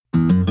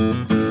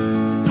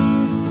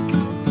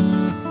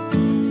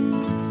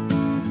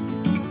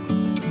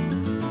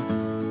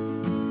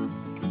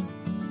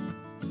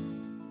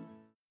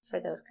for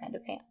those kind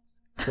of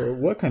pants.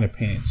 For what kind of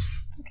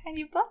pants? What kind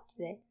you bought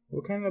today?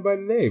 What kind did I buy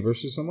today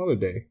versus some other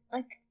day?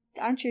 Like,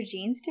 aren't your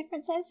jeans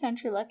different size?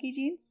 Aren't your Lucky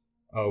jeans?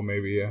 Oh,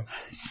 maybe, yeah.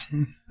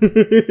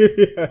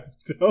 Yeah.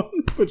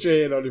 Don't put your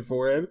hand on your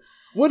forehead.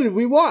 What did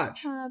we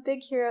watch?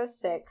 Big Hero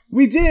 6.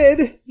 We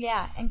did!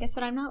 Yeah, and guess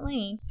what? I'm not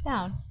laying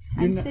down.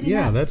 You're I'm sitting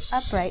up, that's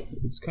upright.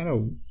 It's kind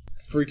of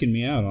freaking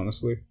me out,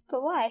 honestly.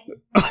 But why?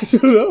 I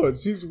don't know. It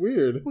seems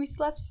weird. We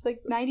slept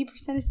like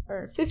 90%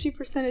 or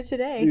 50% of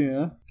today.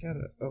 Yeah. Got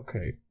it.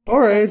 Okay. All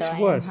right.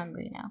 What? I'm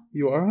hungry now.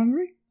 You are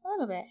hungry? A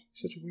little bit.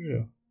 Such a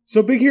weirdo.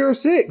 So, Big Hero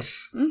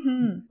 6.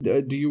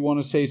 Mm-hmm. Do you want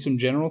to say some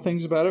general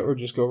things about it or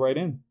just go right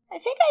in? I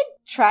think I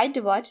tried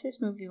to watch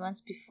this movie once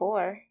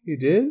before. You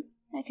did?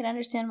 I can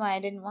understand why I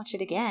didn't watch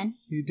it again.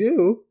 You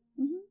do?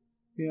 Mm-hmm.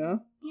 Yeah.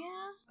 Yeah.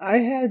 I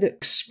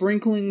had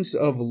sprinklings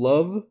of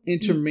love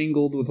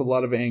intermingled with a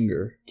lot of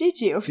anger. Did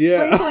you?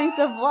 Yeah. Sprinklings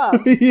of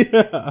love.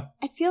 Yeah.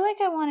 I feel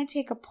like I want to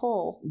take a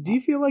poll. Do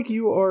you feel like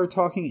you are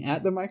talking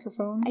at the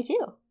microphone? I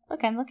do.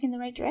 Look, I'm looking in the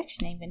right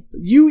direction even.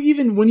 You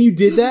even, when you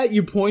did that,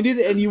 you pointed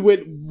and you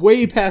went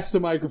way past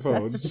the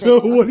microphone. So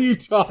what are you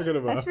talking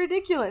about? That's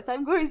ridiculous.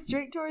 I'm going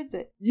straight towards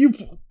it. You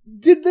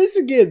did this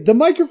again. The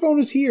microphone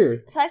is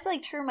here. So I have to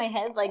like turn my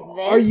head like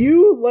this. Are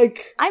you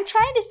like... I'm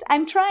trying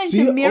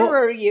to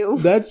mirror you.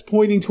 That's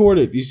pointing toward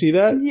it. You see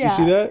that? Yeah. You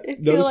see that?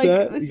 Notice like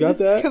that? You got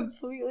that?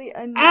 Completely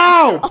unnatural.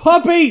 Ow!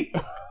 Puppy!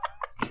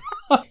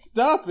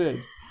 Stop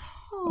it.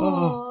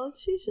 Oh,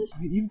 Jesus.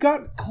 You've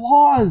got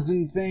claws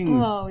and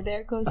things. Oh,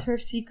 there goes her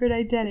secret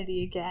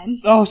identity again.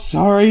 Oh,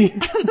 sorry.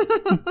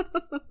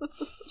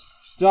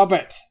 Stop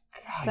it.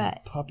 God,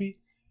 But- puppy.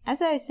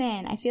 As I was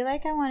saying, I feel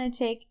like I want to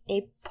take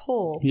a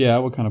poll Yeah,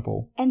 what kind of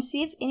poll? and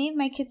see if any of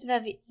my kids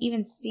have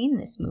even seen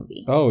this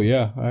movie. Oh,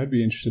 yeah. I'd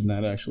be interested in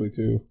that, actually,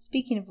 too.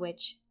 Speaking of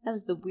which, that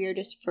was the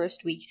weirdest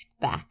first week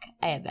back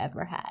I have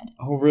ever had.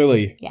 Oh,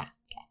 really? Yeah,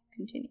 okay,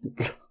 continue.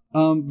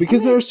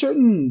 Because there are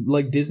certain,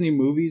 like, Disney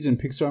movies and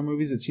Pixar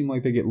movies that seem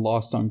like they get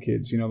lost on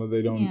kids, you know, that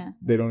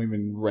they don't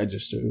even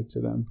register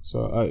to them.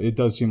 So it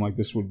does seem like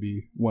this would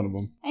be one of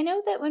them. I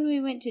know that when we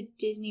went to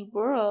Disney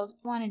World,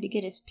 I wanted to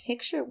get his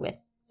picture with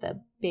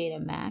the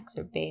Betamax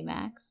or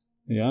Baymax.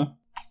 Yeah?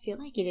 I feel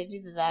like he did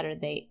either that or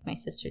my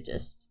sister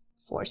just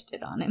forced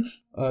it on him.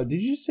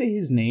 Did you say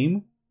his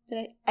name?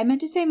 I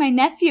meant to say my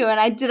nephew,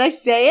 and did I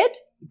say it?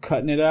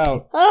 Cutting it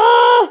out.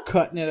 Ah!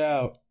 Cutting it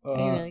out. Are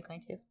you really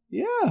going to?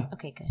 Yeah.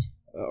 Okay, good.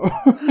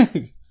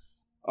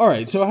 All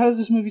right. So how does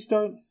this movie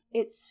start?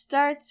 It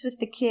starts with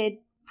the kid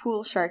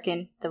pool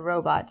sharking the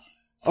robot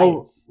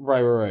fights. Oh,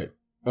 right.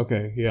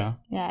 Okay, yeah.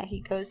 Yeah, he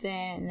goes in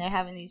and they're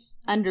having these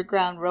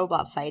underground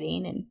robot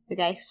fighting and the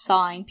guy's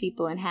sawing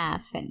people in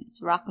half and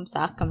it's Rock'em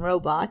Sock'em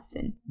Robots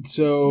and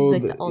so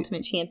he's like the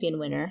ultimate champion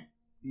winner.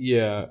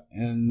 Yeah,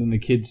 and then the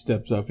kid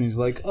steps up and he's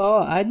like,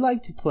 "Oh, I'd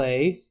like to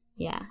play."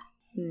 Yeah,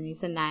 and then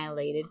he's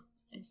annihilated.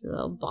 This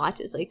little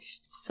bot is like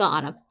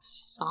sawed,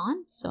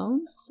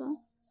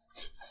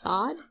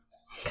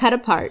 cut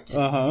apart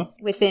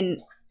within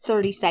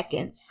 30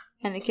 seconds.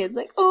 And the kid's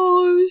like,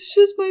 "Oh, it was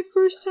just my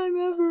first time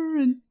ever,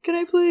 and can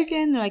I play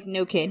again?" They're like,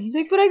 "No, kid." He's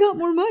like, "But I got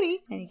more money."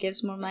 And he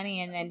gives more money,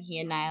 and then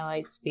he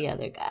annihilates the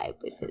other guy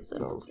with his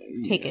little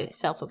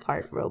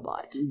take-itself-apart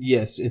robot.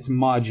 Yes, it's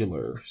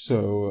modular.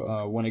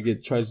 So when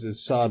it tries to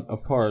saw it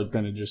apart,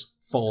 then it just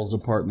falls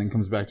apart and then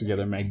comes back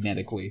together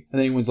magnetically. And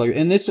then he was like,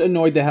 and this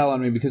annoyed the hell out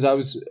of me because I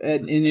was,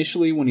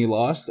 initially when he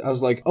lost, I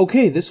was like,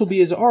 okay, this will be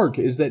his arc,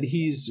 is that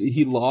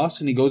he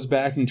lost and he goes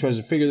back and he tries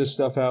to figure this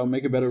stuff out,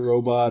 make a better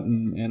robot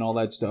and all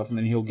that stuff. And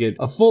then he'll get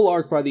a full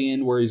arc by the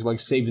end where he's like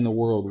saving the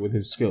world with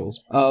his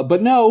skills.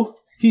 But no,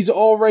 he's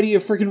already a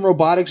freaking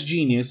robotics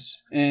genius,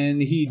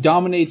 and he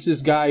dominates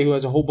this guy who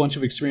has a whole bunch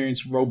of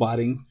experience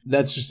roboting.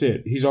 That's just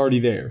it. He's already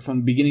there. From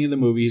the beginning of the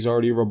movie, he's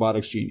already a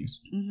robotics genius.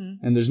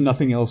 Mm-hmm. And there's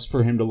nothing else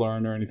for him to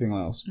learn or anything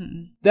else.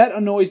 Mm-mm. That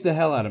annoys the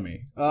hell out of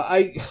me.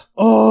 I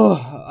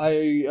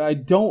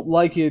don't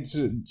like it.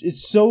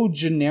 It's so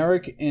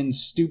generic and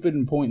stupid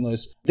and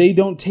pointless. They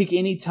don't take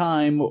any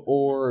time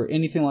or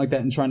anything like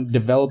that in trying to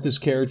develop this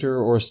character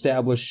or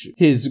establish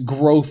his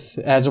growth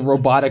as a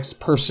robotics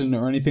person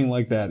or anything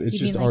like that. It's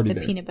just already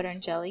there. The peanut butter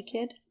and jelly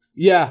kid?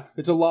 Yeah,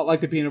 it's a lot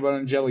like the peanut butter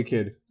and jelly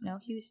kid. No,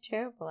 he was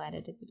terrible at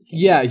it at the beginning.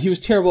 Yeah, he was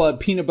terrible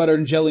at peanut butter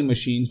and jelly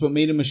machines, but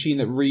made a machine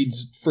that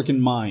reads freaking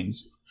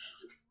minds.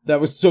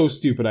 That was so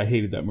stupid. I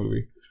hated that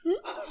movie.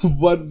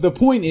 But the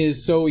point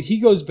is, so he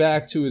goes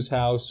back to his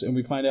house, and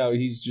we find out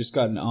he's just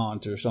got an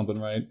aunt or something,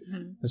 right?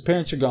 Mm-hmm. His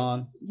parents are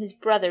gone. His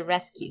brother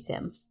rescues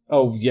him.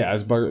 Oh, yeah,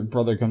 his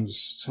brother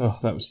comes... Oh,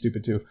 that was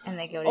stupid, too. And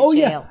they go to jail. Oh,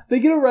 yeah, they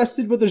get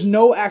arrested, but there's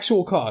no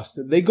actual cost.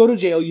 They go to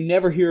jail, you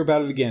never hear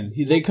about it again.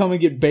 They come and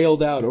get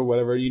bailed out or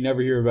whatever, you never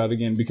hear about it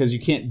again because you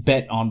can't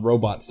bet on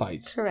robot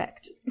fights.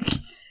 Correct.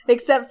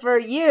 Except for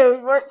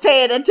you weren't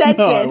paying attention.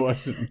 No, I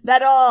wasn't.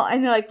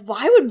 And they're like,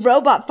 why would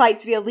robot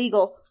fights be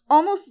illegal?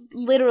 Almost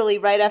literally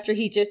right after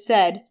he just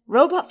said,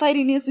 robot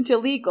fighting isn't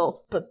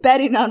illegal, but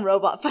betting on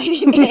robot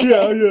fighting is.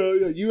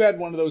 Yeah. You had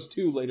one of those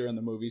too later in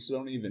the movie, so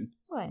don't even...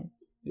 What?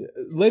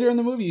 Later in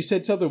the movie, you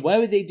said something, why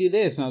would they do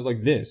this? And I was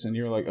like, this. And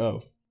you were like,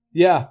 oh.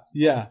 Yeah.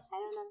 I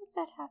don't know the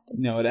that happen.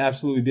 No, it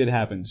absolutely did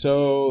happen.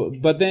 So,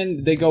 but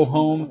then they go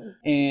home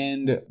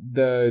and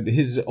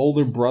his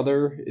older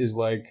brother is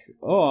like,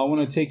 oh, I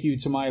want to take you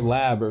to my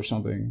lab or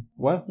something.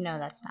 What? No,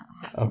 that's not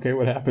what happened. Okay,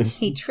 what happens?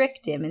 He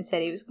tricked him and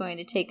said he was going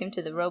to take him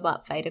to the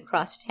robot fight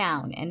across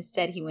town, and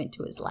instead he went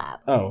to his lab.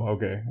 Oh,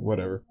 okay,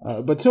 whatever.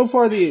 But so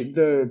far,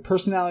 the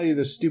personality of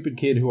the stupid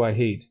kid who I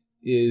hate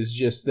is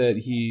just that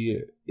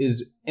he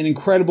is an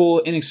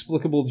incredible,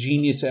 inexplicable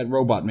genius at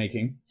robot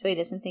making. So he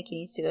doesn't think he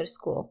needs to go to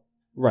school.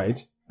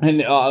 Right.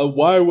 And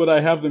why would I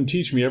have them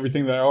teach me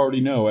everything that I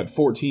already know at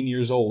 14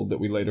 years old, that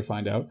we later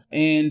find out?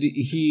 And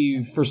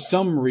he, for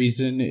some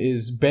reason,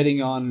 is betting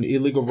on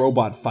illegal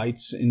robot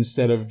fights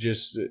instead of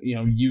just,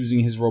 using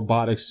his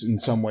robotics in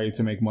some way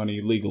to make money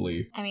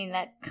legally. I mean,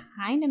 that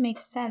kind of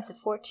makes sense. A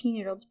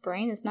 14-year-old's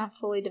brain is not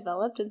fully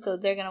developed, and so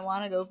they're going to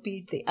want to go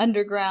be the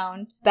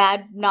underground,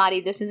 bad, naughty,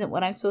 this isn't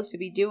what I'm supposed to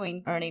be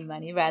doing, earning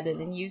money, rather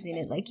than using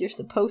it like you're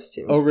supposed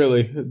to. Oh,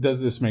 really?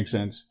 Does this make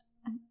sense?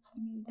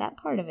 That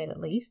part of it,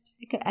 at least.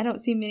 I don't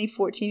see many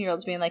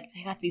 14-year-olds being like,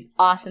 I got these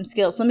awesome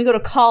skills. Let me go to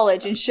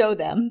college and show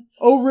them.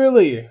 Oh,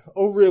 really?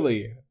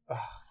 Ugh,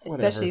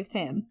 especially with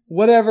him.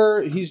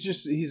 Whatever.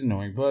 He's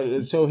annoying.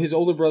 But so his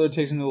older brother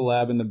takes him to the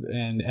lab,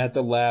 and at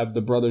the lab,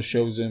 the brother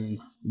shows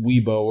him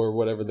Weibo, or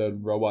whatever the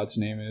robot's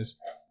name is.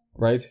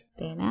 Right?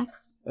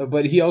 Baymax?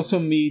 But he also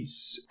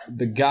meets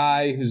the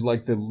guy who's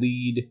like the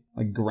lead,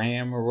 like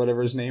Graham or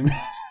whatever his name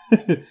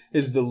is,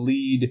 is the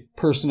lead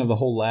person of the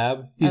whole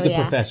lab. He's the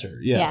professor.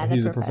 Yeah,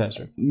 he's the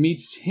professor.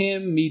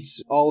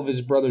 Meets all of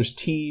his brother's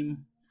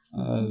team,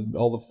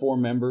 all the 4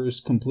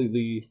 members,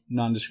 completely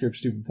nondescript,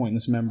 stupid,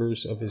 pointless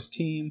members of his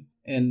team.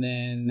 And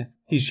then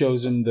he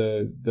shows him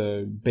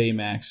the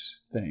Baymax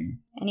thing.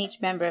 And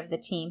each member of the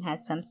team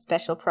has some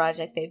special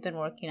project they've been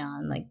working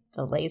on, like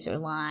the laser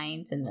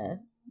lines and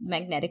the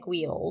magnetic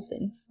wheels.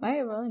 And why are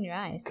you rolling your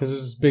eyes? Because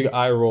it's this big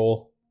eye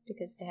roll.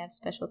 Because they have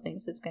special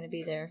things that's going to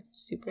be their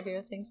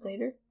superhero things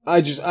later.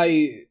 I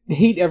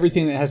hate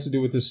everything that has to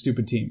do with this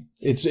stupid team.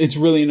 It's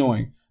really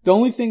annoying. The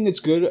only thing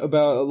that's good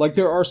about, like,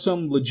 there are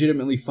some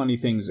legitimately funny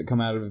things that come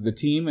out of the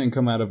team and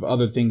come out of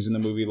other things in the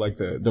movie, like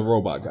the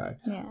robot guy.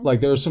 Yeah. Like,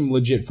 there are some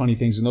legit funny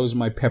things, and those are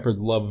my peppered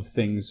love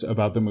things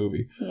about the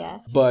movie. Yeah.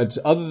 But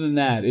other than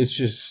that, it's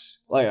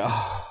just, like,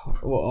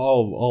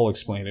 I'll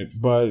explain it.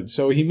 But,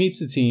 so he meets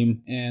the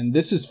team, and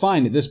this is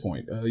fine at this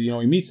point.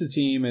 He meets the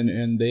team,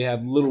 and they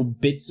have little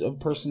bits of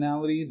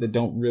personality that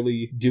don't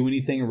really do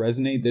anything or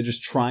resonate. They're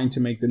just trying to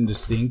make them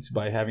distinct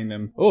by having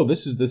them, oh,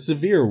 this is the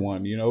severe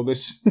one,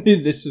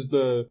 this is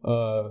the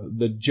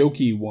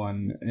jokey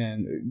one,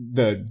 and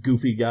the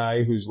goofy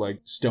guy who's like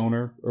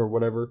stoner or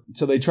whatever.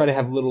 So they try to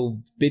have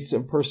little bits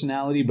of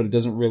personality, but it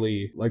doesn't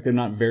really, like, they're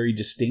not very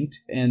distinct.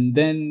 And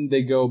then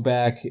they go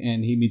back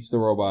and he meets the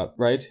robot,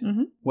 right?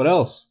 Mm-hmm. What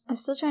else? I'm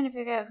still trying to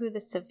figure out who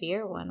the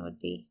severe one would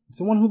be. It's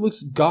the one who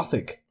looks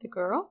gothic. The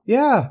girl?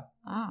 Yeah.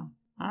 Oh,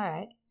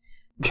 alright.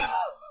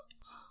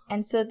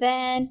 And so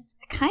then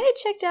I kind of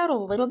checked out a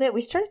little bit.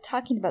 We started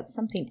talking about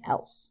something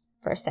else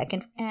for a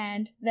second,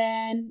 and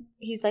then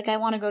he's like, I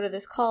want to go to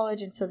this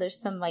college, and so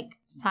there's some like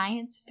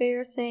science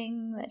fair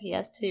thing that he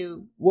has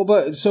to. Well,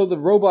 but so the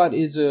robot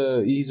he's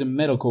a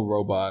medical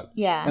robot.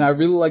 Yeah. And I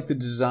really like the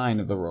design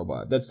of the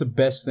robot. That's the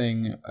best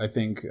thing, I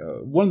think.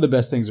 One of the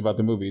best things about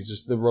the movie is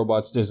just the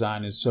robot's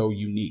design is so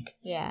unique.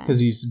 Yeah. Because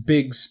he's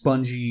big,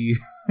 spongy,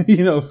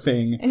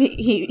 thing. And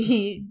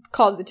he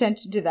calls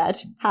attention to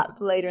that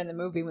later in the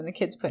movie when the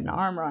kid's putting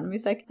armor on him.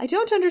 He's like, I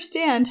don't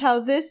understand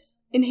how this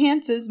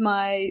enhances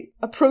my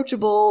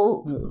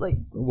approachable, like...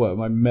 What,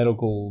 my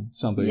medical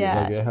something?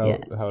 Yeah,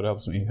 like how it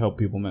helps me help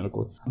people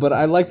medically. But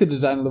I like the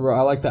design of the robot.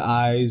 I like the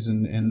eyes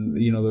and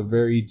the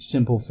very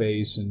simple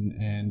face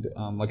and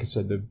like I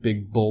said, the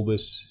big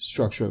bulbous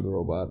structure of the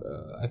robot,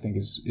 I think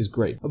is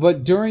great.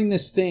 But during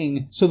this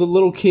thing, so the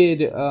little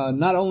kid,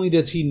 not only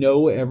does he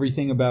know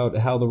everything about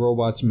how the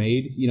robot's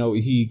made,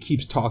 he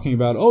keeps talking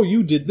about, oh,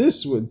 you did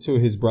this to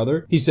his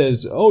brother. He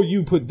says, oh,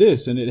 you put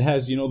this, and it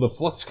has, the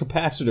flux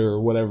capacitor or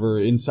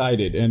whatever inside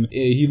it. And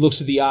he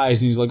looks at the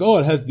eyes and he's like, oh,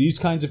 it has these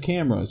kinds of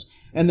cameras.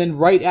 And then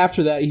right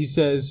after that, he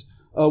says,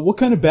 what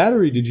kind of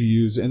battery did you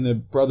use? And the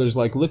brother's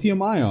like,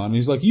 lithium ion. And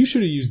he's like, you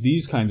should have used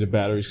these kinds of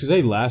batteries because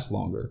they last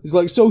longer. He's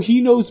like, so he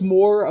knows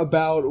more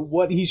about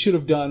what he should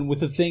have done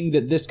with a thing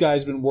that this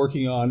guy's been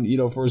working on,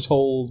 for his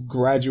whole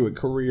graduate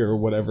career or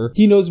whatever.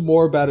 He knows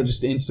more about it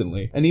just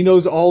instantly. And he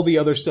knows all the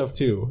other stuff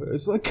too.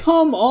 It's like,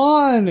 come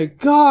on,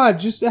 God,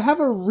 just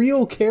have a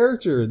real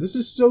character. This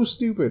is so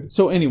stupid.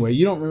 So anyway,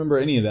 you don't remember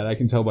any of that. I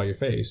can tell by your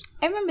face.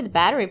 I remember the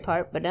battery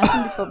part, but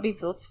nothing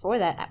before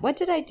that. What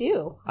did I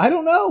do? I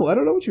don't know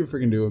what you were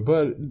freaking doing.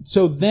 But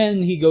so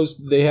then he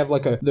goes, they have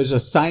there's a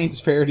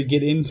science fair to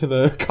get into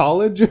the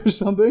college or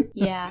something.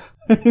 Yeah.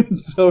 And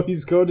so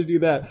he's going to do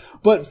that.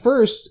 But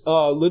first,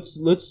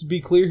 let's be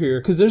clear here,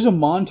 because there's a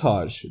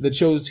montage that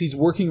shows he's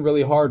working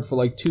really hard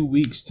for 2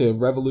 weeks to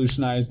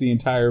revolutionize the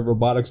entire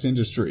robotics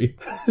industry.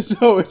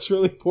 So it's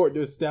really important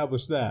to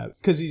establish that,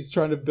 because he's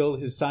trying to build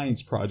his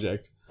science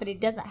project. But he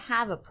doesn't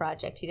have a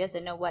project. He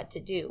doesn't know what to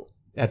do.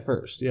 At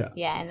first, yeah.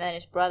 Yeah, and then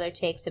his brother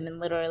takes him and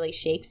literally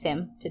shakes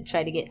him to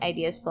try to get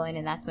ideas flowing,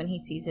 and that's when he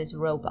sees his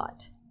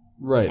robot.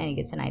 Right. And he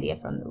gets an idea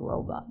from the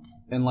robot.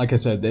 And like I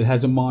said, it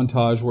has a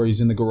montage where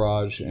he's in the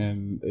garage,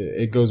 and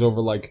it goes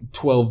over like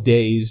 12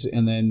 days,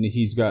 and then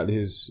he's got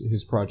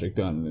his project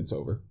done, and it's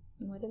over.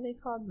 What are they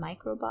called?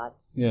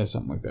 Microbots? Yeah,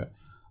 something like that.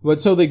 But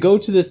so they go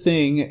to the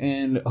thing,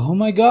 and oh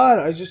my god,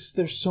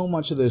 there's so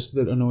much of this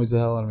that annoys the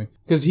hell out of me.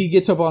 Because he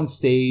gets up on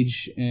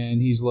stage,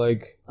 and he's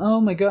like, oh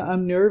my god,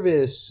 I'm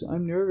nervous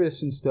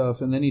and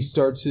stuff. And then he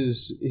starts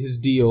his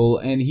deal,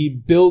 and he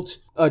built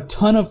a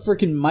ton of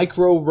freaking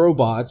micro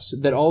robots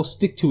that all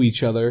stick to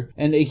each other,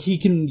 and he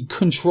can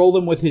control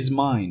them with his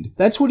mind.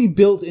 That's what he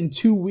built in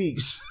 2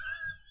 weeks.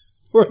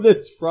 For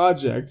this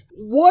project.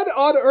 What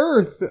on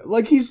earth?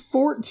 Like, he's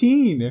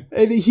 14,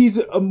 and he's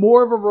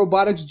more of a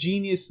robotics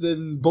genius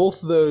than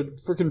both the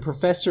freaking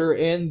professor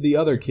and the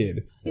other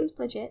kid. Seems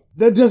legit.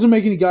 That doesn't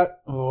make any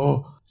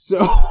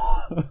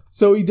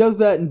So he does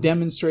that and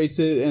demonstrates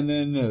it, and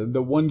then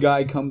the one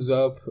guy comes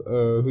up,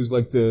 who's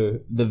like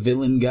the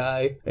villain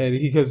guy, and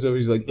he comes up,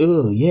 he's like,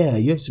 oh yeah,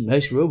 you have some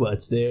nice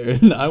robots there,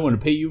 and I want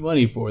to pay you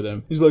money for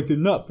them. He's like, they're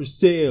not for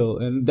sale,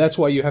 and that's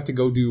why you have to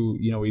go do,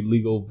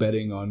 illegal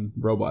betting on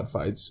robot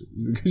fights,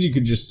 because you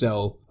could just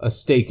sell a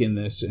stake in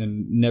this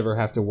and never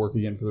have to work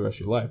again for the rest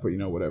of your life, but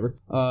whatever.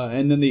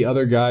 And then the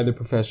other guy, the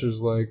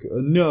professor's like,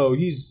 no,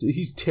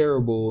 he's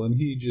terrible, and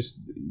he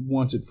just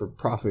wants it for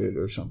profit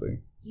or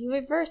something. You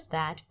reverse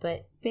that,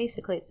 but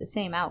basically it's the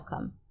same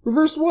outcome.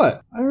 Reversed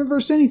what? I didn't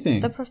reverse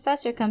anything. The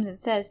professor comes and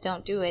says,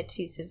 don't do it.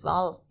 He's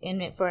involved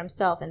in it for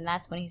himself, and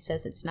that's when he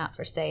says it's not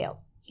for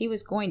sale. He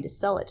was going to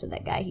sell it to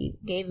that guy. He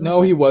gave him...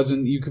 No, he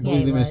wasn't. You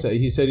completely missed it.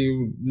 He said,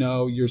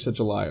 no, you're such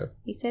a liar.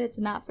 He said it's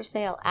not for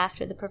sale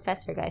after the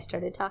professor guy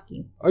started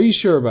talking. Are you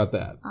sure about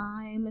that?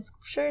 I'm as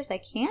sure as I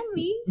can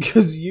be.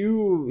 Because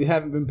you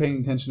haven't been paying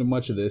attention to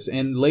much of this,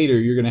 and later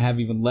you're going to have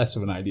even less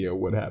of an idea of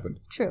what happened.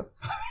 True.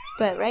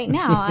 But right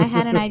now, I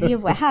had an idea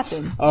of what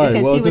happened. All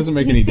right, well, it doesn't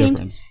make any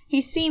difference.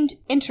 He seemed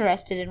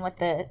interested in what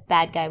the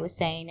bad guy was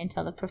saying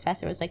until the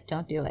professor was like,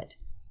 don't do it.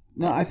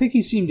 No, I think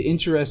he seemed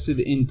interested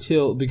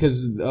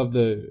because of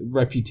the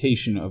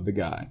reputation of the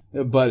guy.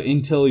 But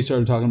until he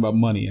started talking about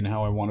money and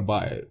how I want to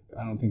buy it,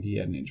 I don't think he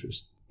had an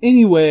interest.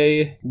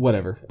 Anyway,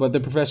 whatever. But the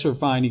professor,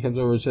 fine, he comes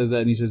over and says that,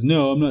 and he says,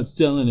 no, I'm not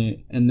selling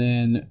it. And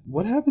then,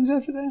 what happens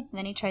after that? And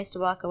then he tries to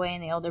walk away,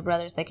 and the older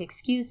brother's like,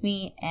 excuse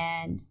me,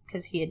 and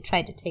because he had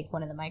tried to take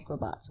one of the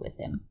microbots with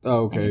him.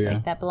 Oh, okay, and he's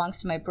like, that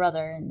belongs to my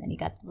brother, and then he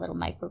got the little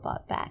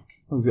microbot back.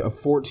 It was a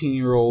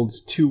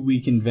 14-year-old's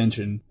 2-week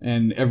invention,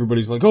 and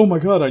everybody's like, oh my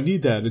god, I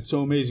need that. It's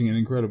so amazing and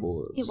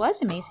incredible. It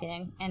was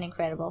amazing and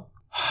incredible.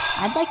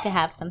 I'd like to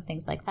have some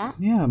things like that.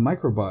 Yeah,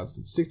 microbots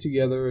that stick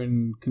together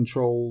and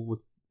control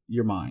with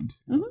your mind.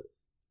 Mm-hmm.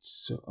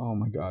 So, oh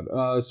my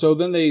god. So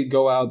then they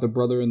go out, the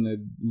brother and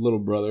the little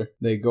brother,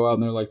 they go out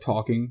and they're like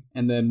talking,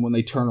 and then when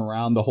they turn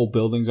around, the whole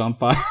building's on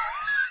fire.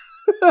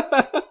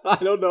 I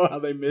don't know how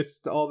they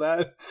missed all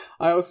that.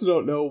 I also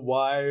don't know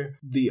why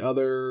the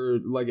other,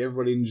 like,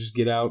 everybody didn't just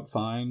get out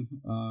fine.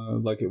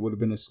 Like, it would have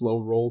been a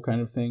slow roll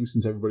kind of thing,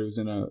 since everybody was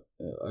in a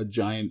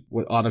giant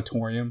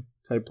auditorium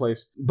type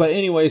place. But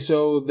anyway,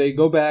 so they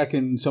go back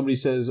and somebody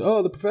says,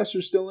 oh, the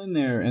professor's still in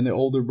there. And the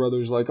older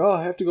brother's like, oh,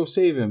 I have to go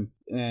save him.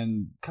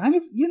 And kind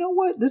of, you know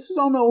what? This is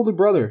on the older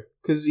brother.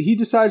 Because he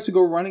decides to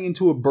go running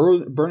into a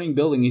burning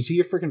building. Is he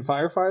a freaking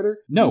firefighter?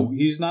 No,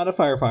 he's not a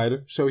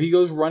firefighter. So he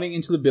goes running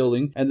into the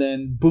building, and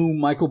then boom,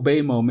 Michael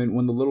Bay moment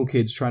when the little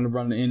kid's trying to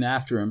run in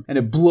after him, and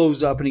it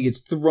blows up and he gets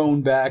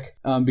thrown back,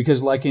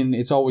 because like in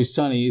It's Always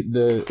Sunny,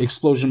 the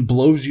explosion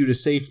blows you to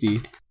safety.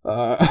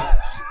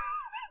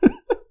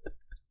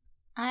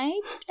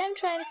 I am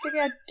trying to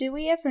figure out, do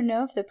we ever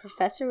know if the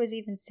professor was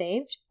even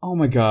saved? Oh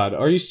my god,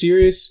 are you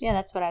serious? Yeah,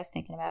 that's what I was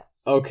thinking about.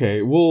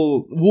 Okay,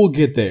 we'll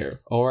get there,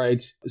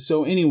 alright?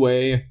 So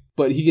anyway,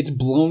 but he gets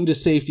blown to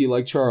safety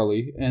like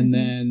Charlie, and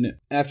then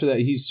after that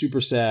he's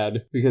super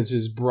sad because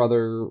his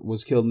brother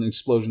was killed in an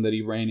explosion that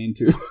he ran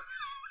into.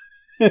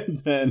 And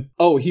then,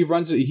 he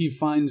finds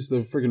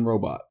the friggin'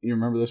 robot. You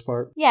remember this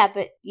part? Yeah,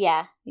 but,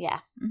 yeah.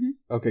 Mm-hmm.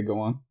 Okay, go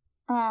on.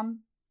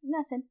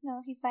 Nothing.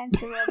 No, he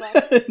finds the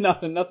robot.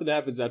 Nothing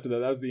happens after that.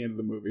 That was the end of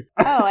the movie.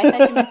 Oh, I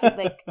thought you meant to,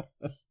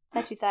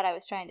 thought you thought I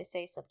was trying to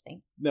say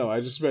something. No, I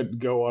just meant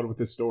go on with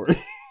the story.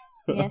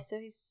 Yeah, so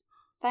he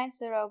finds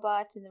the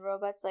robot, and the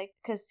robot's like,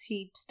 because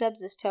he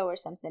stubs his toe or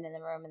something in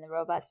the room, and the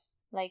robot's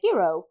like,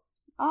 hero,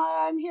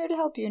 I'm here to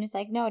help you. And he's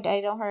like, no,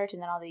 I don't hurt.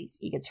 And then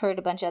he gets hurt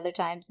a bunch of other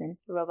times, and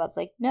the robot's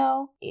like,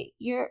 no,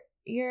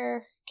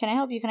 can I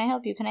help you? Can I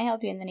help you? Can I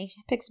help you? And then he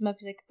picks him up.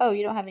 He's like, oh,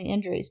 you don't have any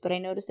injuries, but I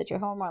noticed that your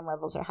hormone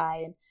levels are high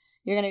and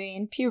you're going to be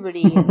in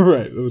puberty.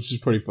 Right, which is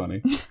pretty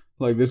funny.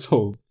 Like, this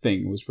whole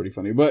thing was pretty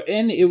funny.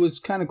 And it was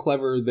kind of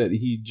clever that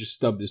he just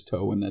stubbed his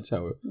toe, and that's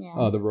how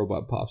the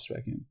robot pops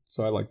back in.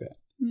 So I like that.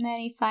 And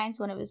then he finds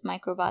one of his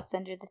microbots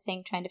under the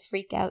thing trying to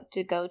freak out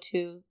to go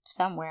to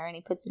somewhere, and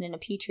he puts it in a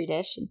petri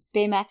dish. And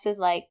Baymax is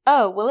like,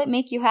 oh, will it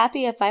make you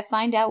happy if I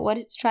find out what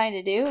it's trying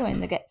to do?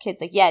 And the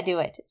kid's like, yeah, do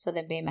it. So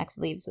then Baymax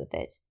leaves with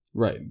it.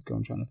 Right, go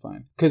and trying to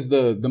find. Because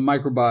the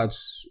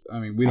microbots,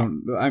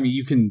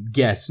 you can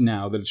guess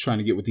now that it's trying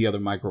to get with the other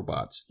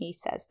microbots. He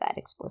says that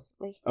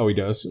explicitly. Oh, he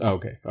does? Oh,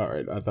 okay, all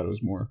right. I thought it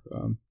was more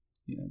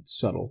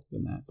subtle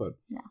than that, but...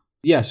 No.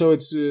 Yeah, so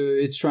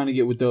it's trying to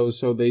get with those,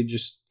 so they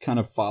just kind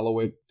of follow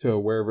it to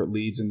wherever it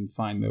leads and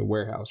find the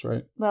warehouse,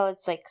 right? Well,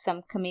 it's like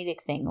some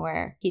comedic thing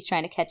where he's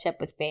trying to catch up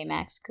with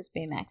Baymax because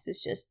Baymax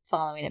is just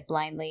following it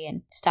blindly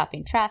and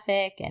stopping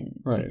traffic.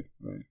 Right.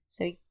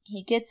 So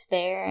he gets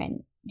there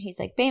and he's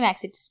like,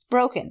 Baymax, it's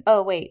broken.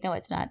 Oh, wait, no,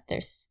 it's not.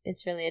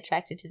 It's really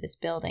attracted to this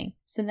building.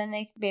 So then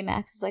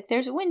Baymax is like,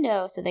 there's a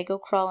window. So they go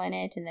crawl in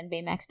it, and then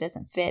Baymax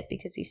doesn't fit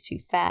because he's too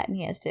fat and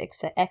he has to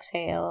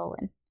exhale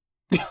and...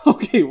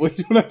 Okay, well,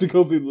 you don't have to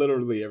go through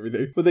literally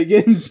everything. But they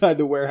get inside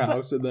the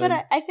warehouse and then...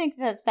 But I think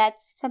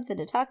that's something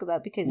to talk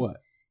about because what?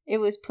 It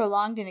was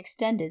prolonged and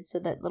extended so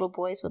that little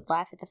boys would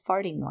laugh at the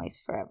farting noise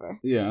forever.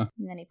 Yeah.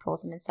 And then he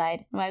pulls him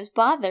inside. And I was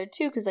bothered,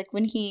 too, because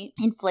when he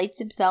inflates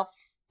himself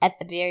at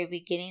the very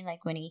beginning,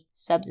 when he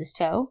stubs his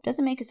toe,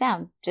 doesn't make a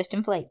sound, just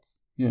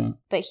inflates. Yeah.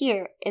 But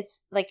here,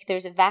 it's like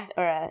there's a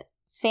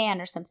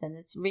fan or something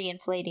that's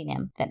reinflating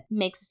him that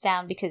makes a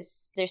sound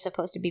because they're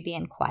supposed to be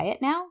being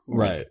quiet now.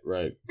 Right,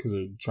 because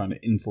they're trying to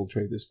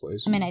infiltrate this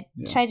place. I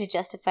tried to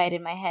justify it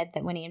in my head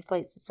that when he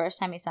inflates the first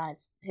time he's on,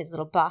 it's his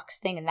little box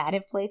thing and that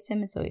inflates him,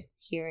 and so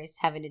here he's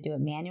having to do it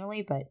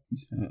manually, but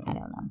I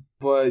don't know.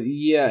 But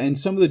yeah, and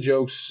some of the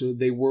jokes,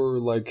 they were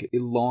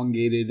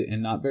elongated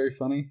and not very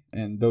funny,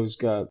 and those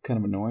got kind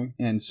of annoying,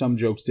 and some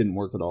jokes didn't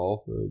work at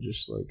all. They were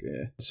just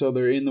So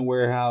they're in the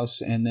warehouse,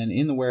 and then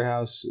in the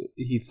warehouse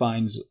he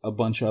finds a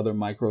bunch of other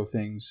micro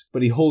things,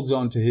 but he holds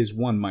on to his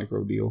one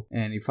micro deal,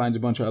 and he finds a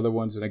bunch of other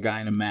ones, and a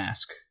guy in a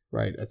mask,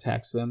 right,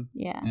 attacks them.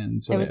 Yeah.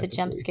 And so there was a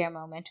jump scare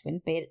moment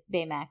when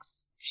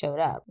Baymax showed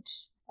up,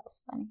 which that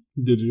was funny.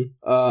 Did you?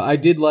 I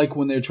did like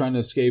when they're trying to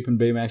escape and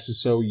Baymax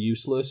is so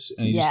useless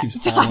and he just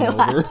keeps falling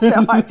over.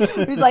 So hard.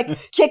 He's like,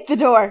 kick the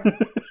door.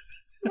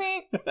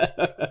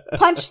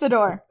 Punch the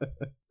door.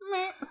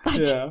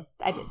 Yeah.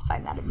 I did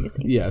find that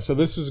amusing. Yeah, so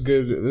this was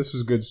good. This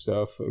was good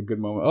stuff. A good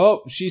moment.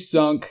 Oh, she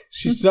sunk.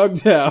 She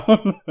sunk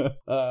down.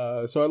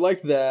 So I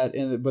liked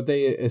that. But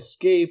they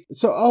escape.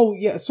 So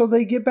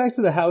they get back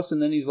to the house,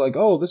 and then he's like,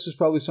 "Oh, this is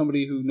probably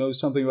somebody who knows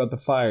something about the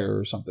fire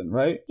or something,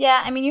 right?"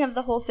 Yeah, you have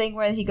the whole thing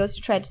where he goes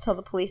to try to tell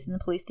the police, and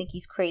the police think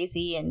he's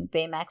crazy, and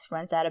Baymax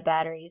runs out of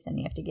batteries, and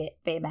you have to get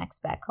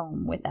Baymax back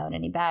home without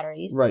any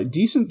batteries. Right.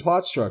 Decent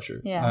plot structure.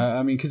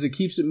 Yeah. Because it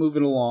keeps it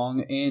moving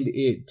along, and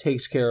it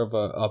takes care of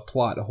a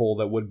plot hole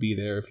that would be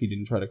there if he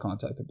didn't try to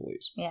contact the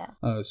police.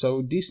 Yeah.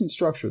 So decent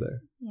structure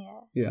there.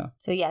 Yeah.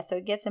 So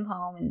it gets him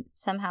home, and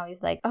somehow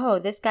he's like, oh,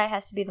 this guy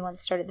has to be the one that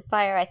started the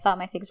fire. I thought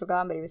my things were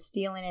gone, but he was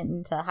stealing it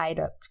and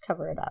to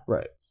cover it up.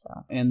 Right. So.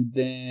 And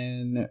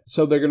then,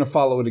 so they're going to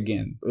follow it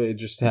again. It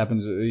just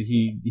happens,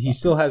 he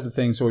still has the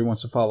thing, so he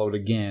wants to follow it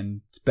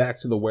again. It's back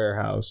to the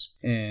warehouse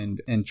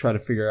and try to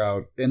figure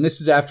out, and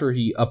this is after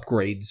he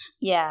upgrades.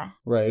 Yeah.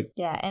 Right.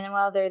 Yeah, and then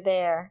while they're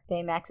there,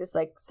 Baymax is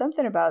like,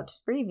 something about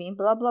grieving,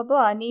 blah, blah,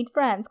 blah, I need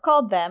friends,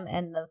 called them,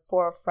 and the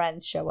 4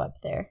 friends show up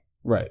there.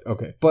 Right,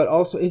 okay. But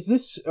also, is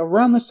this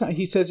around this time?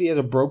 He says he has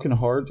a broken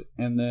heart,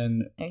 and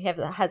then... He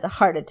has a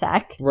heart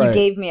attack. Right. He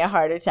gave me a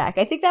heart attack.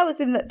 I think that was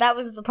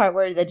the part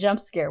where the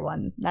jump scare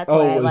one. That's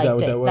why I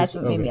liked it. That's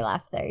what made me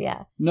laugh there,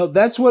 yeah. No,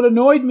 that's what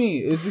annoyed me,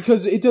 is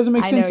because it doesn't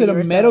make sense that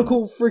a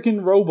medical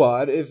freaking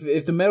robot,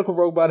 if the medical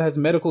robot has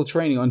medical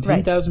training on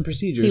 10,000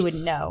 procedures... He would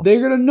know.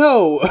 They're going to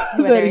know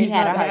that he's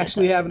not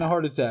actually having a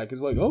heart attack.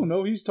 It's like, oh,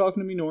 no, he's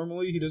talking to me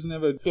normally. He doesn't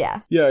have a... Yeah.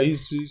 Yeah,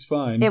 he's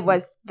fine.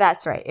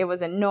 That's right. It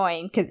was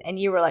annoying, and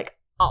you were like,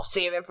 I'll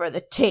save it for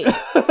the tape.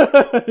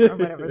 Or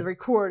whatever, the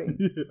recording.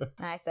 Yeah.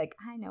 And I was like,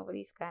 I know what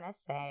he's gonna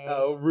say.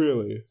 Oh,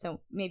 really?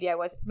 So maybe I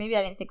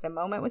didn't think the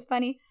moment was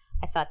funny.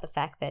 I thought the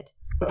fact that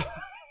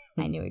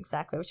I knew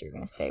exactly what you were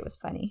gonna say was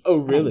funny. Oh,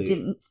 really?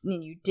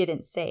 You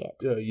didn't say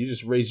it. You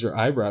just raised your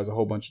eyebrows a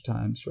whole bunch of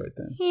times right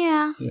then.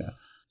 Yeah. Yeah.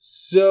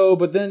 So,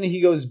 but then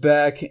he goes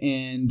back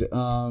and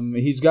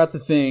he's got the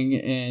thing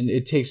and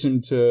it takes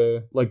him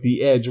to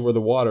the edge where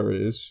the water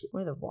is.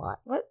 Where the what?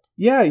 What?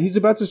 Yeah, he's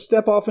about to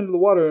step off into the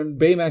water and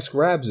Baymax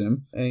grabs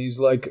him and he's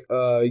like,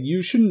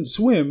 you shouldn't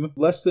swim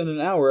less than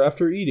an hour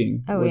after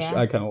eating. Oh, which yeah.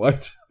 I kind of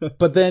liked.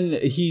 But then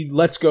he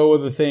lets go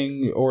of the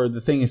thing, or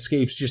the thing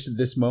escapes just at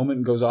this moment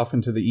and goes off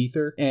into the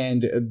ether.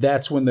 And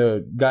that's when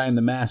the guy in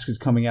the mask is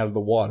coming out of the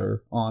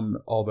water on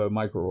all the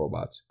micro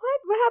robots.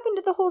 What happened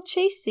to the whole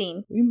chase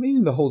scene? What do you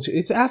mean the whole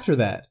it's after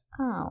that.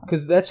 Oh.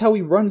 Because that's how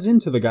he runs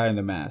into the guy in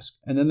the mask.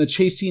 And then the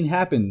chase scene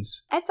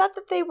happens. I thought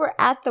that they were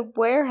at the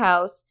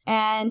warehouse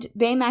and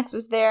Baymax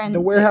was there. And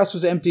the warehouse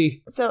was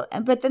empty. So,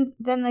 but then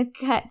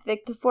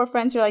the 4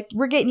 friends are like,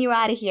 we're getting you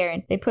out of here.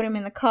 And they put him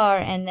in the car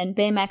and then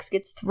Baymax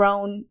gets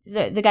thrown.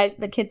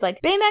 The kid's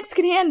like, Baymax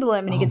can handle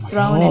him. And he gets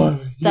thrown and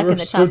stuck in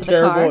the top of the car.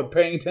 You're so terrible at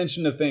paying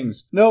attention to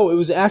things. No, it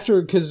was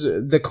after, because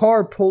the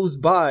car pulls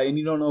by and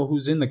you don't know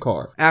who's in the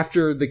car.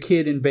 After the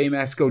kid and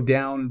Baymax go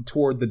down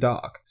toward the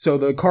dock. So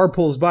the car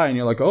pulls by by and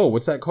you're like, oh,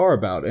 what's that car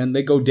about? And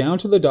they go down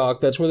to the dock.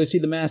 That's where they see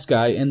the masked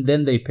guy, and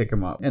then they pick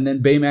him up. And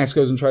then Baymax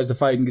goes and tries to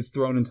fight and gets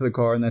thrown into the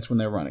car, and that's when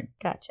they're running.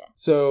 Gotcha.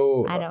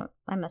 So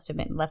I must have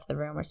left the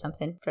room or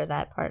something for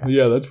that part.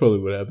 Yeah, that's probably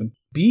what happened.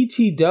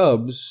 BT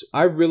Dubs,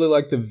 I really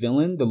like the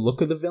villain, the look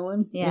of the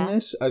villain in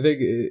this. I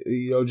think,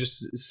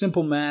 just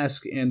simple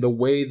mask and the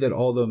way that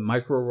all the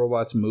micro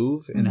robots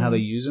move and how they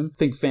use them. I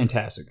think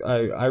fantastic.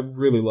 I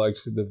really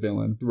liked the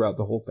villain throughout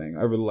the whole thing.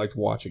 I really liked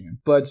watching him.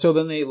 But so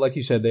then they, like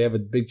you said, they have a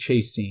big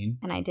chase scene.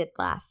 And I did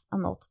laugh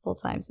multiple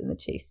times in the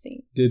chase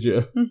scene. Did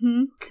you?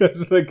 Mm-hmm.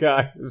 Because the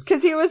guy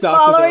because he was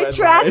following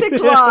traffic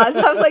laws.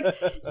 I was like,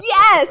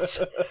 yes!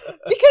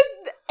 Because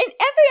in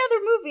every other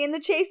movie in the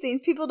chase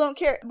scenes, people don't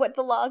care what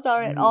the laws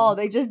are at all.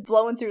 They just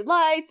blowing through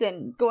lights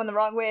and going the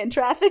wrong way in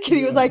traffic. And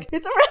he was like,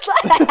 it's a red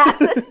light, I have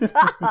to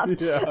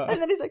stop.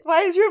 And then he's like,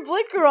 why is your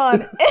blinker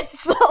on?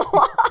 It's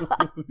the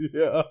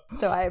law.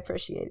 So I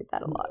appreciated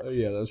that a lot.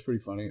 Yeah, that was pretty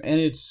funny. And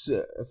it's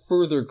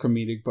further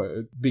comedic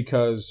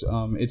because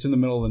it's in the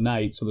middle of the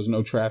night, so there's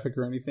no traffic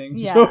or anything.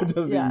 So it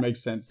doesn't even make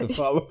sense to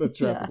follow the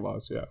traffic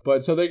laws.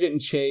 But so they're getting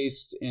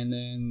chased, and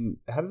then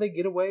how do they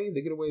get away?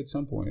 They get away at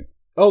some point.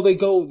 Oh,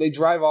 they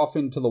drive off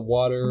into the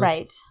water.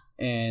 Right.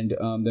 And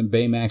then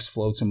Baymax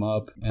floats him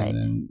up,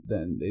 and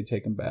then they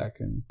take him back.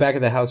 And back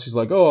at the house, he's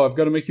like, oh, I've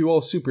got to make you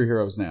all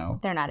superheroes now.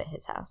 They're not at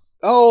his house.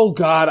 Oh,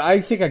 God,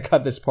 I think I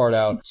cut this part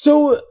out.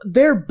 So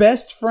they're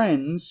best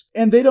friends,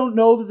 and they don't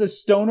know that the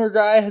stoner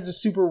guy has a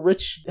super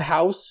rich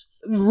house?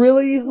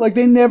 Really? Like,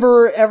 they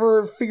never,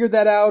 ever figured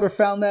that out or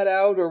found that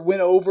out or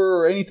went over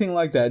or anything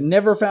like that.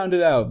 Never found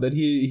it out that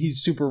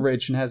he's super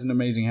rich and has an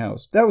amazing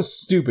house. That was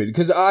stupid.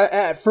 Because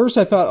at first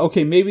I thought,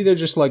 okay, maybe they're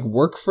just like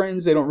work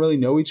friends. They don't really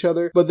know each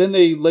other. But then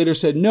they later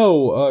said,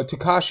 no,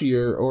 Takashi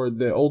or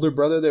the older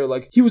brother, they're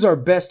like, he was our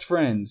best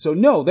friend. So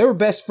no, they were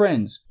best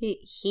friends.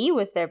 He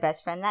was their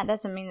best friend. That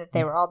doesn't mean that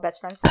they were all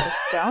best friends with the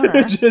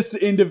stoner. Just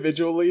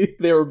individually,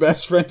 they were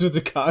best friends with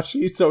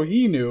Takashi. So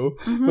he knew,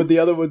 but the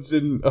other ones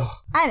didn't. Ugh.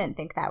 I didn't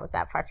think that was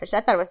that far-fetched.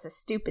 I thought it was a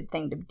stupid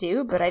thing to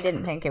do, but I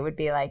didn't think it would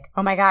be like,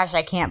 oh my gosh,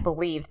 I can't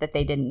believe that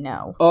they didn't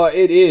know.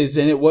 It is,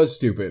 and it was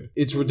stupid.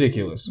 It's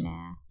ridiculous.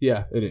 Nah.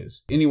 Yeah, it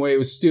is. Anyway, it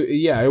was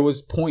it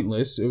was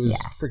pointless. It was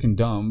freaking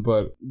dumb.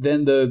 But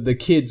then the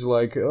kid's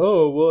like,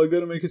 oh, well, I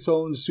gotta make us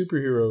all into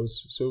superheroes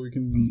so we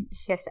can...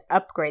 She has to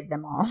upgrade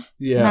them all.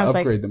 Yeah,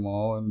 upgrade them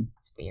all. And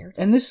it's weird.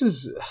 And this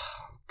is...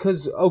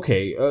 Because,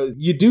 okay,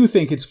 you do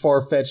think it's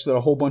far-fetched that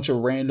a whole bunch of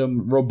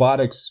random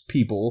robotics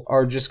people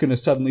are just going to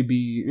suddenly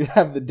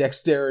have the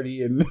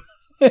dexterity and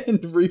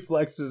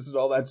reflexes and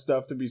all that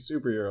stuff to be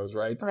superheroes,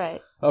 right? Right.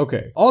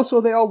 Okay.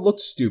 Also, they all look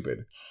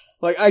stupid.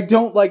 Like, I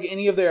don't like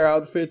any of their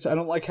outfits. I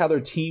don't like how their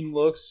team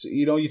looks.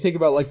 You know, you think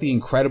about, like, the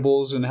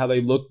Incredibles and how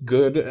they look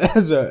good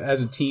as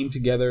a team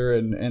together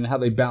and how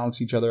they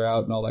balance each other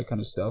out and all that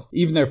kind of stuff.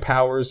 Even their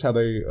powers, how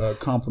they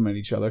complement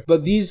each other.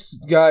 But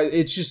these guys,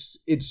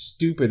 it's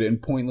stupid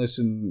and pointless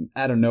and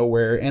out of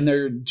nowhere, and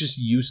they're just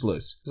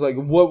useless. It's like,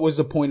 what was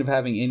the point of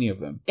having any of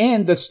them?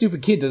 And the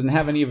stupid kid doesn't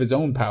have any of his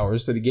own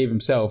powers that he gave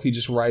himself. He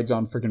just rides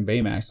on freaking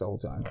Baymax the whole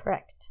time.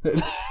 Correct.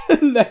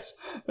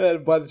 That's,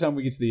 by the time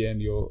we get to the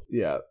end,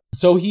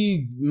 So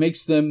he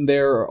makes them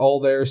all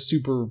their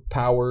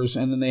superpowers,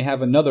 and then they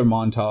have another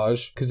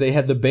montage, because they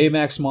had the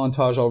Baymax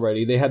montage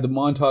already. They had the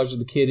montage of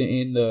the kid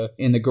in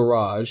the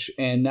garage,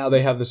 and now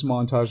they have this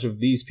montage of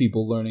these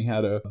people learning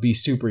how to be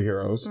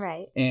superheroes.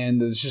 Right.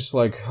 And it's just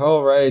like,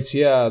 all right,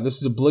 yeah, this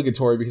is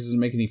obligatory because it doesn't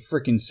make any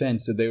freaking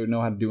sense that they would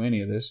know how to do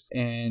any of this.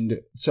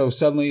 And so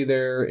suddenly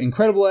they're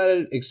incredible at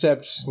it,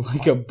 except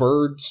like a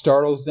bird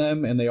startles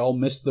them, and they all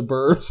miss the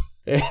bird.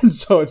 And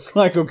so it's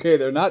like, okay,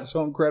 they're not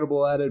so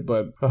incredible at it,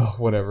 but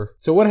whatever.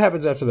 So what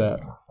happens after that?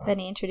 Then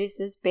he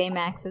introduces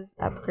Baymax's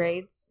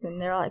upgrades,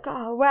 and they're like,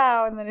 oh,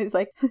 wow. And then he's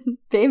like,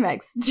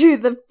 Baymax, do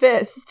the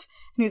fist.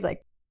 And he's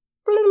like,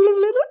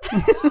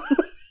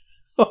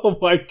 oh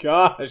my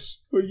gosh.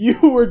 You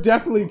were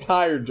definitely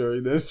tired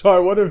during this, so I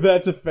wonder if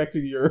that's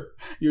affecting your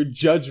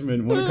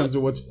judgment when it comes to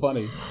what's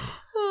funny.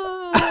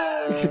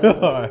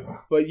 God.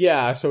 But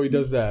yeah, so he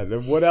does that.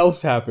 And what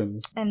else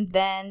happens? And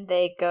then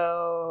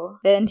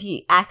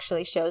he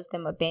actually shows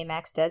them what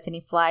Baymax does, and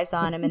he flies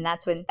on him, and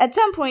that's when, at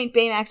some point,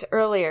 Baymax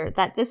earlier,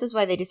 this is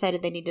why they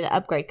decided they needed to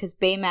upgrade, because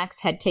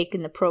Baymax had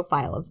taken the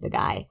profile of the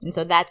guy, and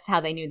so that's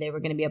how they knew they were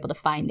going to be able to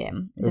find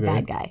him, the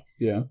bad guy.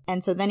 Yeah.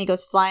 And so then he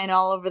goes flying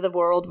all over the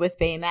world with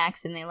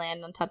Baymax, and they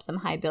land on top of some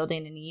high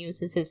building, and he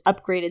uses his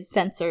upgraded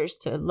sensors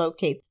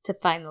to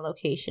find the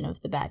location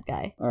of the bad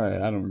guy. All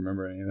right, I don't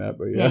remember any of that,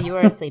 but yeah. Yeah, you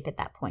were asleep at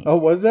that point. Oh,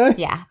 was I?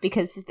 Yeah,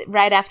 because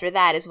right after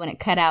that is when it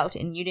cut out,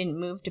 and you didn't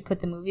move to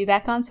put the movie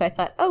back on, so I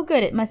thought, oh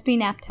good, it must be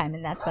nap time,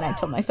 and that's when I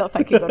told myself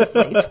I could go to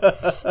sleep.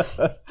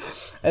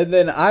 And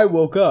then I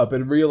woke up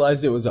and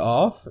realized it was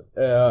off,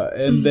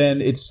 and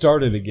then it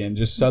started again,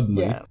 just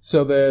suddenly. Yeah.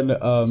 So then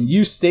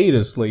you stayed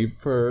asleep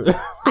for...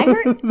 I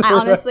heard,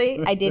 honestly,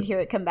 I did hear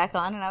it come back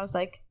on, and I was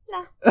like,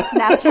 nah, it's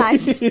nap time.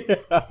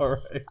 Yeah, all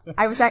right.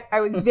 I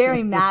was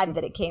very mad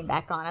that it came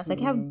back on. I was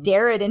like, how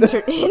dare it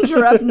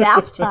interrupt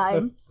nap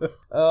time?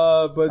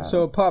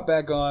 So it popped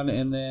back on,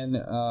 and then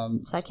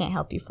so I can't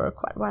help you for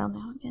quite a while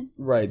now again.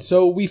 Right.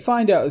 So we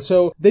find out.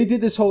 So they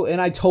did this whole, and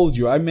I told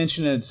you, I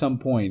mentioned it at some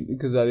point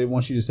because I didn't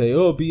want you to say,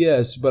 "Oh,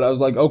 BS." But I was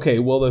like, okay,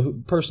 well,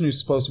 the person who's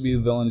supposed to be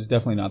the villain is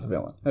definitely not the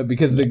villain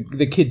because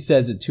the kid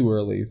says it too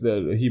early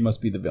that he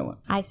must be the villain.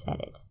 I said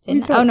it.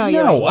 Didn't I? Oh no,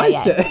 you're right. I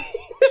said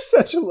you're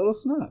such a little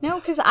snot. No,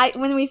 because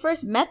when we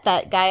first met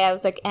that guy, I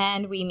was like,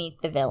 and we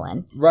meet the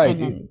villain, right?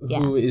 And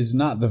then, who is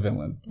not the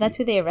villain? That's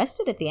who they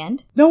arrested at the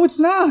end. No, it's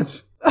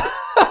not.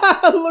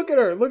 Look at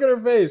her. Look at her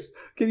face.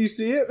 Can you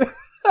see it?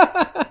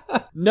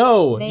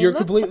 No, you're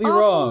completely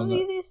wrong.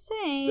 The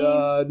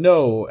same.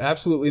 No,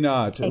 absolutely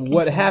not.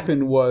 What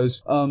happened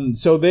was,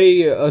 so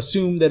they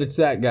assume that it's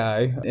that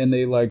guy, and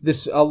they like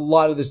this. A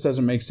lot of this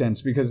doesn't make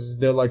sense because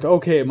they're like,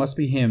 okay, it must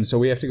be him, so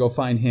we have to go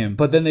find him.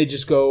 But then they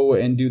just go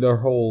and do their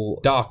whole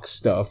doc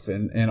stuff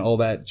and all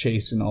that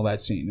chase and all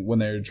that scene when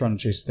they're trying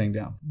to chase the thing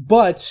down.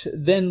 But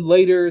then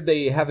later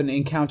they have an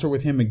encounter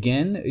with him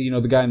again. You know,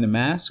 the guy in the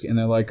mask, and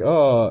they're like,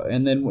 oh.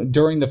 And then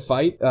during the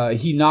fight,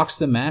 he knocks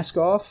the mask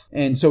off,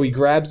 and so he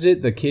grabs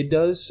it. The kid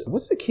does.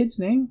 What's the kid's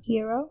name?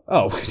 Hero.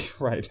 Oh,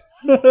 right.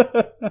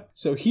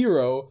 So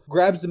Hero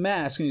grabs the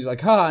mask and he's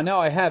like, now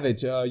I have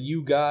it.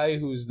 You guy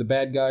who's the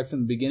bad guy from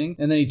the beginning.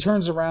 And then he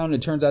turns around and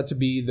it turns out to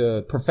be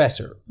the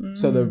professor.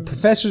 So the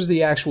professor's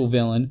the actual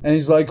villain. And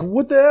he's like,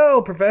 what the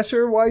hell,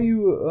 professor? Why are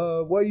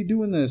you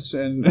doing this?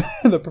 And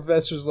the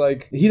professor's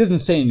like, he doesn't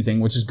say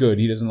anything, which is good.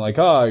 He doesn't like,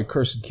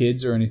 cursed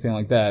kids or anything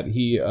like that.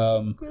 He,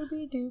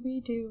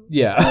 Dooby-dooby-doo.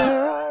 Yeah.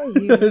 Where are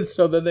you?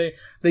 So then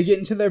they get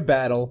into their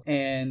battle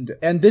and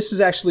this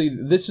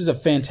is a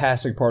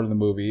fantastic part of the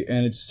movie.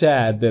 And it's sad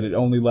that it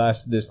only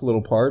lasts this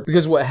little part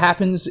because what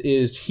happens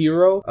is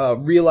Hero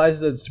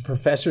realizes that it's the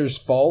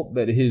professor's fault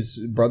that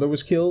his brother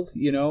was killed,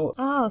 you know?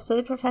 Oh, so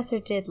the professor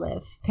did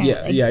live,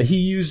 apparently. Yeah, he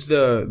used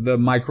the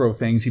micro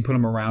things. He put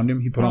them around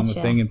him. He put on the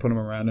thing and put them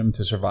around him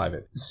to survive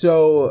it.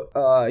 So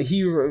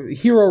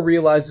Hero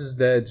realizes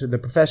that the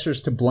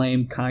professor's to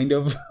blame, kind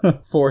of,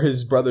 for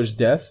his brother's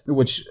death,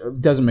 which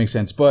doesn't make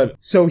sense. But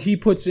so he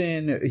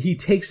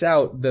takes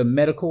out the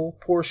medical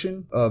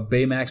portion of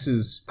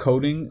Baymax's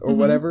coding or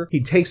whatever.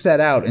 He takes that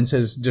out and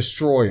says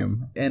destroy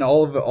him, and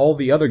all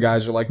the other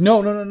guys are like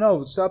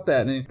no, stop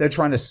that, and they're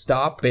trying to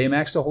stop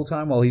Baymax the whole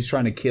time while he's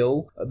trying to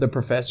kill the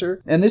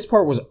professor. And this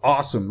part was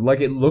awesome. Like,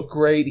 it looked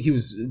great. He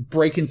was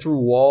breaking through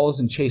walls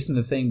and chasing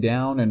the thing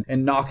down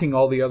and knocking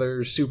all the other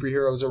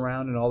superheroes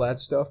around and all that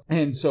stuff.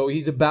 And so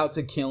he's about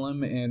to kill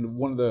him, and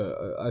one of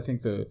I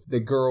think the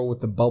girl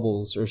with the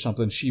bubbles or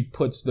something, she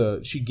gets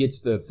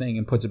the thing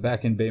and puts it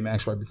back in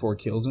Baymax right before it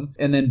kills him.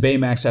 And then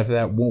Baymax after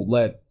that won't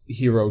let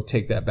Hero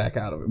take that back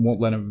out of it, won't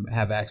let him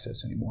have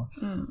access anymore.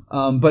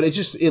 But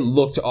it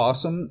looked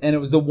awesome, and it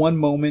was the one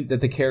moment that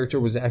the character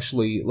was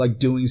actually like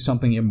doing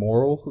something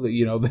immoral,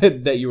 you know,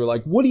 that you were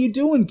like, what are you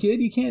doing,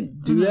 kid? You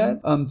can't do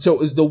that. So it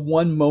was the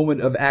one moment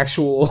of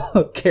actual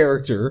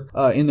character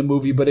in the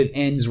movie, but it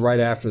ends right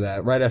after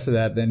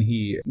that. Then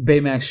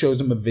Baymax shows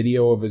him a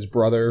video of his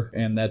brother,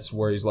 and that's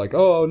where he's like,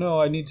 oh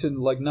no, I need to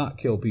like not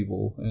kill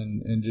people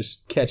and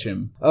just catch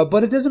him.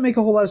 But it doesn't make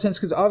a whole lot of sense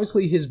because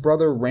obviously his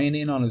brother ran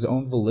in on his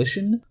own volition.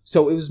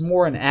 So it was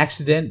more an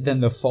accident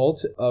than the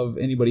fault of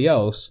anybody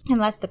else.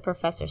 Unless the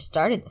professor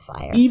started the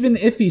fire. Even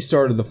if he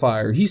started the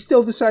fire, he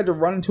still decided to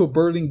run into a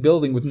burning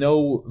building with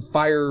no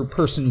fire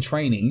person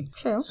training.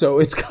 True. So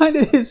it's kind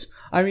of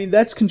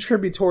that's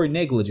contributory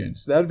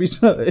negligence. That would be,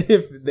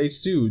 if they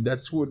sued,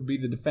 that's would be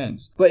the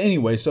defense. But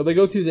anyway, so they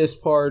go through this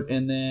part,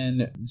 and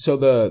then, so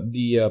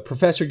the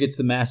professor gets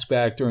the mask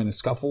back during the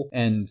scuffle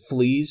and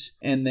flees,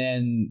 and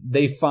then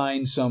they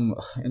find some,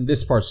 and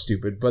this part's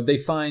stupid, but they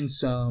find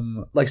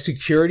some, like,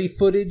 security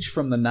footage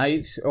from the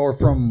night or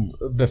from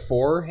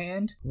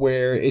beforehand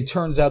where it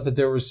turns out that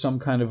there was some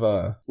kind of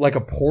a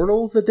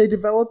portal that they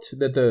developed,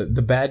 that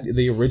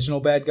the original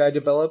bad guy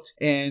developed,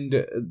 and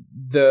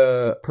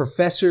the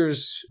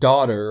professor's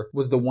daughter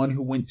was the one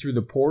who went through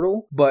the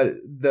portal, but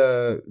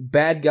the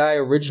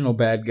original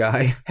bad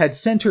guy had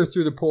sent her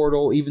through the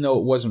portal even though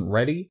it wasn't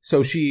ready,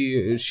 so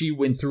she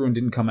went through and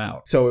didn't come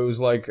out. So it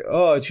was like,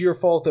 oh, it's your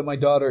fault that my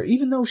daughter,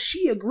 even though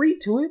she agreed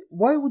to it,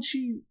 why would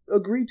she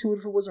agree to it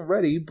if it wasn't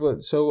ready?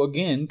 But so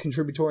again,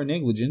 contributory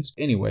negligence.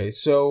 Anyway,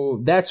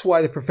 so that's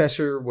why the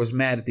professor was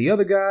mad at the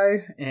other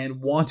guy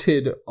and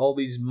wanted all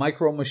these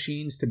micro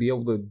machines to be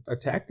able to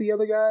attack the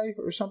other guy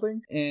or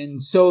something.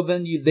 And so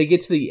then they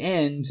get to the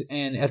end,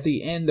 and at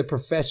the end the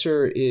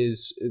professor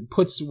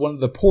puts one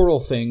of the portal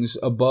things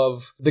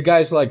above the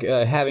guy's, like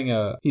having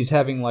a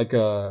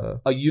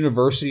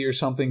university or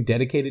something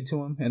dedicated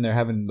to him, and they're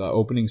having the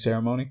opening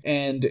ceremony,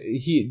 and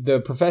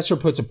the professor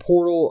puts a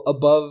portal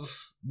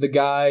above the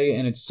guy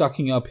and it's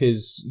sucking up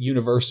his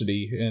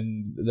university,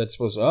 and that's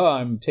supposed to,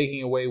 I'm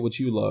taking away what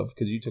you love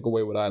because you took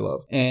away what I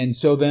love. And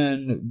so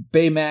then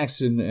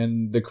Baymax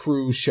and the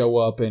crew show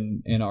up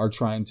and are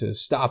trying to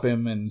stop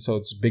him, and so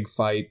it's a big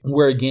fight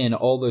where again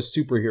all the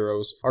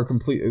superheroes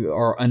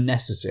are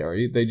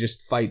unnecessary. They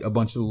just fight a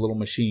bunch of the little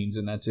machines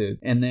and that's it.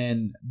 And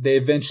then they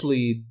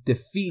eventually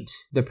defeat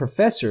the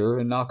professor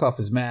and knock off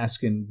his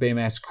mask, and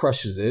Baymax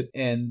crushes it.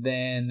 And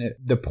then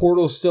the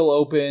portal's still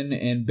open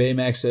and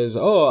Baymax says,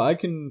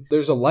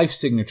 there's a life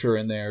signature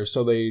in there.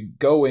 So they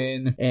go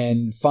in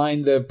and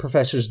find the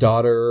professor's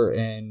daughter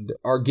and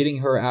are getting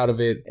her out of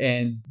it.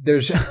 And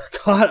there's,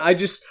 God,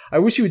 I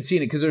wish you had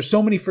seen it because there's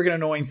so many freaking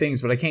annoying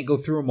things, but I can't go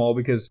through them all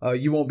because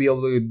you won't be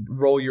able to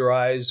roll your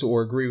eyes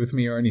or agree with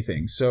me or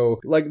anything. So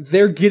like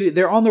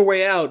they're on their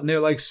way out and they're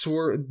like,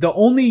 the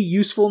only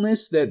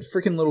usefulness that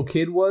freaking little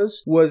kid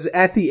was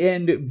at the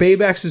end,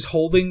 Baymax is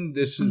holding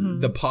this,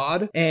 the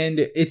pod, and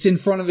it's in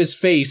front of his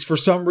face for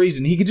some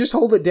reason. He could just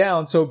hold it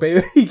down so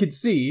he could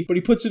see, but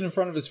he puts it in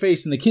front of his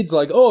face and the kid's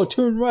like, oh,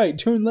 turn right,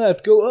 turn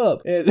left, go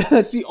up. And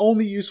that's the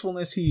only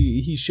usefulness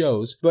he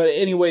shows. But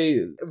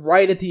anyway,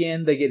 right at the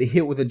end, they get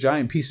hit with a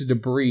giant piece of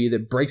debris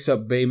that breaks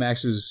up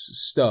Baymax's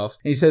stuff.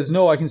 And he says,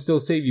 no, I can still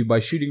save you by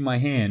shooting my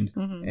hand.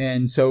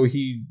 And so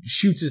he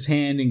shoots his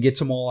hand and gets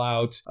them all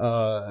out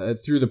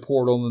through the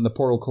portal, and then the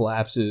portal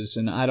collapses.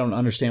 And I don't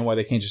understand why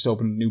they can't just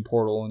open a new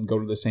portal and go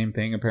to the same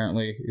thing,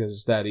 apparently, because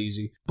it's that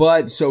easy.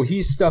 But so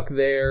he's stuck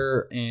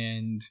there,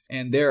 and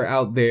they're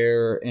out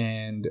there,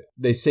 and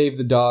they save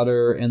the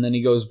daughter, and then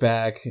he goes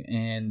back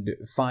and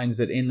finds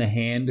that in the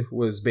hand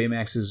was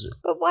Baymax's.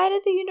 But why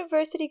did the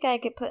university guy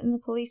get put in the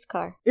police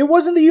car? It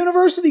wasn't the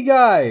university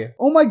guy!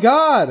 Oh my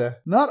god!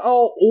 Not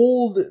all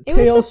old,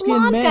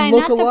 pale-skinned men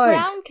look alike. It was the blonde guy,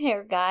 not the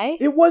brown-haired guy.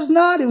 It was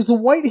not. It was the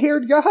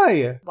white-haired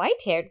guy.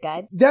 White-haired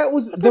guy? That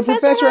was... The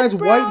professor has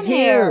white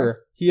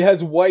hair. He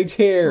has white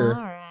hair.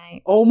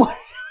 Alright. Oh my...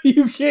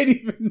 You can't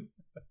even...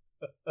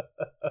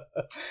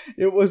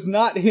 It was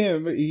not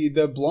him.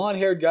 The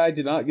blonde-haired guy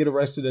did not get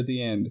arrested at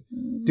the end.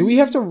 Do we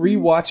have to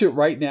rewatch it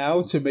right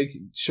now to make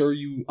sure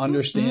you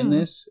understand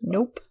this?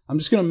 Nope. I'm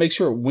just going to make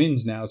sure it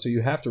wins now, so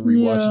you have to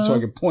rewatch it so I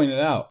can point it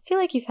out. I feel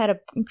like you've had an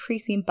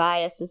increasing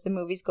bias as the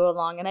movies go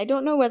along, and I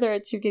don't know whether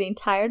it's you're getting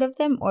tired of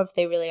them or if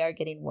they really are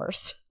getting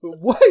worse.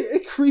 What?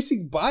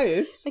 Increasing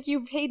bias? Like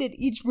you've hated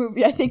each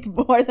movie, I think,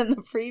 more than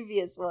the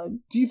previous one.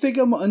 Do you think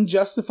I'm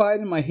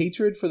unjustified in my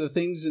hatred for the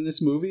things in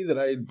this movie that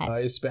I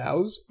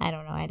espouse? I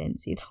don't know. I didn't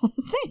see the whole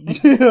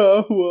thing.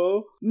 Yeah,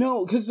 well,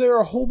 no, because there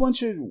are a whole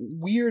bunch of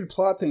weird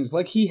plot things.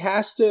 Like he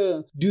has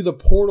to do the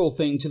portal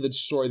thing to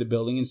destroy the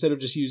building instead of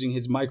just using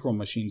his micro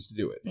machines to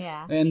do it.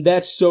 Yeah. And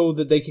that's so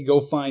that they could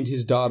go find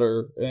his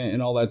daughter and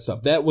all that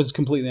stuff. That was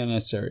completely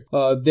unnecessary.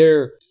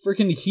 Their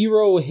freaking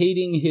hero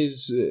hating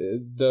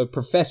the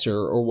professor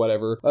or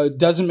whatever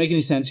doesn't make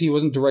any sense. He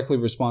wasn't directly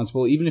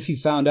responsible. Even if he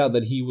found out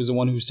that he was the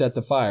one who set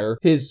the fire,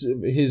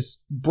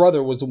 his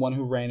brother was the one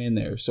who ran in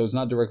there, so it's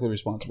not directly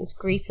responsible. His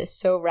grief is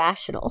so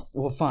rational.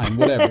 Well, fine,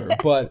 whatever.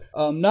 But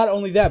not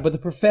only that, but the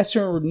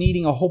professor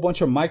needing a whole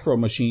bunch of micro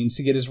machines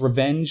to get his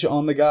revenge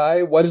on the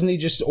guy. Why doesn't he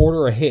just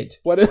order a hit?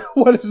 What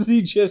doesn't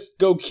he just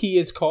go key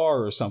his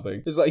car or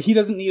something? It's like he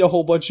doesn't need a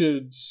whole bunch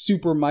of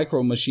super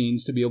micro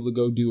machines to be able to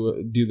go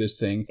do this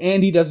thing,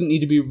 and he doesn't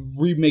need to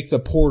remake the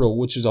portal,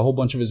 which is a whole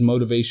bunch of his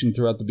motivation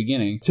throughout the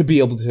beginning to be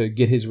able to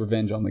get his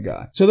revenge on the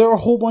guy. So there are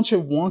a whole bunch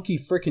of wonky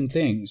freaking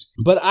things.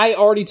 But I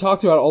already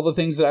talked about all the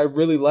things that I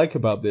really like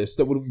about this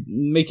that would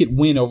make it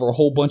win over a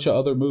whole bunch of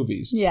other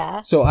movies.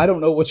 Yeah. So I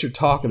don't know what you're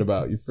talking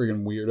about, you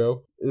freaking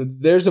weirdo.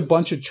 There's a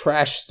bunch of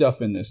trash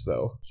stuff in this,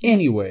 though.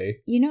 Anyway.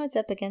 You know it's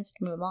up against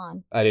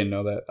Mulan. I didn't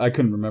know that. I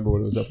couldn't remember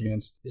what it was up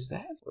against. Is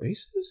that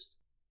racist?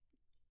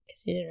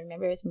 Because you didn't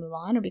remember it was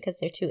Mulan, or because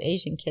they're two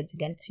Asian kids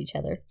against each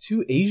other?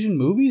 Two Asian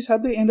movies?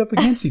 How'd they end up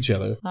against each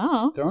other?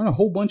 Oh. There aren't a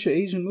whole bunch of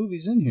Asian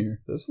movies in here.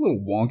 That's a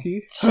little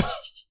wonky.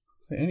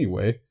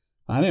 Anyway,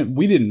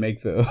 we didn't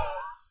make the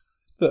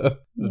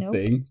nope.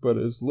 thing, but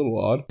it's a little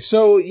odd.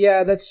 So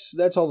yeah,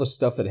 that's all the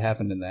stuff that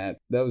happened in that.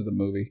 That was the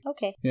movie.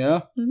 Okay.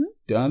 Yeah? Mm-hmm.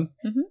 Done?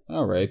 Mm-hmm.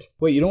 All right.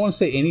 Wait, you don't want to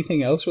say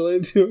anything else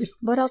related to it?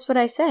 What else would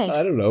I say?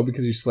 I don't know,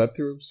 because you slept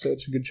through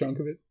such a good chunk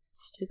of it.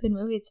 Stupid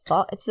movie. It's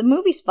fault. It's the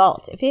movie's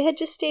fault. If it had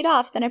just stayed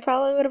off, then I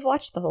probably would have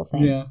watched the whole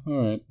thing. Yeah,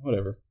 all right.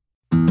 Whatever.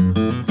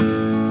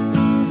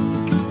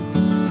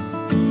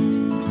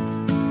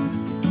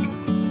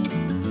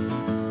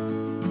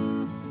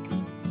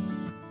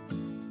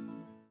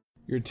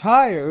 You're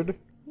tired?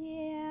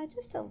 Yeah,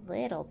 just a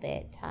little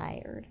bit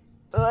tired.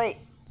 Oi.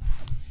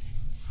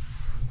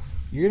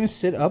 You're gonna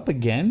sit up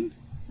again?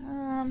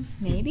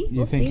 Maybe.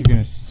 You think you're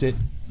gonna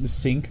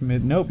sink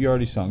mid? Nope, you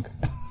already sunk.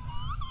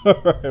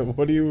 Alright,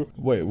 what do you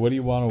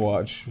want to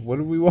watch? What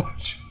did we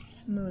watch?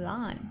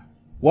 Mulan.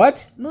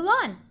 What?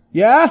 Mulan.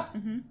 Yeah?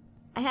 Mm-hmm.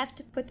 I have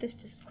to put this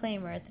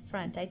disclaimer at the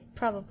front. I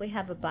probably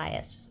have a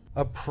bias.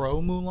 A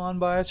pro-Mulan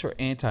bias or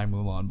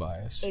anti-Mulan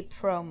bias? A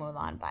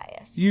pro-Mulan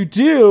bias. You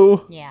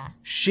do? Yeah.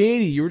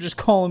 Shady, you were just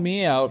calling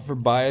me out for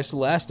bias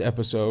last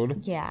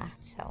episode. Yeah,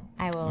 so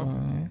I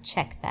will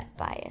check that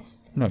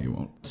bias. No, you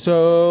won't.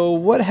 So,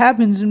 what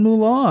happens in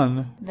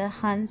Mulan? The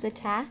Huns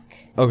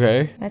attack.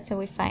 Okay. That's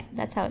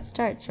how it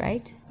starts,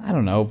 right? I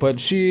don't know, but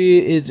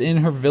she is in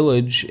her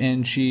village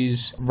and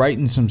she's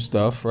writing some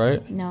stuff,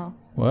 right? No.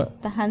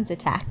 What? The Huns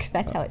attack.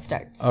 That's how it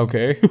starts.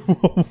 Okay.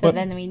 So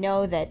then we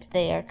know that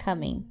they are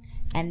coming.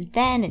 And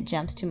then it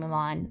jumps to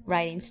Mulan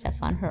writing stuff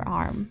on her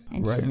arm.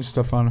 And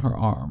stuff on her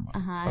arm.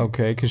 Uh-huh.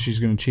 Okay, because she's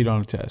going to cheat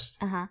on a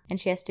test. Uh-huh. And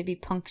she has to be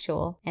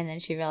punctual. And then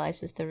she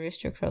realizes the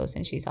rooster crows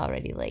and she's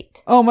already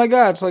late. Oh my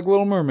god, it's like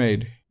Little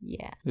Mermaid.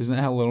 Yeah. Isn't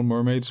that how Little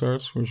Mermaid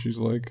starts? Where she's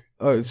like,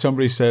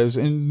 somebody says,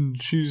 and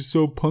she's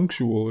so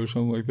punctual or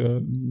something like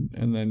that.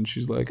 And then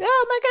she's like,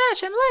 oh my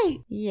gosh, I'm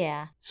late.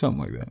 Yeah. Something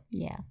like that.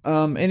 Yeah.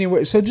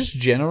 Anyway, so just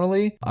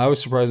generally, I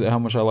was surprised at how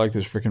much I liked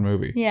this freaking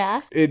movie.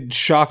 Yeah. It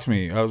shocked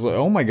me. I was like,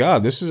 oh my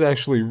god, this is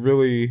actually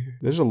really,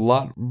 there's a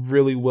lot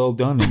really well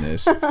done in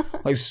this.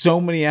 Like,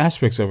 so many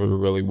aspects of it are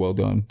really well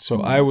done.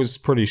 So I was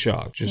pretty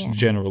shocked, just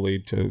generally,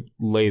 to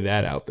lay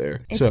that out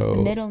there. It's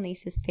the middle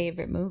niece's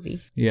favorite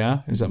movie. Yeah?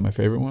 Is that my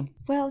favorite one?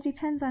 Well, it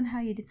depends on how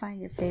you define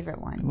your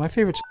favorite one. My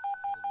favorite's...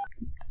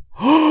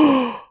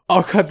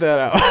 I'll cut that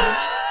out.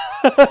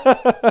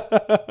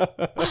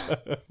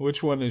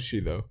 Which one is she,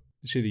 though?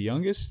 Is she the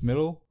youngest?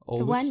 Middle?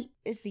 Oldest? The one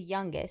is the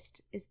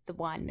youngest, is the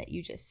one that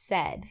you just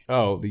said.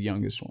 Oh, the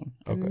youngest one.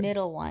 The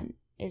middle one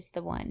is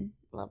the one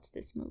loves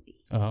this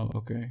movie. Oh,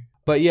 okay.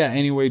 But yeah,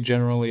 anyway,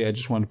 generally, I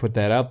just wanted to put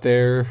that out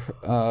there.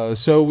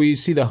 So we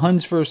see the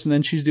Huns first, and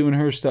then she's doing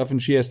her stuff,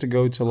 and she has to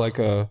go to like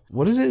a,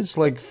 what is it? It's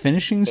like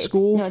finishing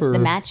school it's the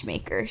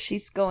matchmaker.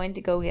 She's going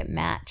to go get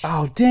matched.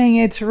 Oh, dang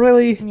it,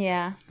 really?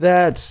 Yeah.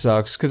 That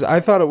sucks, because I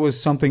thought it was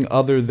something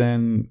other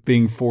than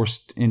being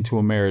forced into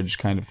a marriage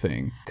kind of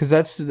thing. Because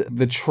that's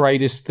the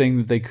tritest thing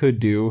that they could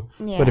do.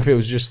 Yeah. But if it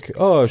was just,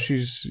 oh,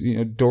 she's,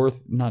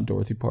 not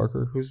Dorothy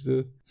Parker. Who's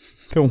the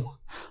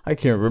I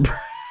can't remember.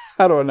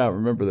 How do I not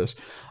remember this?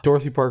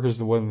 Dorothy Parker's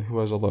the one who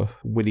has all the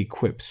witty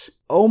quips.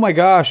 Oh my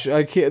gosh,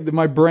 I can't,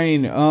 my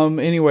brain.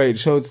 Anyway,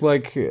 so it's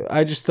like,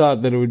 I just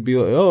thought that it would be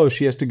like, oh,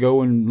 she has to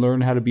go and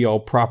learn how to be all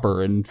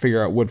proper and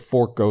figure out what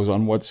fork goes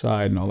on what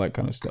side and all that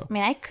kind of stuff. I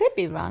mean, I could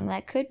be wrong.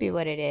 That could be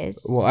what it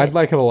is. Well, I'd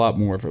like it a lot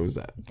more if it was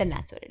that. Then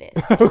that's what it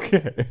is.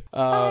 Okay.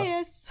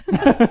 Bias.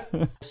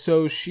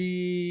 So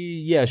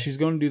she's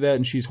going to do that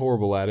and she's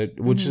horrible at it,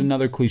 which is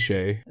another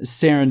cliche.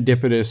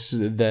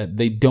 Serendipitous that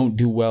they don't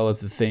do well at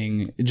the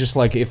thing. Just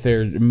like if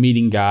they're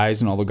meeting guys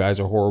and all the guys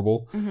are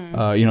horrible,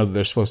 that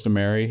they're supposed to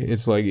marry.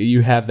 It's like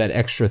you have that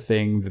extra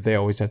thing that they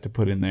always have to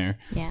put in there.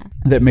 Yeah.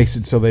 That makes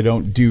it so they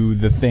don't do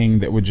the thing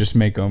that would just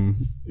make them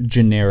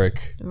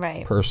generic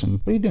person.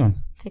 What are you doing?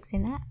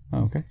 Fixing that.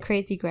 Oh, okay.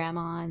 Crazy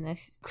grandma and the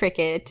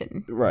cricket.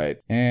 Right.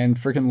 And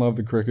freaking love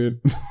the cricket.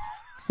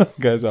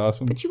 Guy's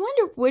awesome. But you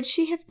wonder, would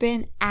she have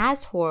been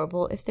as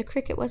horrible if the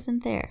cricket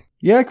wasn't there?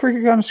 Yeah,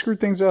 cricket kind of screwed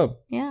things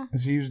up. Yeah.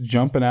 As he was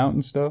jumping out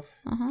and stuff.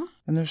 Uh-huh.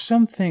 And there's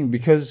something,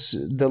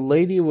 because the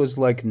lady was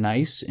like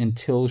nice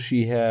until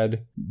she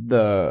had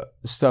the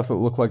stuff that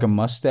looked like a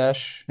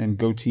mustache and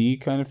goatee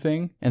kind of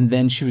thing. And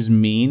then she was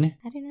mean.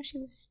 I didn't know she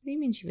was, what do you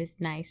mean she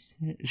was nice?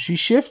 She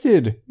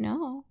shifted.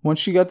 No. Once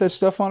she got that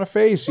stuff on her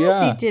face, no,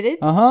 yeah. she didn't.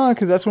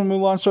 Because that's when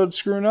Mulan started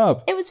screwing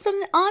up. It was from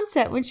the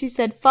onset when she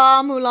said,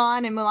 Fa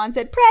Mulan, and Mulan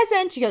said,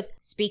 present. She goes,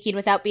 speaking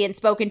without being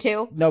spoken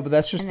to. No, but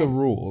that's just the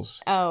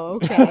rules. Oh,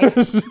 okay.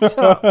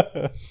 So,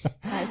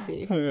 I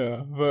see.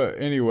 Yeah, but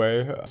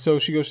anyway, so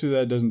she goes through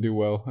that, doesn't do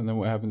well, and then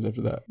what happens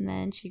after that? And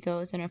then she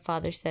goes and her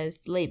father says,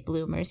 late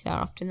bloomers are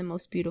often the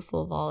most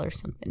beautiful of all, or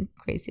something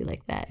crazy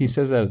like that. He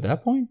says that at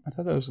that point? I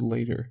thought that was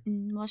later.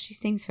 Well, she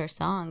sings her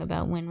song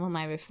about when will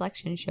my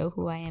reflection show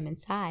who I am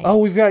inside. Oh,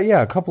 we've got,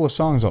 a couple of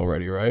songs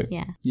already, right?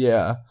 Yeah.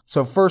 Yeah.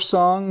 So first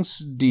song's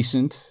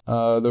decent.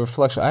 The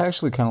reflection, I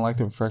actually kind of like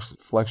the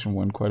reflection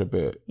one quite a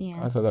bit. Yeah.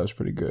 I thought that was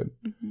pretty good.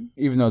 Mm-hmm.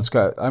 Even though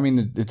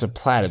it's a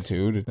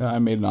platitude. I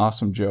made an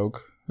awesome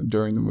joke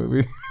during the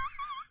movie.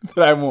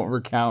 That I won't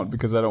recount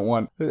because I don't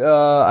want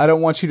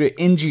you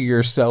to injure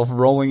yourself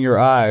rolling your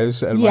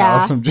eyes at my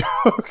awesome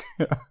joke.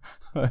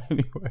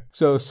 Anyway,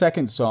 so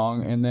second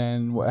song, and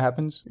then what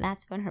happens?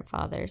 That's when her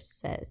father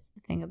says the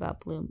thing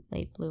about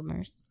late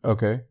bloomers.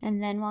 Okay.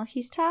 And then while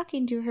he's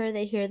talking to her,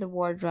 they hear the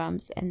war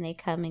drums, and they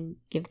come and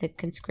give the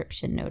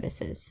conscription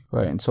notices.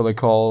 Right, and so they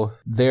call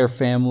their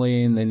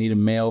family, and they need a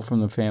male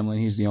from the family,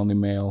 and he's the only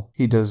male.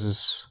 He does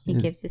his... He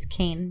gives his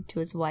cane to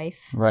his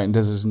wife. Right, and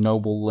does his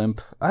noble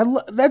limp.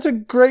 That's a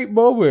great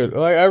moment.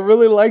 Like, I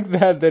really like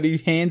that he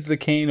hands the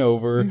cane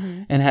over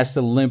and has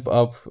to limp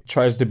up,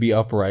 tries to be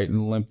upright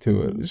and limp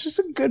to it. It's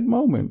just a good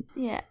moment.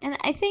 Yeah, and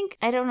I think,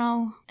 I don't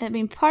know,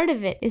 part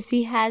of it is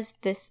he has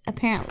this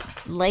apparent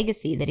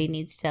legacy that he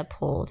needs to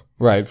uphold.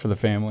 Right, for the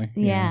family.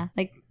 Yeah.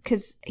 Like,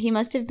 because he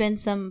must have been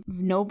some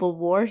noble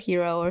war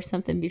hero or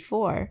something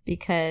before,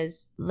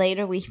 because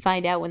later we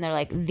find out when they're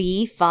like,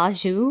 the Fa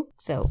Zhu.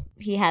 So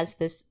he has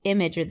this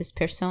image or this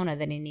persona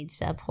that he needs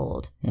to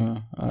uphold.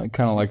 Yeah, I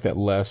kind of like that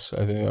less.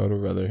 I think I would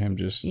have rather him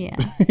just, yeah.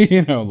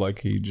 Like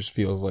he just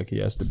feels like he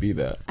has to be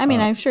that. I mean,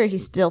 I'm sure he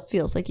still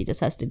feels like he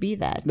just has to be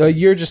that. No,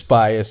 you're just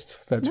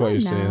biased. That's why you're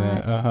saying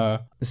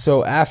that.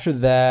 So after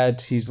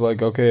that, he's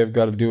like, okay, I've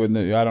got to do it.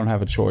 I don't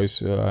have a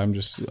choice.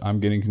 I'm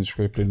getting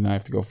conscripted and I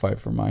have to go fight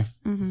for my...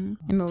 Mm-hmm.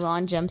 And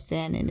Mulan jumps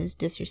in and is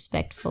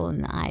disrespectful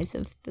in the eyes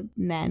of the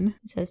men.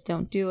 He says,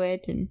 don't do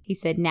it. And he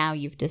said, now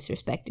you've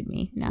disrespected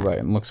me. Not... Right,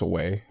 and looks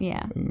away.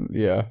 Yeah.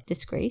 Yeah.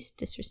 Disgrace?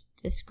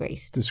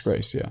 Disgrace.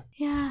 Disgrace, yeah.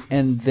 Yeah.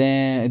 And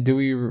then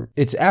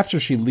it's after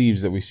she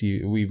leaves that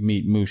we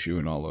meet Mushu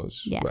and all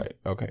those. Yeah. Right,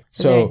 okay.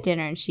 So they're at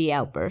dinner and she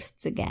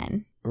outbursts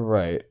again.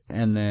 Right.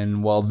 And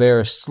then while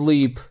they're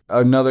asleep,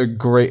 another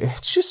great,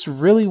 it's just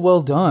really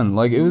well done.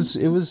 Like it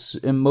was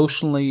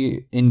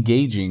emotionally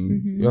engaging.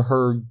 Mm-hmm.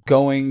 Her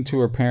going to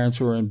her parents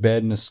who are in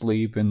bed and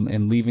asleep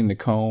and leaving the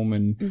comb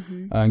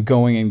and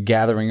going and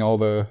gathering all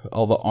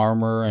the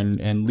armor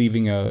and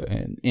leaving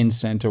an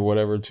incense or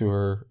whatever to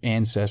her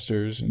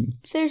ancestors.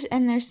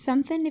 And there's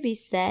something to be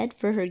said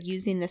for her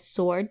using the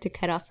sword to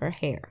cut off her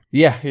hair.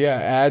 Yeah.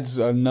 Adds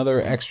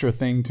another extra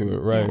thing to it.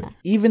 Right. Yeah.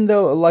 Even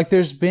though like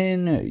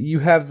you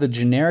have the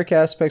generic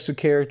aspects of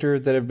character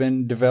that have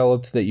been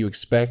developed that you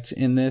expect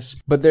in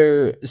this, but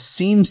there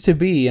seems to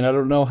be, and I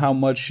don't know how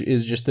much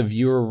is just the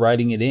viewer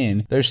writing it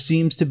in, there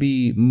seems to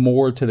be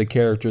more to the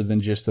character than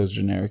just those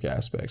generic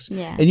aspects.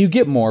 Yeah. And you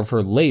get more of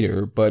her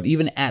later, but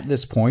even at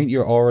this point,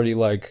 you're already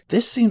like,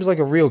 this seems like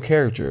a real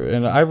character,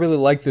 and I really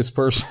like this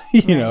person,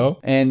 you know?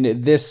 And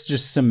this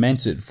just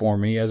cements it for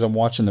me as I'm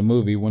watching the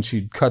movie when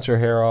she cuts her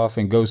hair off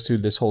and goes through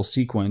this whole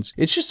sequence.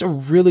 It's just a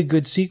really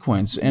good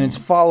sequence, and it's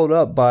followed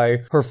up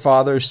by her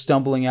father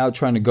stumbling out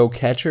trying to go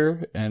catch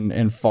her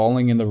and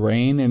falling in the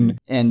rain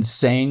and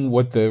saying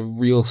what the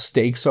real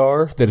stakes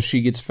are, that if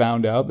she gets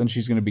found out then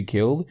she's going to be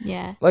killed.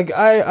 Yeah. Like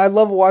I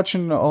love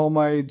watching all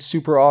my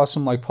super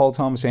awesome like Paul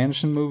Thomas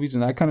Anderson movies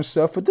and that kind of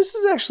stuff, but this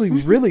is actually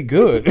really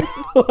good.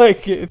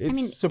 Like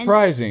it's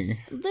surprising.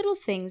 Little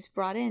things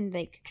brought in,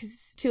 like,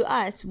 because to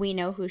us we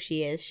know who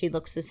she is. She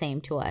looks the same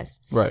to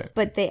us. Right.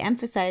 But they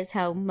emphasize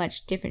how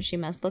much different she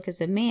must look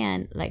as a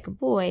man, like a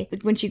boy.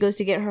 Like when she goes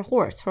to get her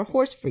horse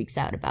freaks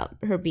out about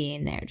her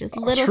being there. Just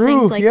little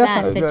things like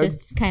that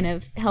just kind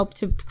of help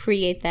to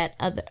create that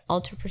other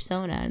alter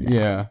persona.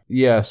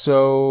 Yeah.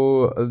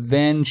 So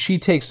then she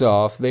takes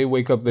off. They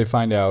wake up, they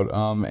find out,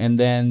 and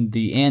then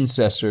the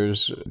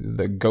ancestors,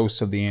 the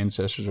ghosts of the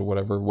ancestors or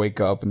whatever,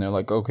 wake up and they're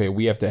like, okay,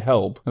 we have to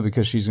help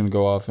because she's going to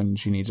go off and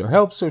she needs our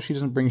help so she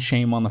doesn't bring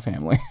shame on the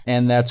family.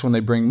 And that's when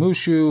they bring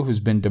Mushu, who's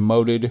been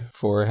demoted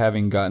for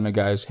having gotten a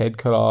guy's head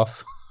cut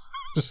off.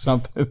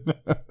 Something.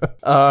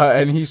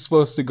 And he's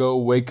supposed to go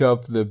wake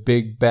up the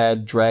big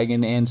bad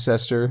dragon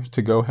ancestor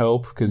to go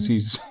help because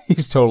he's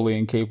totally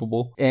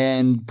incapable,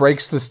 and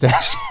breaks the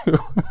statue.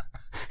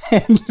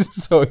 And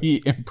so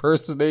he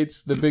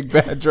impersonates the big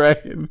bad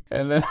dragon,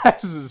 and then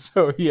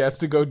so he has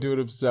to go do it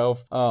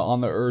himself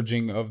on the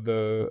urging of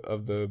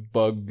the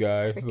bug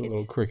guy, the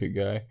little cricket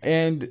guy.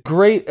 And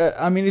great,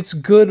 I mean, it's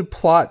good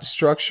plot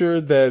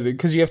structure that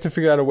because you have to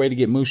figure out a way to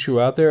get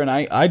Mushu out there, and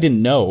I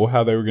didn't know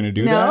how they were going to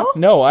do that.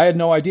 No, I had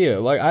no idea.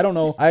 Like I don't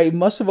know. I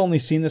must have only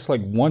seen this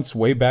like once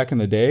way back in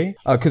the day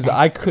because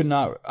I could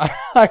not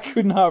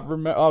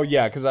remember. Oh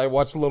yeah, because I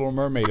watched Little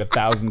Mermaid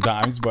 1,000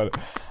 times, but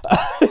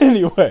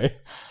anyway.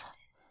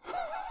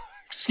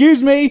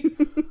 Excuse me.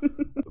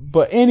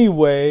 But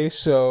anyway,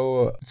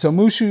 so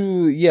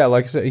Mushu, yeah,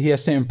 like I said, he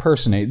has to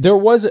impersonate. There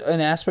was an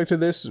aspect of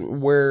this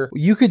where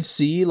you could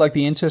see, like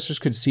the ancestors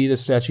could see the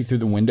statue through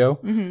the window,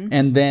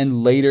 and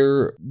then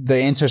later the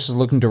ancestors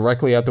looking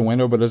directly out the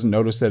window, but doesn't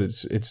notice that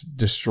it's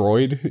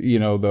destroyed. You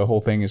know, the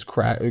whole thing is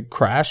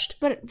crashed.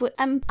 But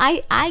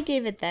I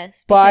gave it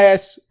this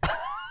bias.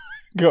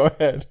 Go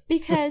ahead.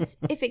 Because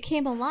if it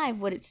came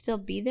alive, would it still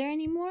be there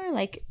anymore?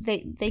 Like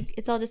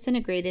it's all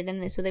disintegrated,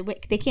 and so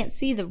they can't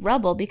see the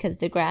rubble because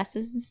the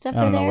grasses and stuff are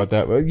there. I don't know what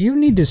that. You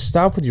need to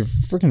stop with your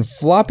freaking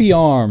floppy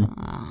arm.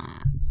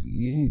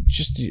 You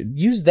just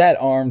use that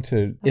arm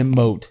to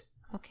emote.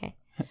 Okay.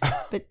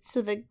 But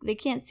so they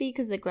can't see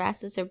because the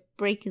grasses are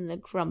breaking the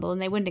crumble,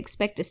 and they wouldn't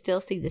expect to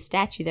still see the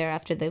statue there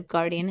after the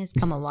guardian has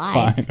come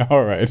alive. Fine,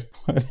 all right.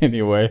 But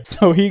anyway,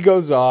 so he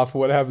goes off.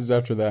 What happens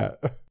after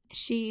that?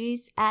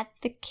 She's at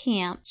the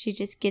camp. She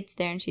just gets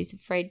there and she's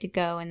afraid to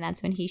go, and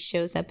that's when he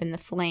shows up in the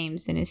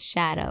flames in his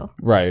shadow.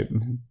 Right.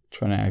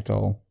 Trying to act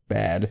all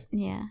bad.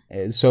 Yeah.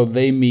 So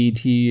they meet.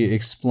 He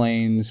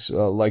explains,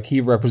 like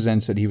he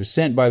represents that he was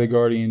sent by the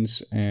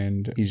Guardians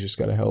and he's just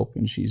got to help,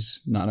 and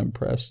she's not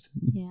impressed.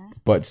 Yeah.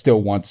 But still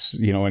wants,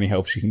 any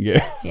help she can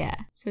get. Yeah.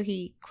 So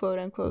he, quote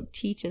unquote,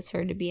 teaches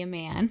her to be a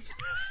man.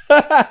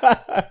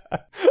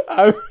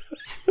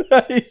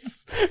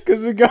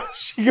 Because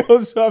she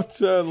goes up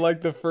to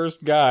like the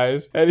first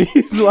guys and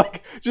he's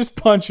like,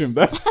 just punch him.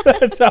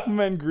 That's how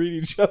men greet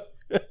each other.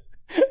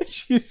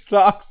 She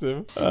socks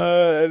him.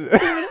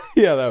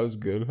 Yeah, that was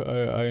good.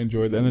 I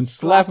enjoyed that. And then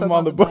slap him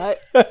on the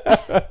butt.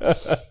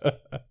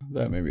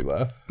 That made me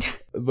laugh.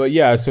 But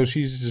yeah, so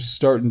she's just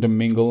starting to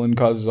mingle and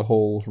causes a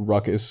whole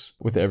ruckus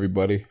with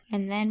everybody.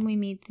 And then we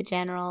meet the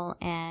general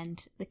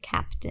and the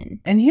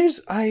captain. And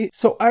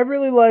I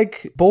really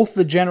like both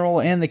the general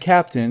and the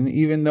captain,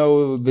 even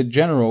though the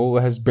general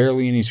has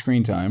barely any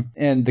screen time.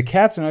 And the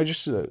captain I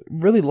just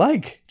really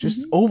like,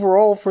 just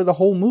overall for the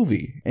whole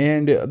movie.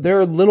 And there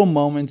are little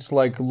moments,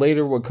 like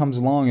later what comes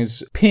along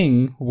is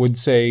Ping would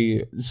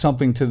say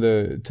something to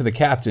the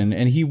captain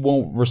and he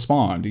won't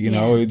respond, you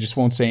know, he just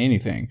won't say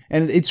anything.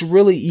 And it's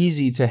really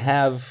easy to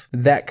have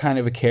that kind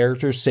of a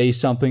character say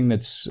something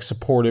that's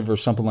supportive or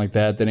something like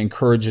that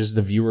encourages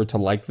the viewer to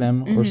like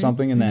them or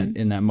something in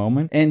that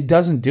moment, and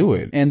doesn't do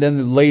it. And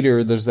then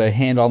later there's the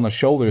hand on the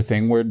shoulder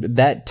thing where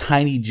that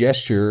tiny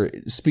gesture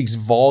speaks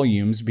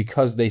volumes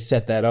because they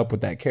set that up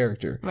with that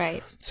character.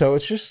 Right. So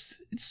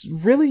it's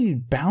really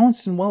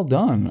balanced and well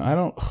done. I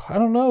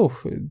don't know.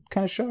 It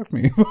kind of shocked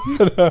me.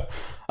 But,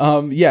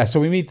 yeah, so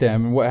we meet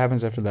them, and what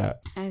happens after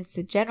that? As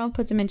the general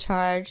puts him in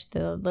charge,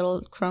 the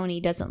little crony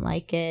doesn't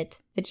like it.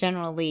 The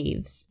general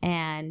leaves,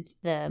 and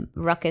the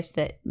ruckus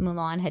that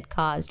Mulan had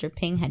caused, or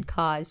Ping had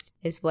caused,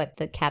 is what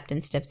the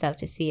captain steps out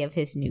to see of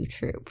his new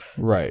troop.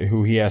 Right,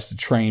 who he has to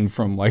train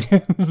from, like,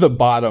 the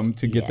bottom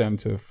to get them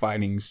to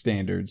fighting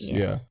standards.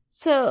 Yeah.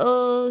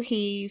 So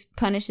he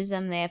punishes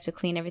them. They have to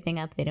clean everything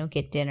up. They don't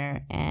get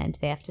dinner, and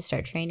they have to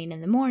start training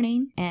in the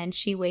morning, and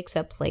she wakes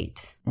up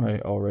late.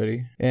 Right,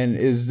 already. And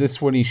is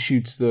this when he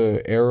shoots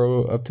the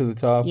arrow up to the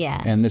top?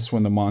 Yeah. And this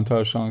when the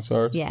montage song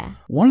starts? Yeah.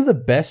 One of the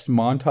best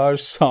montage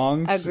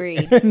songs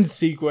Agreed. And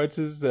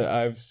sequences that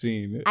I've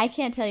seen. I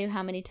can't tell you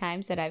how many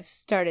times that I've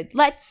started,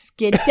 let's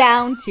get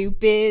down to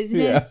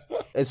business. Yeah.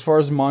 As far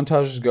as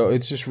montages go,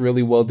 it's just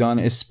really well done,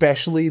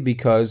 especially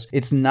because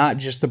it's not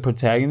just the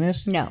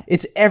protagonist. No.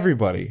 It's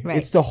everybody. Right.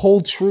 It's the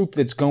whole troupe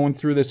that's going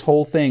through this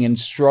whole thing and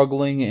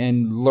struggling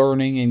and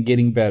learning and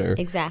getting better.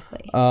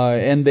 Exactly.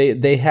 And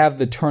they have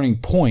the turning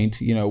point,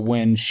 you know,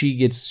 when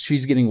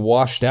she's getting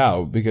washed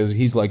out because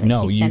he's like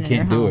no, you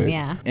can't do it.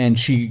 Yeah. And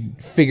she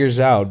figures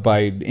out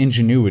by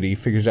ingenuity,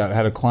 figures out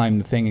how to climb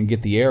the thing and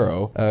get the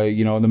arrow,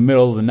 you know, in the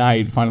middle of the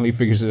night, finally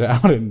figures it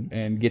out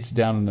and gets it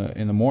down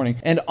in the morning.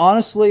 And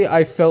honestly,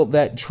 I felt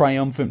that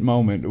triumphant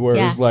moment where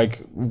it was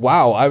like,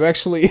 wow, I've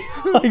actually,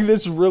 like,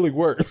 this really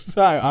works.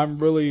 I'm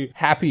really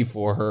happy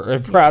for her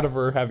and proud of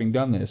her having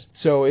done this.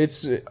 So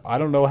I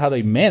don't know how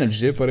they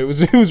managed it, but it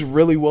was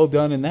really well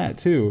done in that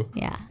too.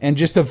 Yeah. And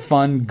just a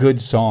fun, good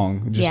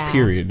song, just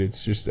period.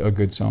 It's just a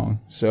good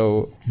song.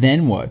 So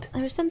then what?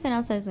 There was something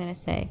else I was going to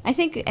say. I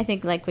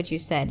think like what you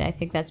said, I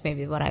think that's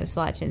maybe what I was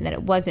watching, that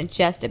it wasn't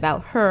just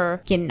about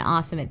her getting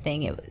awesome at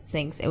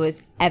things. It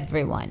was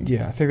everyone.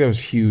 Yeah, I think that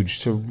was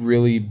huge to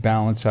really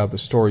balance out the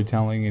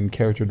storytelling and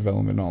character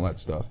development and all that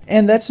stuff.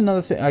 And that's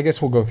another thing. I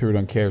guess we'll go through it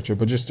on character,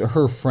 but just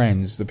her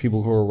friends, the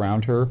people who are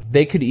around her,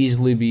 they could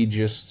easily be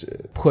just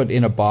put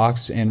in a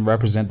box and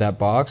represent that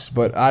box,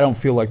 but I don't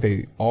feel like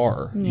they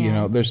are. Yeah. You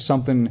know, there's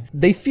something,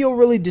 they feel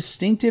really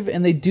distinctive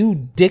and they do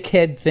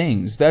dickhead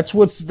things. That's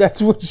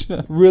what's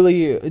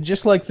really,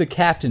 just like the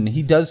captain,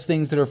 he does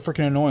things that are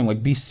freaking annoying,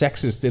 like be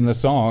sexist in the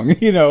song,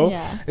 you know?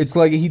 Yeah. It's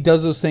like he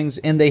does those things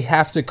and they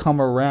have to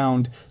come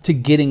around to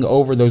getting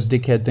over those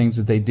dickhead things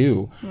that they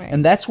do. Right.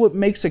 And that's what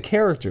makes a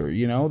character,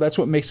 you know? That's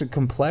what makes it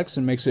complex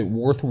and makes it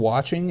worth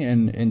watching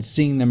and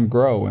seeing them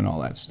grow and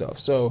all that stuff.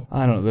 So,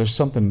 I don't know, there's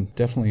something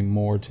definitely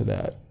more to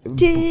that.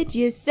 Did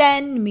you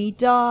send me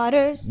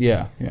daughters?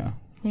 Yeah.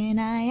 When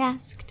I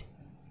asked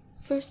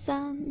for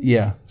sons.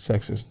 Yeah,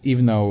 sexist.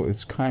 Even though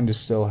it's kind of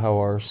still how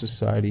our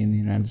society in the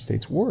United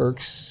States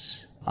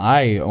works.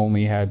 I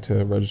only had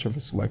to register for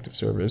selective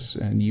service,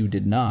 and you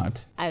did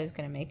not. I was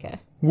going to make a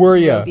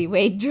Roe v.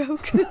 Wade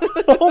joke.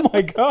 Oh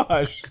my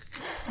gosh.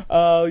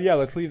 Yeah,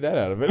 let's leave that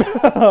out of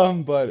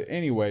it. But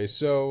anyway,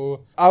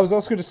 so I was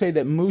also going to say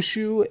that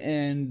Mushu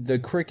and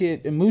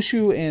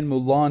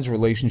Mulan's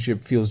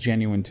relationship feels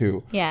genuine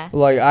too. Yeah.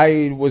 Like,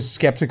 I was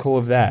skeptical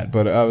of that,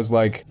 but I was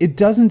like, it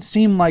doesn't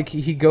seem like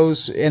he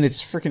goes, and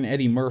it's freaking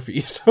Eddie Murphy.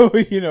 So,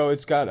 you know,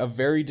 it's got a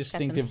very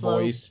distinctive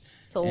voice.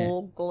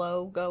 Soul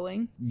glow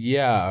going.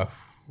 Yeah.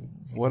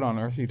 What on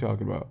earth are you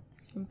talking about?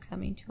 It's from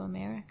Coming to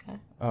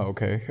America. Oh,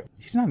 okay.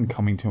 He's not in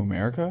Coming to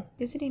America.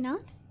 Isn't he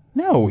not?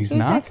 No, he's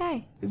not. Who's that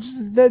guy?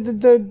 It's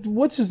the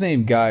what's his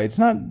name guy? It's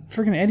not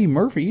freaking Eddie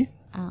Murphy.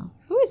 Oh,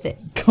 who is it?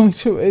 Coming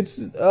to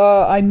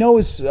I know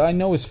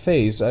his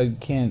face. I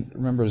can't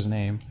remember his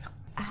name.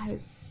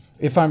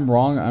 If I'm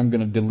wrong, I'm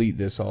gonna delete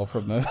this all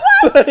from the.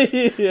 What?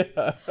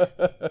 Yeah.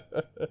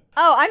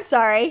 Oh, I'm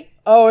sorry.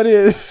 Oh, it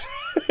is.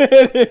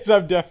 It is.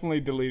 I'm definitely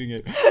deleting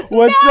it.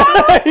 What's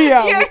no,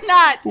 yeah. You're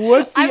not.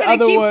 What's the other one? I'm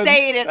gonna keep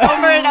saying it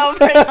over and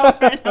over and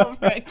over and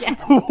over again.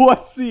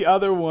 What's the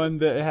other one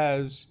that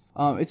has?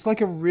 It's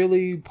like a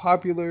really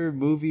popular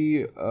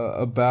movie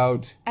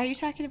about. Are you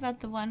talking about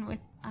the one with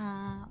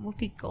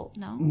Whoopi Gold?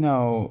 No.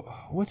 No.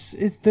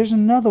 There's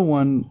another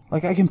one.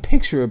 Like, I can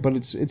picture it, but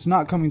it's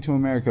not Coming to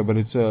America. But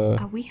it's a.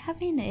 Are we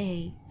having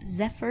a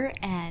Zephyr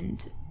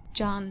and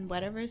John,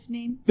 whatever his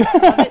name,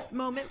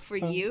 moment for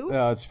you.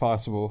 It's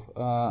possible.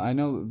 I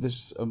know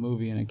there's a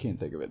movie and I can't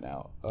think of it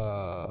now.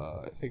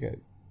 I think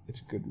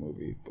it's a good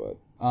movie, but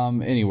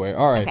anyway,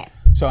 all right. Okay.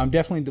 So I'm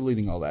definitely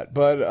deleting all that.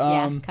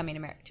 But coming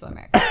to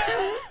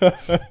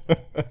America.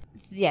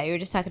 Yeah, you were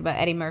just talking about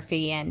Eddie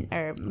Murphy and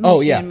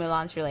Mushu and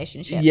Mulan's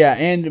relationship. Yeah,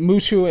 and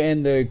Mushu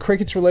and the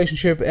Cricket's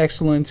relationship,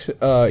 excellent.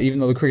 Even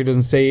though the Cricket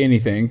doesn't say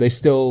anything,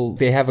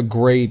 they have a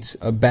great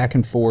back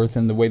and forth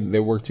and the way that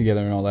they work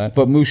together and all that.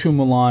 But Mushu and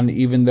Mulan,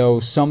 even though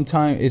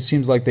sometimes it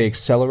seems like they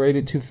accelerate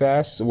it too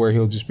fast, where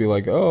he'll just be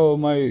like, "Oh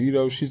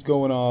my, she's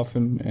going off"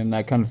 and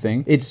that kind of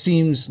thing. It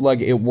seems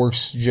like it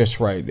works just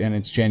right and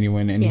it's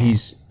genuine, and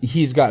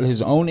he's got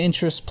his own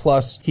interests,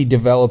 plus he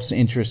develops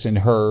interest in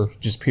her,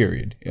 just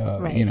period.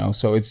 Right.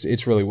 So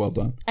it's really well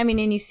done. I mean,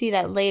 and you see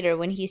that later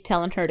when he's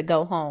telling her to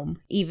go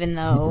home, even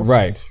though...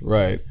 Right.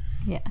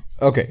 Yeah.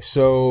 Okay,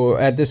 so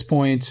at this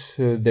point,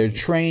 they're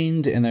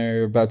trained and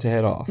they're about to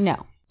head off.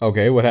 No.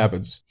 Okay, what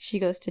happens? She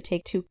goes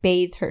to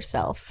bathe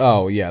herself.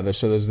 Oh, yeah,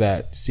 so there's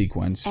that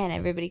sequence. And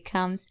everybody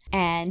comes,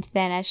 and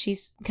then as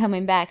she's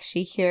coming back,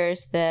 she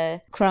hears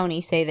the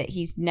crony say that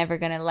he's never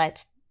going to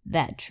let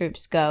that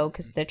troops go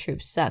because their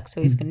troops suck,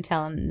 so he's going to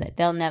tell them that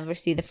they'll never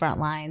see the front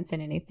lines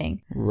and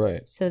anything.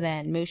 Right. So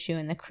then Mushu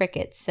and the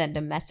Crickets send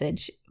a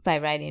message by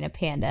riding a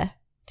panda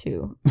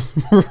to...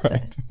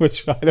 Right.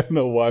 Which I don't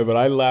know why, but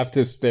I laughed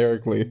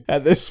hysterically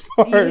at this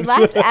part. You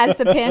laughed as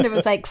the panda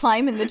was like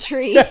climbing the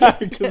tree. Yeah,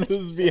 because it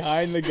was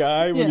behind the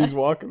guy when he's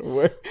walking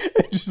away.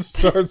 It just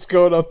starts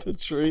going up the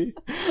tree.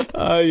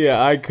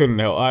 I couldn't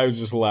help. I was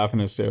just laughing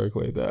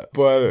hysterically at that.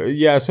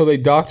 But so they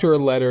doctor a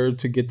letter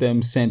to get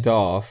them sent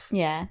off.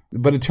 Yeah.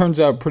 But it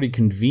turns out pretty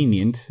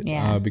convenient.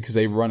 Yeah. Because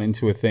they run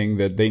into a thing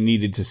that they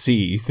needed to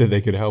see that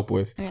they could help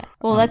with. Yeah.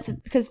 Well, that's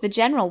because the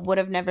general would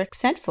have never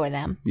sent for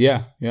them.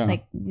 Yeah.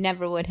 Like,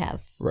 never would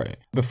have. Right.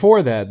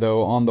 Before that,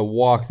 though, on the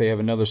walk, they have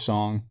another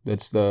song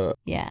that's A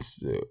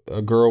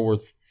Girl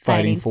Worth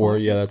Fighting for.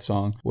 Yeah, that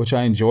song, which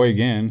I enjoy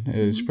again.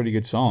 It's a pretty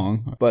good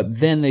song. But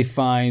then they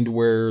find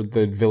where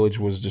the village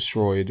was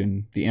destroyed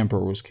and the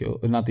emperor was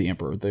killed. Not the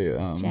emperor,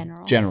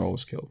 the general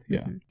was killed.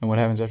 Yeah. Mm-hmm. And what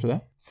happens after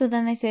that? So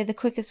then they say the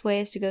quickest way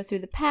is to go through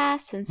the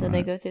pass, and so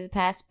they go through the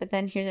pass. But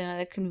then here's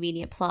another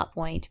convenient plot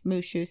point.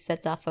 Mushu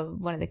sets off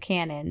one of the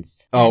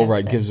cannons. Oh,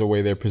 right. Gives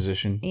away their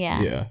position.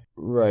 Yeah. Yeah.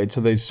 Right.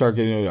 So they start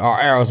getting our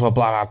arrows will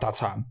blah blah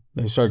blah.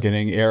 They start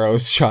getting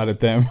arrows shot at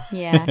them.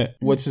 Yeah.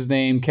 What's his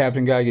name?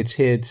 Captain Guy gets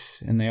hit,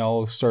 and they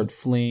all start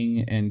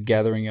fleeing and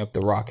gathering up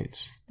the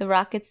rockets. The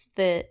rockets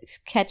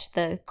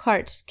the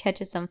cart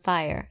catches on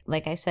fire.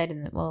 Like I said,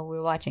 we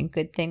were watching,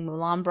 good thing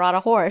Mulan brought a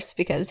horse,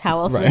 because how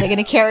else were they going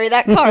to carry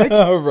that cart?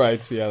 Oh,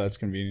 right. Yeah, that's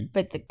convenient.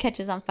 But the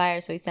catches on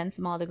fire, so he sends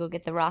them all to go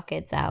get the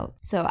rockets out.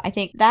 So I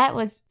think that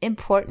was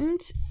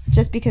important,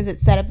 just because it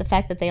set up the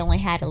fact that they only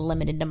had a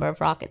limited number of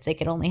rockets. They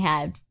could only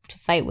have to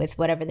fight with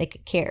whatever they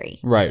could carry.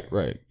 Right.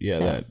 Yeah,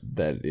 so,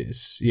 that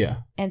is, yeah.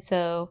 And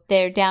so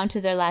they're down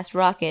to their last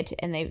rocket,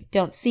 and they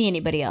don't see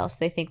anybody else.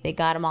 They think they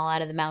got them all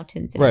out of the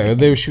mountains. Right, everything.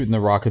 They were shooting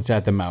the rockets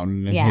at the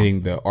mountain and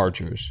hitting the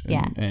archers.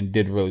 And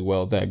did really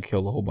well. That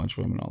killed a whole bunch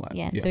of them and all that.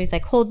 Yeah, so he's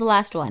like, hold the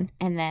last one.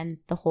 And then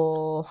the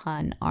whole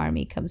Han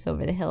army comes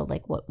over the hill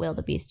like what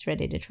wildebeest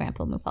ready to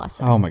trample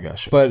Mufasa. Oh my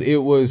gosh. But it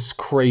was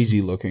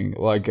crazy looking.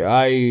 Like,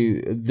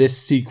 this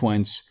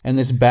sequence and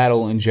this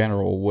battle in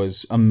general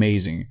was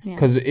amazing.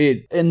 Because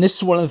and this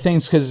is one of the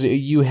things, because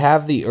you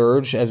have the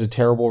urge as a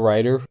terrible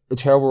writer.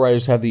 Terrible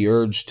writers have the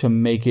urge to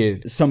make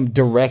it some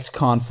direct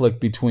conflict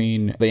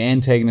between the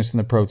antagonist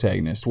and the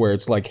protagonist, where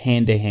it's like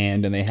hand to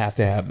hand and they have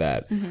to have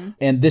that. Mm-hmm.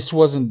 And this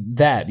wasn't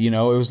that, It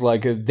was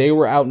like they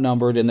were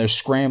outnumbered and they're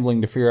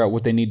scrambling to figure out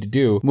what they need to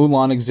do.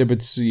 Mulan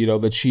exhibits,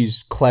 that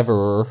she's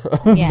cleverer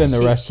than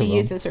the rest of them. She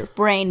uses her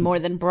brain more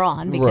than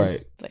brawn,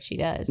 because what she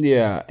does.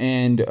 Yeah,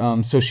 and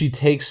so she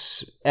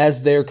takes,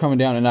 as they're coming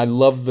down, and I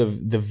love the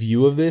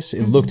view of this.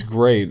 It looked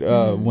great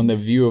when the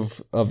view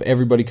of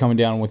everybody coming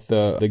down with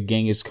the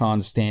Genghis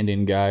Khan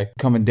stand-in guy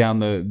coming down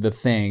the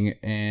thing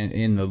and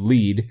in the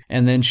lead.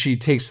 And then she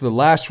takes the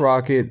last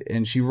rocket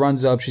and she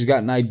runs up. She's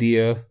got an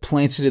idea,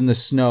 plants it in the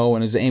snow,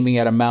 and is aiming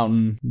at a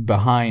mountain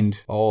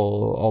behind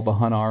all the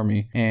Hun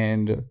army,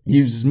 and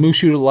uses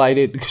Mushu to light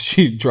it because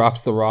she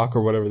drops the rock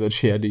or whatever that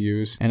she had to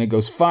use, and it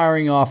goes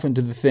firing off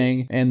into the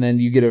thing, and then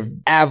you get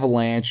an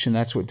avalanche, and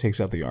that's what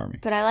takes out the army.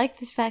 But I like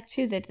this fact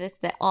too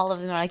that all of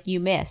them are like, you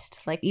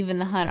missed. Like, even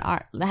the Hun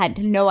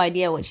had no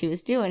idea what she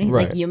was doing. He's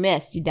like, you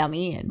missed, you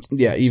dummy. And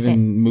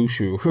even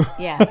Mushu.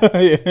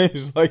 Yeah.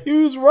 He's like,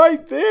 he was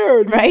right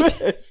there. Right.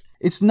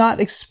 It's not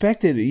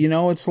expected,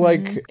 It's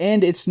like,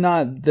 and it's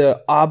not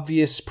the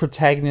obvious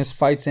protagonist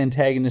fights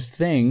antagonist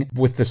thing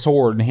with the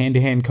sword and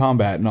hand-to-hand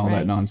combat and all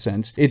that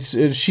nonsense. It's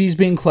she's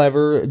being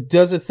clever,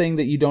 does a thing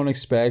that you don't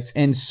expect,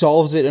 and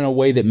solves it in a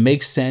way that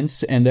makes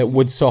sense and that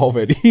would solve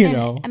it, you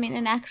know? I mean,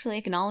 and actually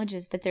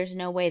acknowledges that there's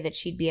no way that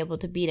she'd be able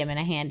to beat him in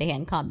a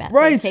hand-to-hand combat.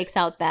 Right. So it takes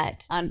out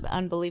that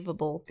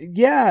unbelievable.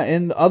 Yeah,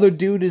 and the other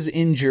dude is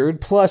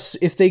injured.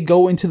 Plus, if they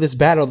go into this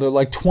battle, they're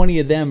like 20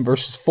 of them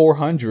versus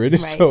 400.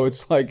 Right. So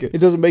it's like, it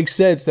doesn't make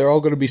sense. They're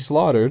all going to be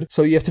slaughtered.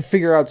 So you have to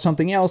figure out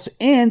something else.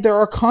 And there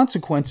are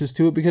consequences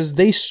to it because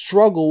they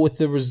struggle with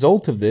the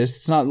result of this.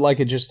 It's not like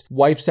it just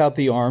wipes out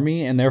the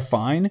army and they're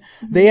fine.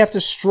 Mm-hmm. They have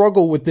to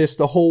struggle with this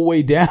the whole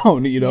way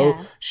down, you know?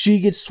 Yeah. She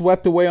gets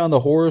swept away on the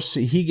horse.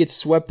 He gets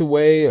swept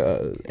away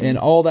and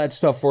all that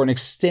stuff for an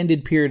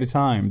extended period of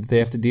time that they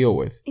have to deal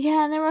with.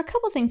 Yeah, and there were a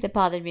couple things that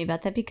bothered me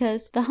about that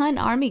because the Hun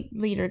army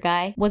leader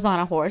guy was on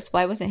a horse.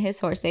 Why wasn't his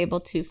horse able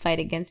to fight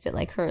against it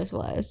like hers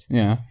was?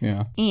 Yeah.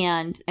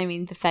 And, I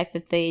mean, the fact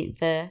that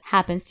the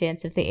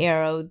happenstance of the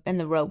arrow and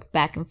the rope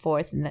back and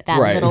forth and that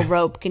right. little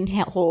rope can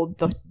hold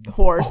the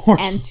horse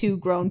and two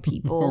grown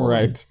people.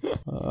 Right.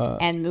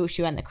 And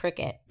Mushu and the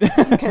cricket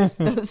because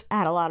those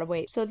had a lot of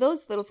weight. So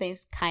those little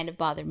things kind of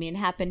bothered me and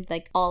happened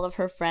like all of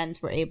her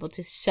friends were able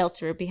to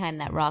shelter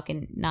behind that rock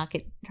and not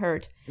get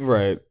hurt.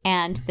 Right.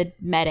 And the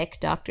medic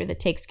doctor that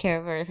takes care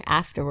of her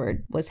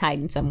afterward was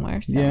hiding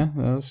somewhere. So. Yeah,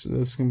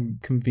 that's some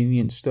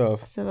convenient stuff.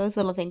 So those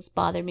little things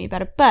bothered me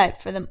about it.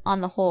 But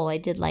on the whole, I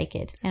did like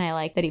it. And I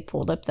like that he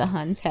pulled up the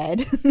Hun's head.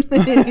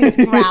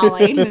 He's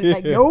growling. And it's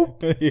like,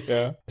 nope.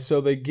 Yeah.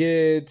 So they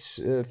get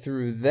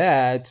through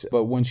that.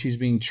 But when she's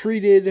being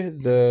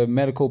treated, the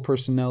medical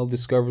personnel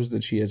discovers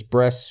that she has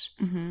breasts.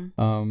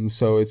 Mm-hmm.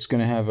 So it's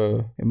going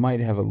to it might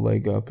have a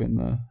leg up in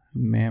the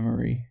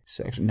mammary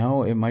section.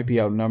 No, it might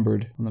be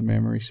outnumbered on the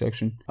mammary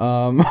section.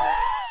 But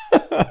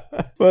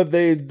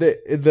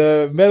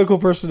the medical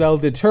personnel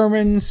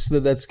determines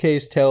that that's the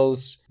case,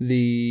 tells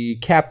the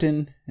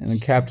captain, and the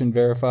captain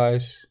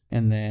verifies.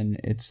 And then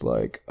it's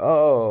like,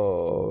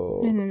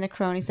 oh. And then the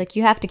crony's like,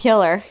 you have to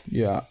kill her.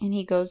 Yeah. And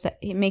he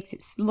makes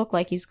it look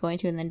like he's going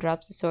to, and then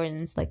drops the sword, and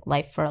it's like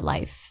life for a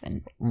life.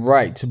 And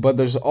right. But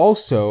there's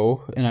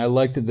also, and I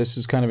like that this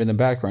is kind of in the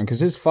background, because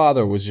his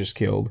father was just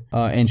killed.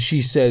 And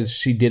she says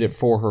she did it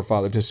for her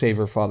father, to save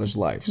her father's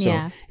life.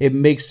 So it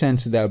makes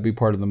sense that would be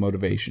part of the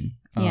motivation.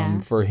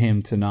 For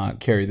him to not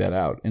carry that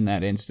out in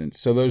that instance.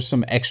 So there's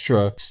some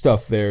extra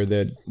stuff there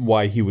that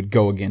why he would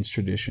go against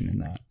tradition in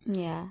that.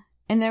 Yeah.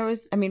 And there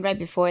was, I mean, right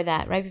before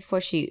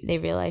they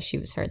realized she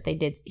was hurt,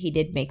 he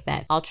did make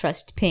that, I'll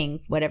trust Ping,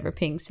 whatever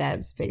Ping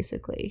says,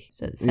 basically.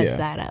 So it sets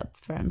that up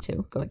for him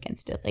to go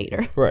against it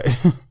later. Right.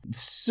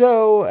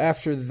 So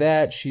after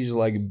that, she's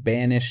like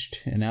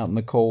banished and out in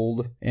the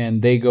cold,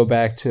 and they go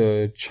back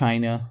to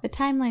China. The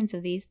timelines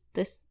of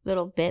this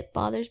little bit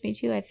bothers me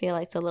too. I feel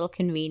like it's a little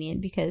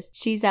convenient because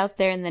she's out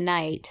there in the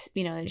night,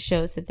 you know, and it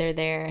shows that they're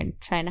there and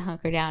trying to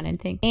hunker down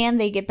and think. And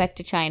they get back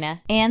to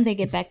China,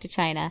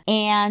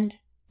 and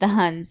the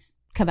Huns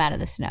come out of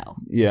the snow.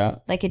 Yeah.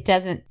 Like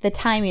the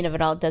timing of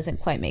it all doesn't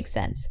quite make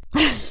sense.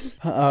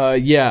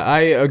 Yeah,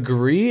 I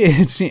agree.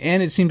 It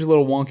seems a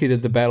little wonky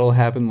that the battle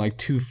happened like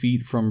 2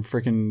 feet from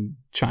freaking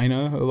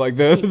China, like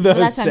the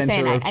that's center what I'm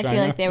saying. of China. I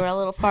feel like they were a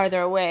little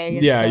farther away.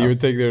 Yeah, you would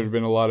think there would have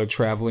been a lot of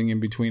traveling in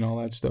between all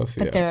that stuff.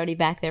 But they're already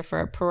back there for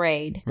a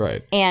parade.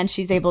 Right. And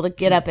she's able to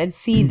get up and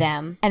see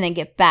them and then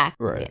get back.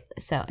 Right.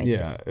 So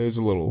it was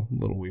a little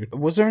weird.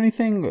 Was there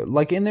anything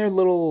like in their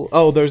little...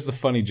 Oh, there's the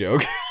funny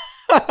joke.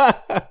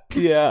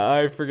 Yeah,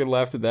 I freaking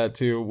laughed at that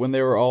too. When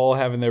they were all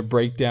having their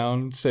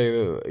breakdown,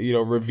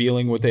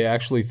 revealing what they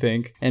actually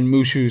think. And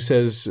Mushu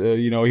says,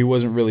 he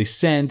wasn't really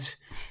sent.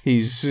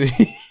 He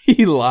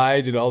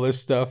lied and all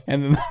this stuff.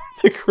 And then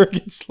the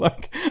cricket's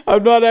like,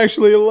 I'm not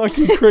actually a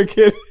lucky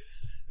cricket.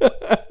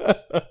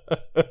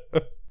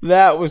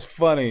 That was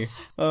funny.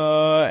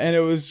 And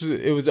it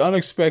was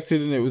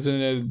unexpected, and it was in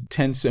a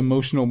tense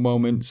emotional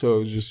moment,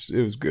 so it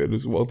was good. It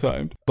was well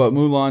timed. But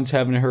Mulan's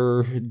having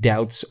her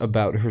doubts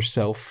about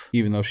herself,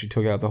 even though she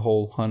took out the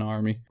whole Hun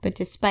army. But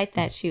despite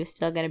that, she was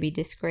still going to be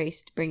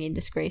disgraced, bringing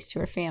disgrace to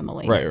her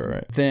family.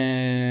 Right.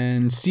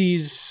 Then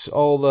sees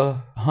all the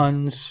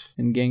Huns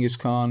and Genghis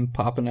Khan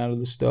popping out of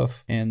the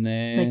stuff, and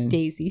then... like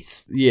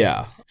daisies.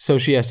 Yeah. So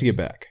she has to get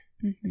back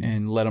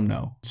and let them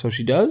know. So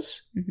she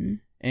does. Mm-hmm.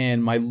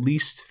 And my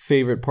least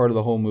favorite part of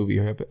the whole movie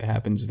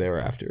happens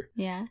thereafter.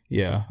 Yeah?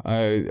 Yeah.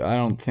 I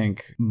don't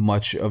think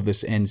much of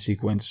this end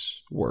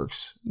sequence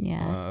works.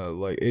 Yeah.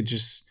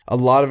 A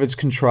lot of it's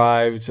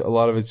contrived. A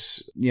lot of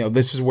it's,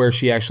 this is where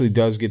she actually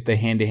does get the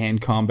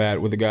hand-to-hand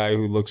combat with a guy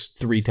who looks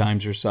 3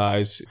 times her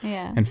size.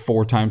 Yeah. And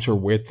 4 times her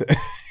width.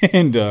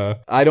 And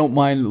I don't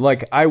mind,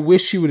 I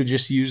wish she would have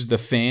just used the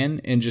fan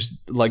and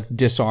just,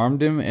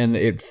 disarmed him and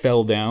it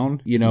fell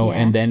down,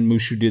 and then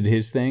Mushu did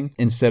his thing.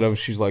 Instead of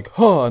she's like,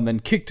 and then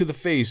kick to the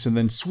face and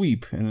then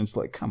sweep. And it's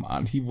like, come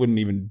on, he wouldn't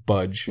even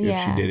budge if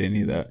she did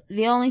any of that.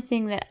 The only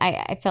thing that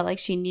I felt like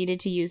she needed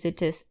to use it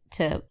to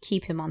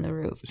keep him on the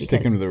roof.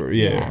 Stick him to the roof,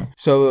 yeah.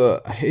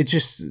 So it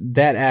just,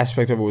 that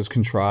aspect of it was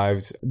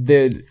contrived.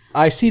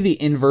 I see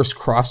the inverse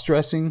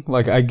cross-dressing.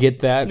 I get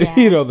that,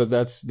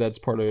 that's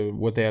part of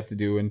what they have to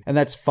do. And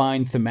that's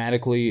fine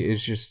thematically.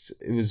 It's just,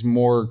 it was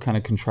more kind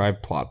of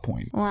contrived plot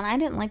point. Well, and I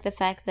didn't like the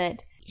fact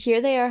that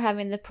Here they are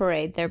having the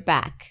parade. They're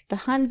back. The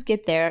Huns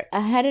get there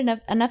ahead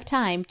enough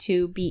time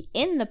to be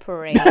in the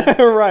parade.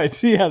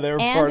 Right. Yeah, they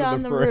were and part on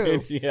of the the parade.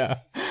 roof. Yeah.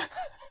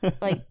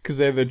 Like, because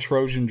they have the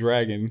Trojan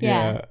dragon.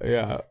 Yeah.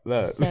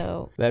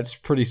 That's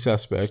pretty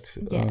suspect.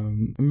 Yeah.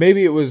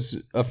 Maybe it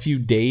was a few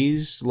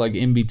days like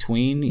in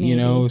between, you Maybe.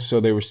 know, so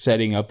they were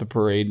setting up the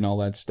parade and all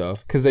that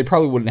stuff because they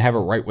probably wouldn't have it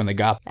right when they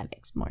got there. That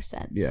makes more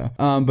sense.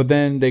 Yeah. But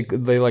then they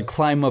like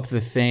climb up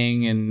the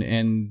thing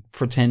and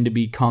pretend to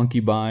be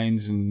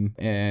concubines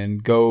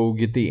and go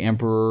get the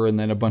emperor, and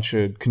then a bunch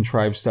of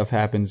contrived stuff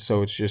happens.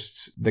 So it's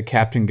just the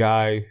captain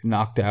guy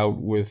knocked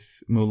out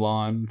with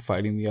Mulan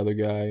fighting the other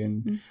guy,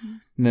 and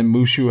then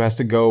Mushu has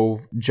to go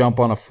jump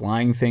on a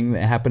flying thing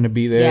that happened to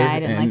be there. Yeah, I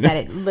didn't like that.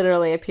 It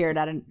literally appeared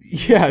right at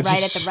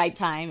the right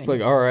time. It's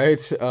like, all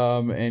right,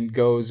 and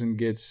goes and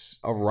gets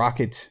a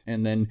rocket,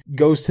 and then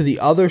goes to the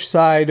other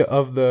side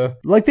of the.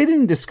 Like, they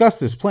didn't discuss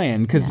this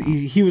plan because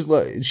he was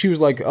like, she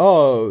was like,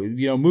 oh,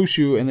 you know,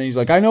 Mushu, and then he's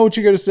like, I know what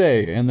you're gonna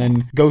say, and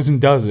then goes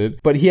and does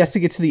it, but he has to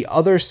get to the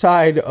other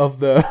side of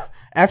the.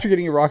 After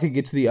getting a rocket,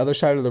 get to the other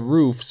side of the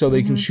roof so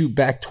they can shoot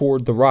back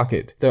toward the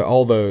rocket.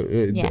 All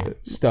the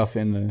stuff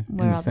in the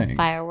Where all thing. the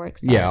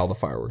fireworks are. Yeah, all the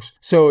fireworks.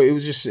 So it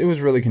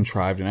was really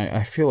contrived, and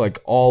I feel like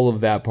all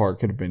of that part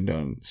could have been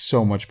done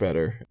so much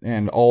better,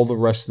 and all the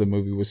rest of the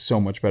movie was so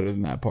much better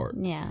than that part.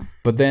 Yeah.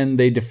 But then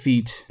they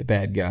defeat the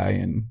bad guy,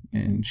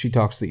 and she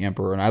talks to the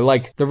emperor, and I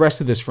like the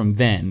rest of this from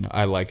then.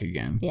 I like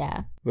again.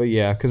 Yeah. But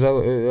yeah, because I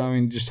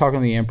mean, just talking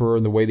to the emperor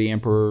and the way the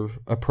emperor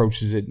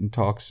approaches it and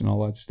talks and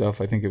all that stuff,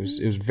 I think it was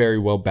very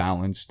well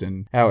balanced,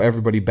 and how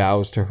everybody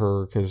bows to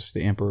her because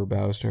the emperor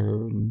bows to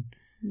her, and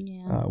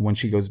when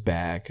she goes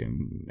back,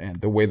 and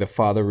the way the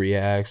father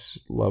reacts,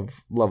 love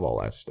all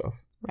that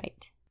stuff.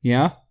 Right.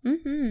 Yeah.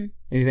 Mm-hmm.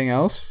 Anything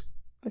else?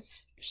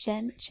 Was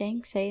Shang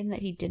saying that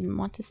he didn't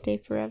want to stay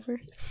forever?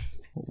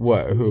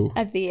 What? Who?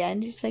 At the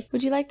end, she's like,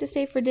 would you like to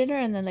stay for dinner?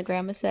 And then the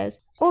grandma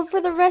says, or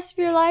for the rest of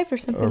your life, or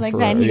something like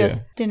that. And he goes,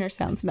 dinner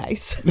sounds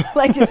nice.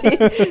 Like, is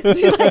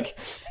he like...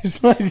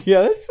 He's like,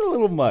 yeah, that's a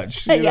little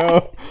much, you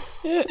know?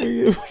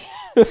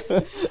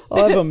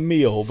 I'll have a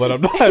meal, but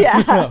I'm not...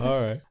 Yeah.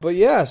 All right. But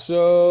yeah,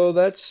 so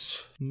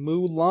that's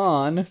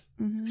Mulan,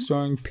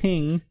 starring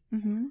Ping.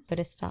 Mm-hmm. But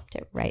it stopped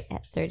it right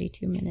at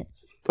 32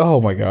 minutes.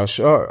 Oh my gosh.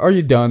 Are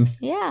you done?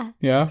 Yeah.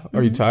 Yeah?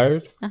 Are you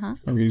tired? Uh-huh.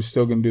 Are you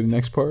still going to do the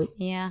next part?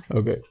 Yeah.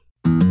 Okay.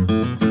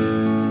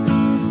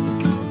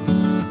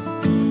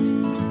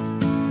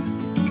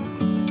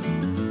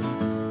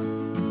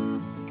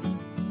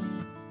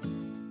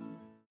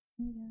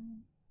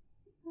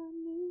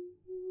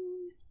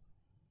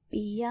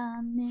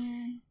 Beyond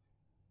there.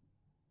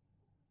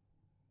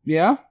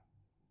 Yeah?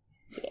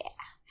 Yeah.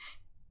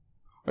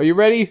 Are you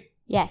ready?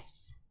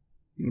 Yes.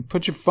 You gonna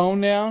put your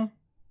phone down?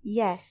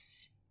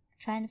 Yes. I'm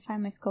trying to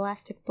find my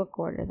Scholastic book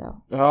order,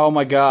 though. Oh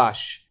my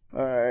gosh.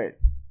 All right.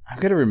 I've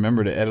got to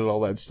remember to edit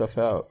all that stuff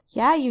out.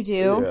 Yeah, you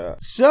do. Yeah.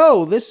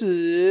 So, this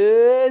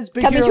is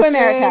Big Coming Hero to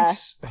America.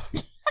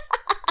 6.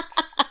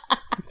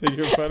 Think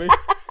you're funny?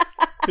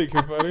 Think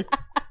you're funny?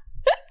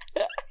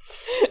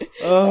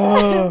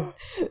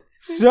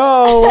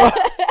 So,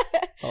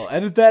 I'll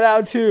edit that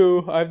out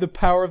too. I have the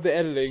power of the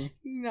editing.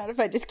 Not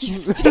if I just keep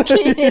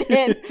sticking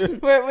it in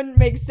where it wouldn't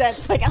make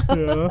sense. Like,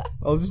 Yeah.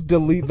 I'll just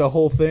delete the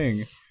whole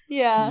thing.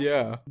 Yeah.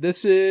 Yeah.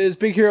 This is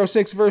Big Hero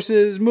 6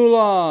 versus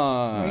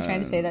Mulan. Were you trying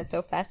to say that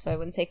so fast so I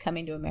wouldn't say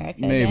Coming to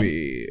America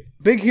Maybe. again?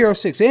 Big Hero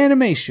 6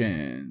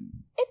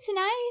 animation. It's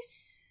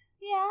nice.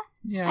 Yeah.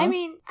 Yeah. I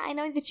mean, I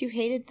know that you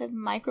hated the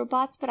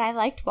microbots, but I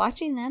liked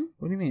watching them.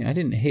 What do you mean?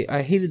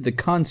 I hated the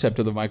concept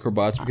of the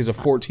microbots because a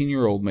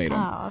 14-year-old made them.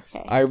 Oh,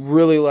 okay. I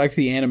really like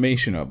the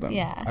animation of them.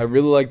 Yeah. I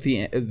really like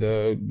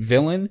the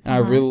villain, and I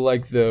really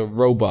like the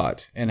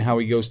robot and how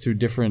he goes through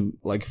different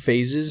like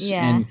phases.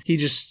 Yeah. And he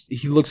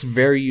looks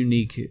very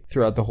unique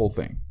throughout the whole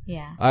thing.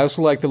 Yeah. I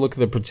also like the look of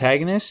the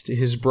protagonist,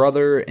 his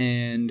brother,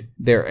 and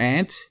their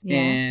aunt,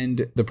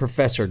 and the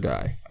professor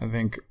guy. I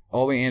think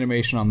all the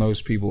animation on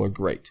those people are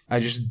great. I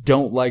just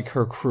don't like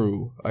her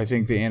crew. I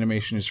think the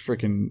animation is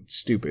freaking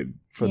stupid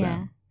for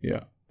them.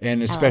 Yeah.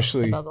 And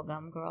especially... I like the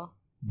Bubblegum Girl.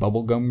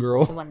 Bubblegum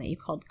Girl? The one that you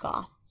called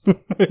Goth.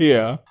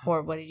 Yeah.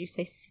 Or what did you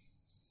say?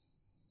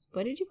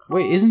 What did you call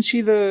Wait, it? isn't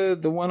she the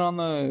one on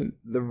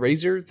the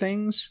razor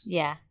things?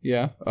 Yeah.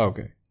 Yeah? Oh,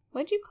 okay.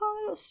 What did you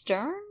call it?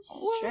 Stern?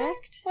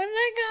 Strict? What did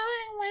I call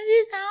it? What did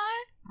you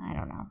call I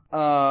don't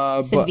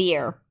know.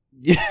 Severe.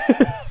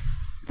 Yeah.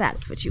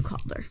 That's what you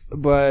called her.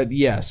 But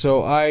yeah,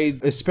 so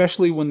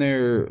especially when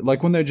they're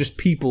just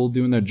people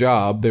doing their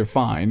job, they're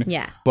fine.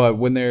 Yeah. But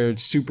when they're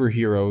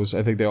superheroes,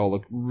 I think they all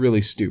look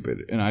really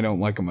stupid, and I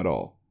don't like them at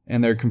all.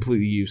 And they're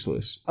completely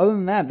useless. Other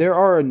than that, there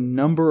are a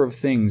number of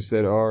things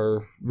that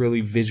are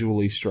really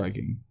visually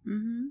striking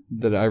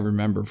that I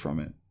remember from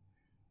it.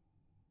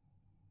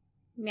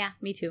 Yeah,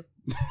 me too.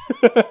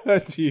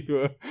 That's you.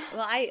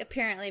 Well, I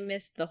apparently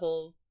missed the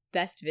whole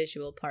best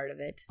visual part of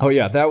it. Oh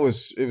yeah, it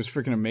was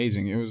freaking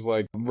amazing. It was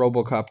like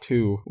RoboCop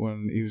 2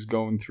 when he was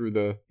going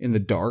through in the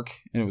dark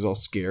and it was all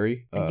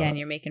scary. Again,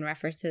 you're making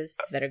references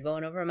that are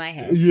going over my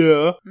head.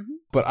 Yeah. Mm-hmm.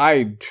 But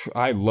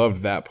I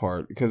loved that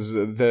part because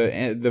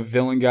the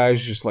villain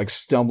guy's just like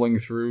stumbling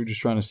through,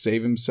 just trying to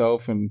save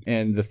himself, and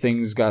the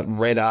thing's got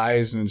red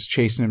eyes and it's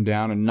chasing him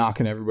down and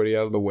knocking everybody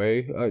out of the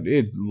way.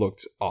 It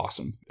looked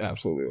awesome.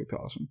 Absolutely looked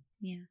awesome.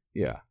 Yeah.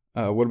 Yeah.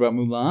 What about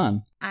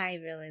Mulan? I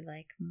really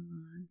like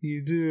Mulan.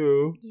 You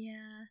do?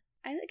 Yeah.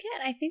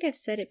 I think I've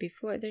said it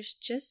before. There's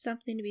just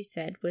something to be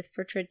said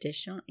for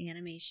traditional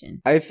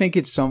animation. I think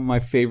it's some of my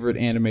favorite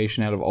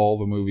animation out of all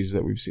the movies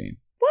that we've seen.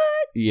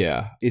 What?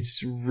 Yeah.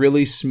 It's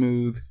really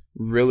smooth,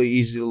 really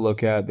easy to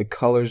look at. The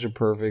colors are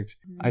perfect.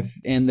 Mm-hmm.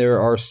 And there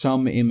are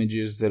some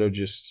images that are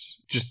just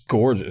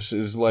gorgeous.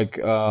 It's like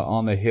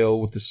on the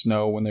hill with the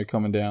snow when they're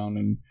coming down,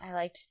 and I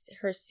liked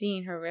her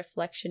seeing her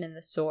reflection in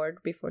the sword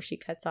before she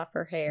cuts off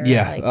her hair.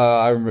 Yeah,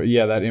 I remember.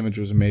 Yeah, that image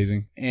was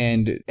amazing,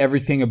 and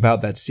everything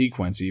about that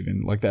sequence,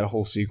 even like that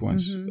whole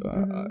sequence,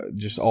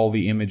 just all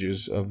the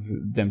images of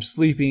them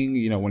sleeping.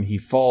 You know, when he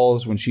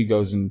falls, when she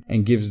goes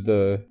and gives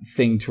the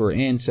thing to her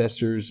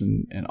ancestors,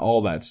 and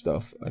all that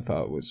stuff, I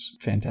thought was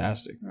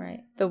fantastic.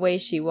 Right, the way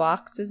she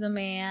walks as a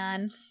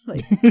man.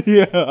 Like,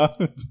 yeah.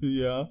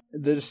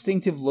 The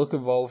distinctive look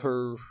of all of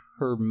her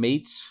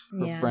mates,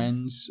 her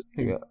friends.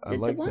 Did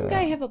the one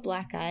guy have a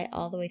black eye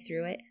all the way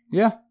through it?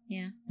 Yeah.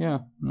 Yeah. Yeah.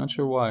 I'm not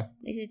sure why. At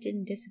least it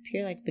didn't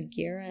disappear like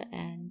Bagheera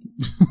and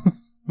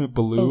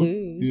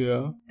Baloo.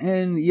 Yeah.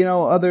 And,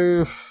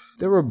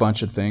 there were a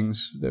bunch of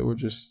things that were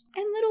just...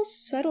 And little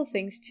subtle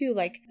things, too,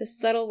 like the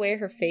subtle way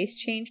her face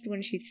changed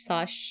when she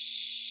saw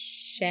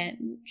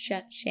Shang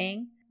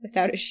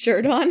without his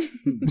shirt on.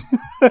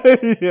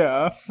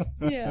 Yeah.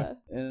 Yeah.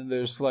 And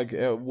there's like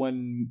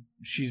when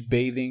she's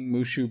bathing,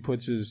 Mushu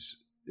puts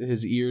his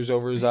ears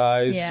over his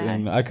eyes,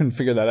 and I couldn't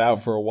figure that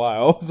out for a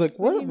while. I was like,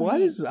 what? Why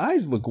does his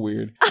eyes look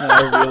weird? And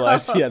I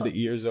realized he had the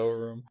ears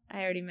over him.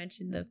 I already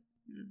mentioned the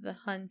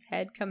Hun's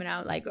head coming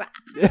out like...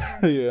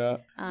 Yeah.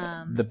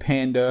 The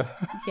panda.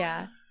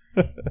 Yeah.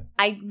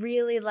 I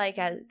really like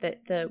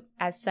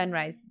as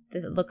Sunrise,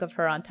 the look of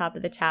her on top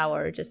of the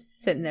tower,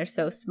 just sitting there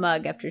so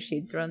smug after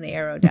she'd thrown the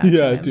arrow down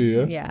to him. Do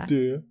you? Yeah. Do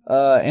you?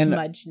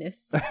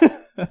 Smudgeness.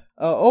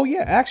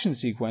 Action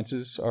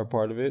sequences are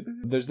part of it.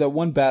 Mm-hmm. There's that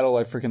one battle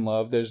I freaking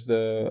love. There's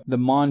the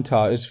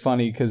montage. It's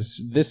funny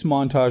because this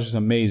montage is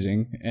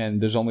amazing, and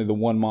there's only the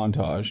one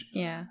montage.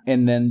 Yeah.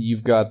 And then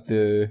you've got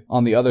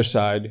on the other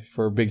side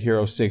for Big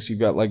Hero 6, you've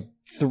got like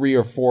 3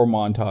 or 4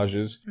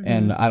 montages,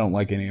 and I don't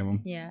like any of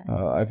them. Yeah.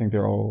 I think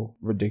they're all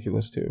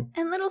ridiculous too.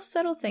 And little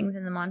subtle things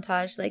in the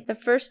montage, like the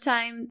first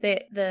time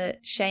that the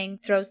Shang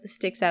throws the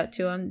sticks out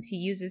to him, he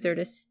uses it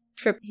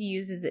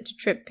to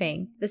trip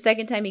Ping. The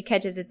second time he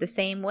catches it the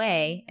same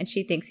way, and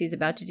she thinks he's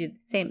about to do the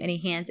same, and he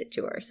hands it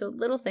to her. So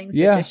little things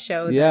that just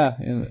show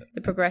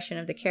the progression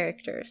of the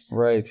characters.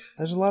 Right.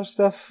 There's a lot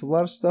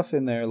of stuff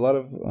in there. A lot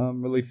of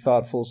really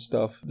thoughtful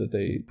stuff that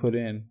they put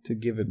in to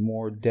give it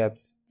more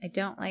depth. I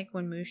don't like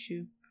when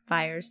Mushu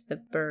fires the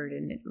bird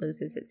and it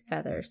loses its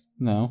feathers.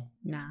 No.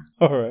 Nah.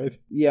 All right.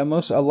 Yeah, a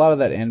lot of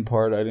that end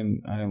part I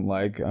didn't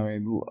like. I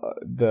mean,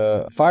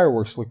 the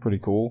fireworks look pretty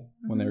cool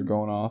when they were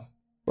going off.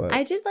 But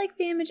I did like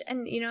the image,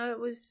 and it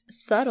was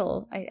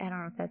subtle. I don't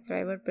know if that's the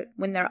right word, but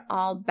when they're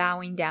all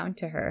bowing down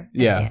to her.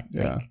 Yeah,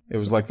 it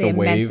was like the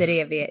immensity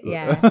wave of it.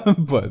 Yeah,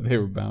 but they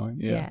were bowing.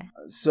 Yeah.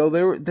 So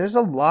there's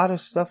a lot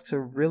of stuff to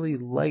really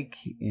like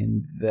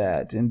in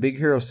that. In Big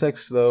Hero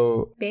 6,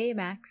 though,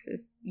 Baymax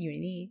is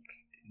unique.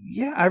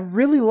 Yeah, I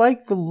really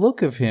like the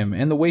look of him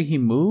and the way he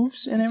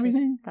moves and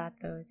everything. I thought,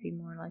 though, is he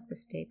more like the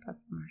Stay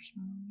Puft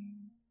Marshmallow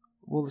Man?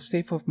 Well, the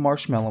Stay Puft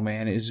Marshmallow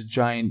Man is a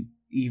giant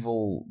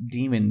evil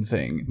demon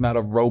thing, not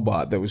a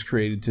robot that was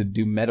created to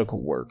do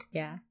medical work.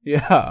 Yeah.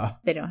 Yeah.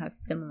 They don't have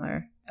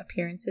similar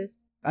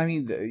appearances. I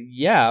mean,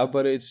 yeah,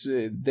 but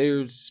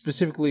they're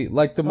specifically,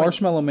 like the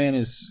Marshmallow Man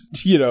is,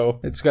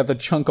 it's got the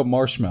chunk of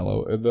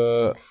marshmallow.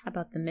 How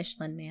about the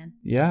Michelin Man?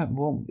 Yeah,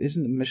 well,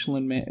 isn't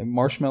the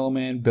Marshmallow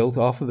Man built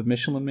off of the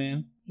Michelin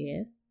Man?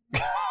 Yes.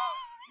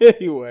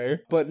 Anyway,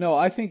 but no,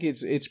 I think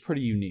it's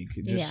pretty unique.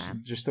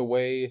 Just the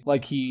way,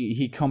 like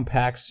he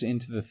compacts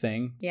into the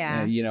thing,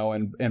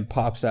 and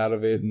pops out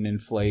of it and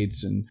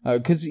inflates, and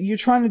because you're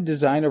trying to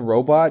design a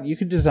robot, you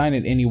could design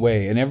it any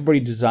way, and everybody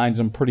designs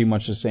them pretty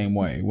much the same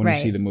way when you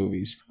see the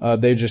movies.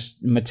 They're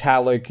just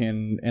metallic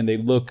and they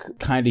look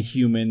kind of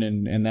human,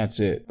 and that's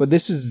it. But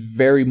this is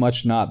very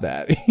much not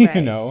that,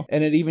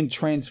 and it even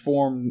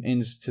transformed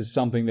into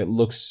something that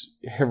looks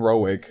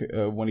heroic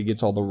when he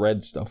gets all the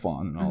red stuff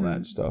on and all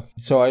that stuff.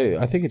 So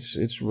I think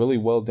it's really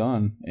well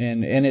done,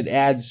 and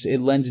it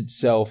lends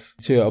itself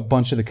to a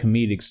bunch of the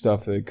comedic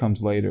stuff that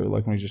comes later,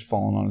 like when he's just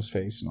falling on his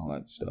face and all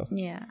that stuff.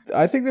 Yeah,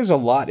 I think there's a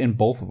lot in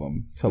both of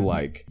them to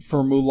like.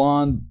 For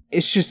Mulan,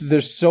 it's just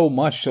there's so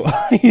much to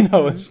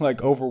it's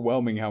like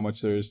overwhelming how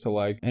much there is to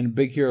like. And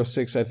Big Hero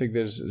 6, I think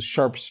there's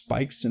sharp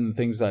spikes in the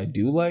things that I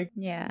do like.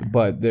 Yeah,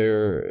 but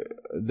there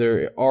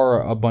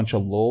are a bunch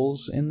of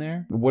lulls in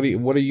there. What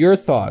are your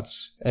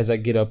thoughts as I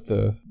get up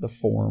the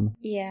form.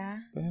 Yeah.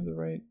 Do I have the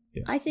right?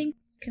 Yeah. I think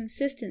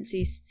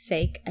consistency's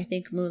sake, I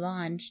think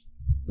Mulan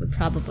would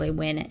probably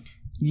win it.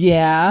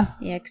 Yeah.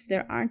 Yeah, because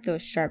there aren't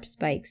those sharp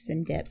spikes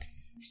and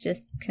dips. It's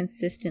just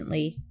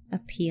consistently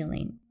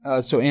appealing.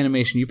 So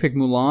animation, you pick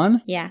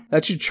Mulan? Yeah.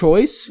 That's your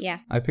choice? Yeah.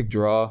 I pick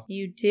Draw.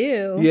 You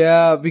do?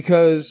 Yeah,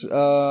 because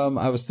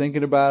I was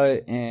thinking about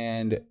it,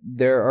 and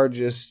there are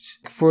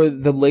just, for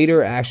the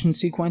later action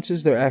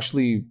sequences, they're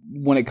actually,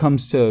 when it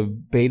comes to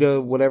Beta,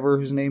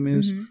 whatever his name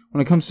is,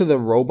 when it comes to the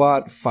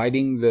robot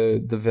fighting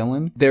the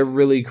villain, they're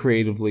really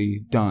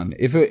creatively done.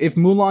 If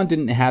Mulan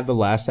didn't have the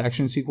last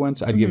action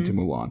sequence, I'd give it to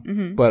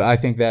Mulan. But I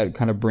think that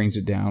kind of brings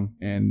it down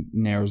and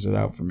narrows it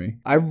out for me.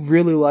 I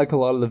really like a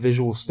lot of the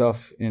visual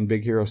stuff in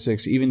Big Hero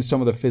 6. Even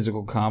some of the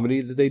physical comedy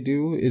that they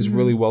do is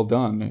really well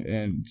done.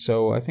 And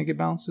so I think it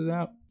balances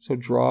out. So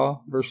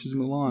Draw versus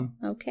Mulan.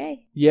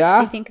 Okay. Yeah?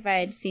 Do you think if I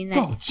had seen that...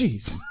 Oh,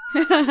 jeez.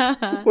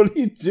 What are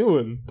you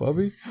doing,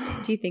 Bubby?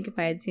 Do you think if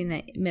I had seen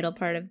that middle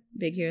part of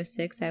Big Hero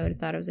 6, I would have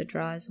thought it was a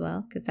draw as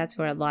well? Because that's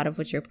where a lot of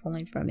what you're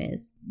pulling from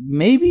is.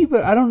 Maybe,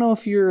 but I don't know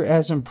if you're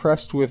as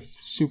impressed with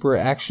super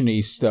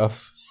action-y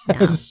stuff. No.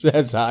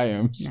 As I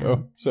am.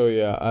 So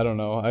yeah, I don't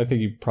know. I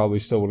think you probably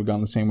still would have gone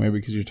the same way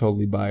because you're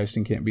totally biased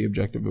and can't be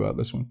objective about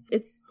this one.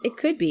 It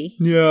could be.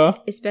 Yeah.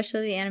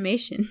 Especially the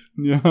animation.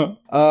 Yeah.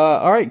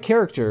 Alright,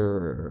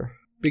 character.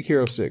 Big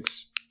Hero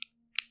 6.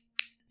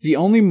 The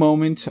only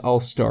moment I'll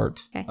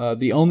start. Okay.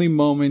 The only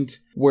moment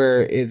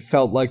where it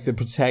felt like the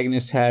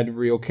protagonist had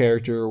real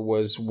character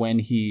was when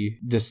he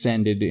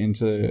descended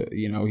into,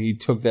 he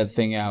took that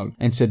thing out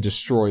and said,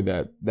 destroy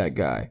that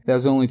guy. That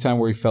was the only time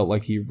where he felt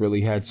like he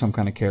really had some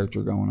kind of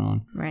character going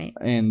on. Right.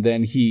 And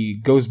then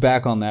he goes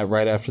back on that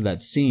right after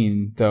that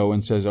scene, though,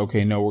 and says,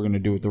 okay, no, we're going to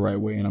do it the right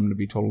way, and I'm going to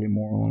be totally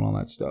moral and all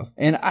that stuff.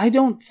 And I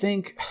don't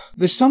think,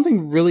 there's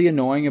something really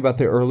annoying about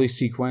the early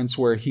sequence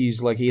where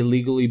he's like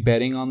illegally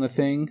betting on the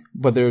thing,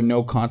 but there are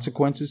no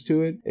consequences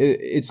to it.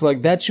 It's like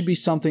that should be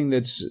something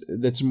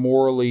that's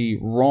morally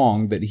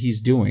wrong that he's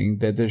doing,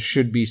 that there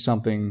should be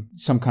some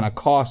kind of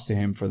cost to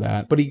him for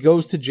that. But he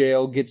goes to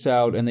jail, gets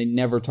out, and they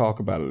never talk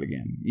about it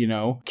again,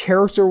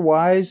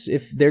 Character-wise,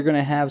 if they're going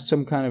to have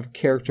some kind of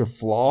character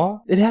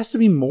flaw, it has to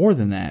be more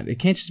than that. It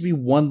can't just be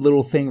one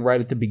little thing right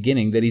at the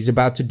beginning that he's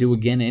about to do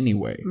again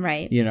anyway.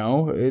 Right.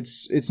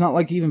 It's not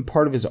like even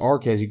part of his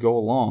arc as you go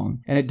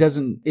along. And it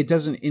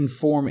doesn't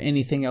inform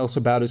anything else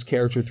about his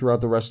character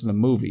throughout the rest of the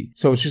movie.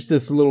 So it's just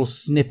this little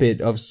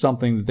snippet of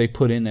something that they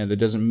put in there that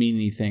doesn't mean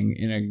anything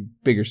in a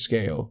bigger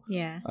scale.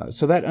 Yeah.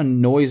 So that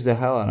annoys the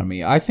hell out of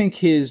me. I think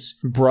his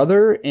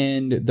brother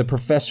and the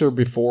professor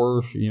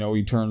before,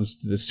 he turns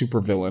to the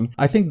supervillain,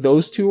 I think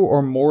those two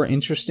are more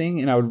interesting,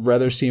 and I would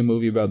rather see a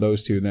movie about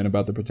those two than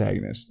about the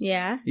protagonist.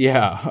 Yeah?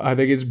 Yeah. I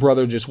think his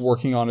brother just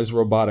working on his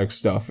robotic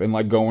stuff and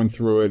like going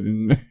through it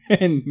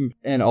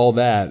and all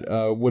that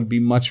would be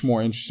much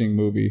more interesting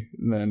movie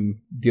than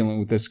dealing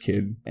with this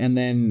kid. And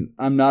then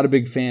I'm not a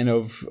big fan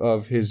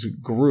of his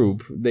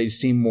group. They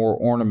seem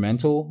more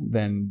ornamental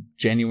than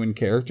genuine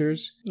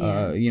characters.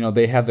 Yeah.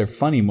 They have their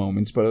funny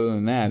moments, but other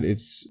than that,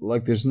 it's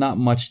like there's not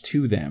much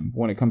to them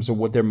when it comes to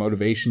what their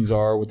motivations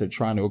are, what they're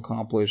trying to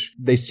accomplish.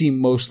 They seem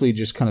mostly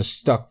just kind of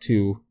stuck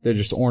to, they're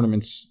just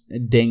ornaments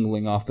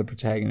dangling off the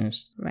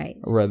protagonist. Right.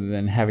 Rather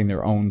than having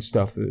their own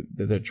stuff that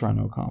they're trying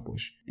to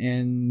accomplish.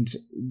 And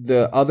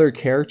the other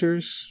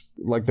characters,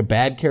 like the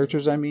bad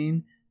characters,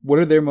 what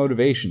are their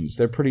motivations?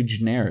 They're pretty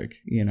generic,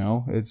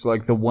 It's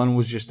like the one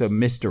was just a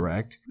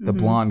misdirect, the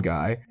blonde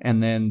guy,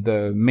 and then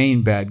the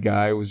main bad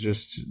guy was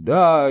just,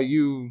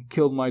 you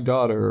killed my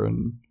daughter,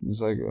 and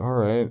it's like, all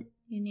right.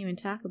 You didn't even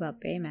talk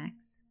about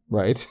Baymax.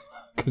 Right,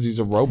 because he's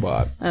a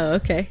robot. Oh,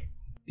 okay.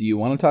 Do you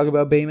want to talk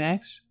about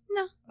Baymax?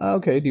 No.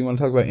 Okay, do you want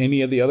to talk about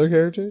any of the other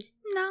characters?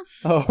 No.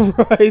 Oh,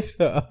 right.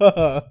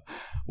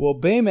 Well,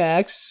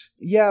 Baymax,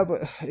 yeah, but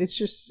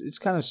it's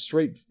kind of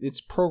straight, it's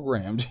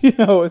programmed,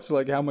 it's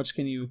like how much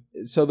can you,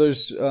 so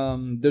there's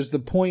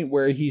the point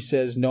where he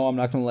says, no, I'm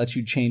not going to let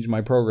you change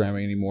my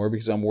programming anymore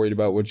because I'm worried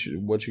about what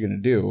you're going to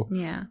do.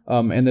 Yeah.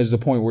 And there's the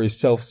point where he's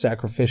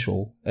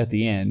self-sacrificial at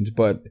the end,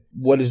 but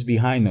what is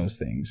behind those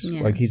things?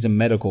 Yeah. Like he's a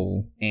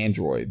medical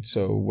android,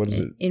 so what is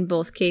it? In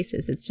both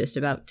cases, it's just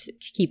about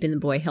keeping the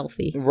boy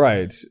healthy.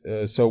 Right.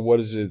 So what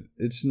is it?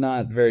 It's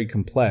not very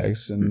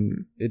complex,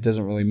 and it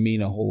doesn't really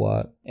mean a whole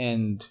lot.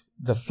 And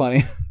the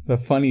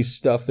funny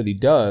stuff that he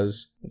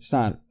does, it's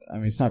not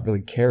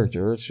really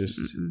character. It's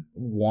just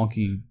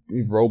wonky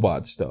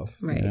robot stuff,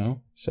 right.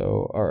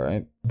 So, all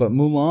right. But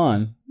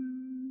Mulan,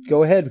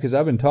 go ahead, because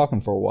I've been talking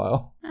for a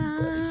while.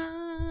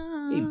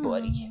 Hey,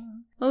 buddy.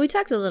 Well, we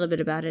talked a little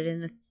bit about it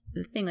in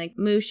the thing. Like,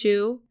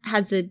 Mushu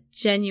has a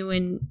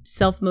genuine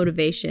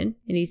self-motivation,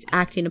 and he's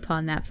acting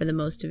upon that for the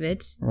most of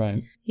it.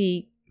 Right.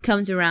 He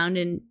comes around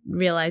and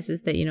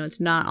realizes that, it's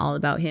not all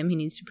about him. He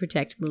needs to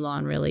protect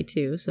Mulan, really,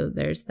 too. So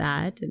there's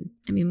that. And,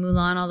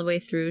 Mulan, all the way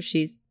through,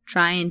 she's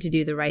trying to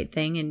do the right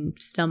thing and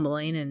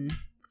stumbling and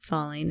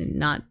falling,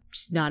 and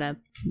she's not a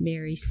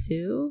Mary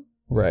Sue.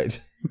 Right.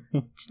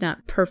 It's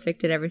not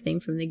perfect at everything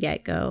from the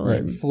get-go.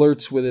 Right.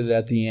 Flirts with it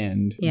at the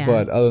end. Yeah.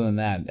 But other than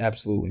that,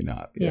 absolutely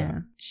not. Yeah.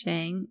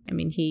 Shang, I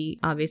mean, he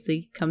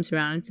obviously comes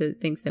around and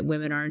thinks that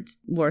women aren't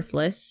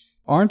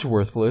worthless. Aren't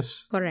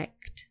worthless.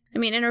 Correct. I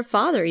mean, and her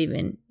father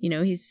even,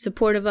 he's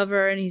supportive of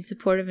her and he's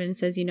supportive and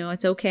says,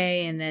 it's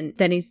okay. And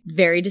then he's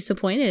very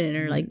disappointed in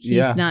her. Like,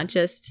 he's not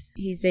just,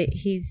 he's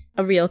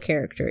a real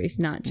character. He's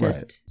not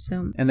just,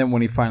 so. And then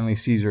when he finally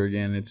sees her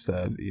again, it's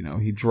that,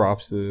 he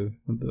drops the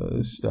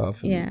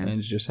stuff and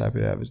is just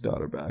happy to have his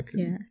daughter back.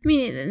 Yeah. I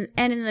mean,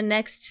 and in the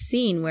next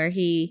scene where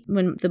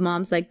when the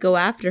mom's like, go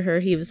after her,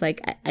 he was like,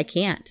 I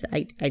can't.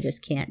 I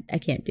just can't. I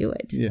can't do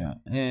it. Yeah.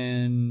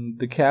 And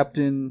the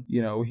captain,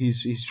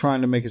 he's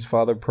trying to make his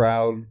father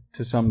proud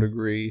to some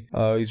degree.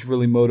 He's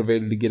really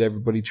motivated to get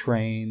everybody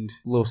trained,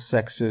 a little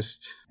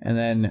sexist. And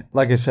then,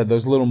 like I said,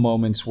 those little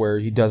moments where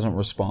he doesn't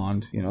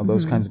respond,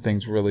 those kinds of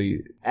things really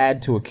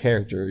add to a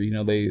character.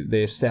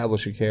 They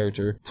establish a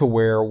character to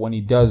where when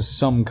he does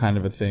some kind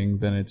of a thing,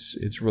 then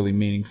it's really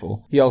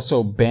meaningful. He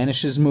also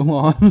banishes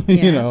Mulan,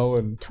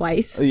 and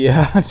twice.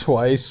 Yeah,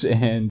 twice,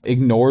 and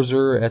ignores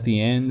her at the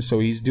end. So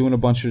he's doing a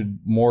bunch of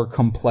more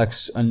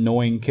complex,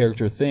 annoying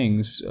character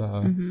things.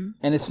 And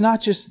it's not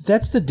just,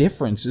 that's the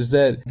difference, is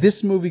that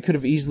this movie could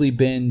have easily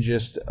been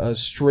just a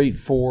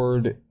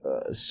straightforward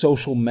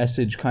social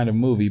message kind of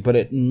movie, but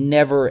it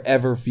never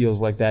ever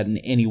feels like that in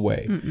any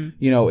way.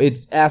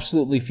 It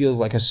absolutely feels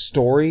like a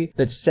story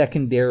that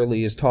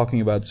secondarily is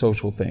talking about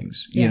social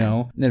things,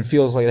 and it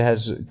feels like it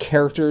has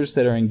characters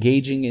that are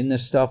engaging in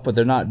this stuff, but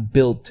they're not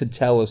built to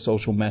tell a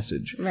social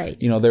message. Right.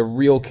 They're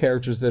real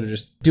characters that are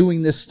just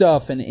doing this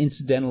stuff, and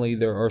incidentally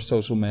there are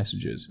social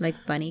messages. Like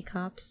bunny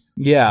cops?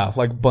 Yeah,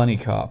 like bunny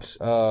cops.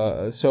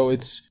 So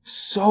it's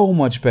so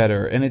much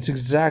better, and it's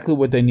exactly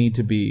what they need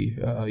to be,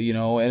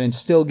 and it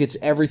still gets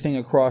everything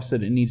across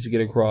that it needs to get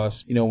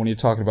across, when you're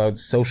talking about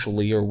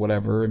socially or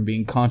whatever and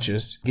being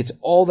conscious. Gets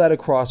all that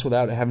across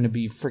without having to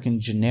be freaking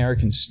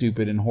generic and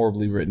stupid and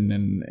horribly written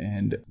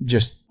and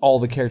just all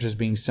the characters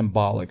being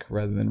symbolic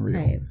rather than real.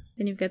 Right.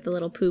 Then you've got the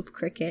little poop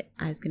cricket.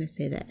 I was going to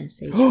say that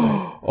SH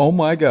word. Oh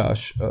my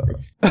gosh.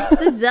 It's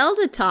the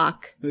Zelda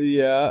talk.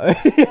 Yeah.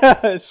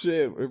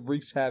 It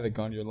wreaks havoc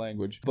on your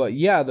language. But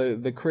yeah,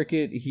 the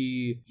cricket,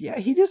 he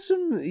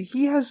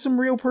has some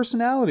real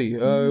personality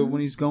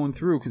when he's going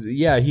through. Because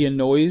he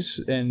annoys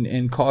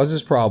and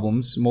causes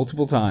problems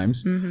multiple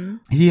times.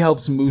 He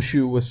helps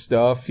Mushu with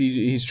stuff.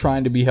 He's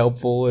trying to be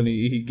helpful and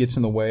he gets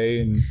in the way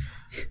and...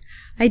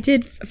 I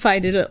did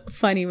find it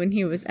funny when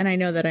he was, and I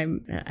know that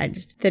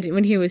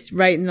when he was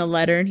writing the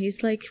letter and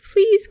he's like,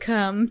 please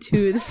come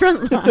to the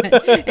front line.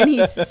 And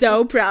he's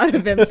so proud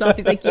of himself.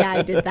 He's like, yeah,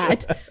 I did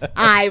that.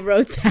 I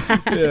wrote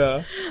that.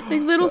 Yeah.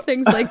 Like little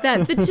things like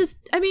that.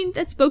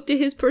 That spoke to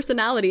his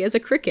personality as a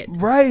cricket.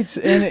 Right.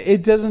 And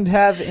it doesn't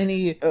have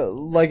any,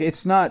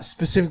 it's not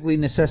specifically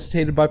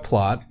necessitated by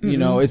plot.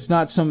 It's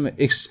not some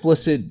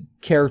explicit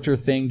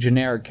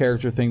generic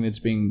character thing that's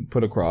being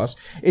put across.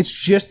 It's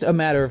just a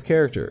matter of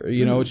character.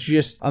 It's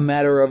just a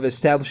matter of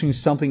establishing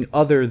something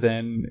other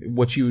than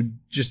what you would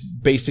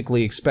just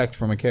basically expect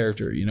from a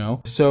character,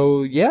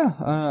 So,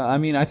 I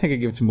think I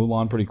give it to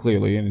Mulan pretty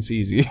clearly, and it's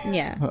easy.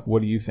 Yeah.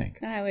 What do you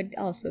think? I would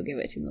also give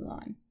it to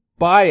Mulan.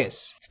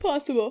 Bias. It's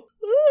possible.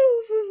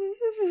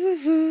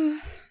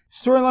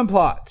 Storyline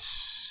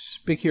plots.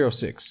 Big Hero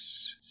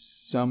 6.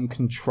 Some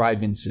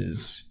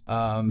contrivances.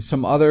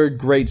 Some other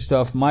great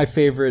stuff. My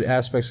favorite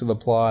aspects of the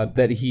plot,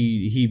 that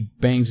he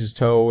bangs his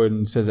toe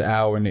and says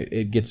ow, and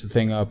it gets the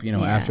thing up,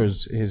 after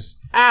his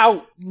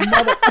ow,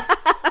 mother.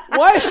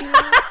 What?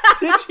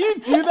 Did you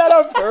do that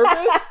on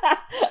purpose?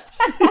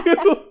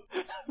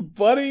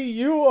 Buddy,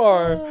 you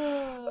are.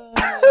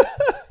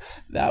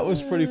 That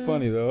was pretty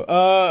funny though.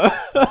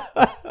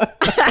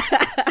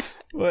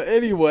 But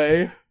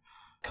anyway,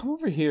 come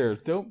over here.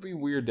 Don't be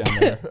weird down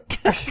there.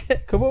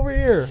 Come over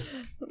here.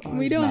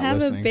 We don't have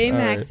listening. A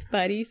Baymax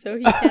buddy, so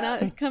he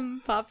cannot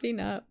come popping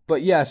up.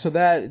 But yeah, so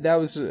that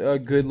was a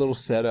good little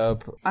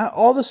setup.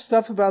 All the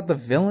stuff about the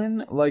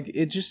villain,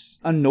 it just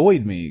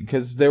annoyed me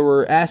because there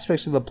were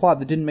aspects of the plot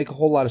that didn't make a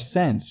whole lot of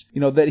sense.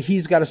 That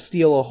he's got to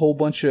steal a whole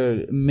bunch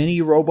of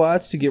mini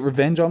robots to get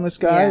revenge on this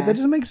guy. Yeah. That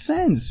doesn't make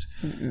sense.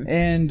 Mm-mm.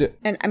 And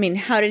I mean,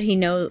 how did he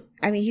know?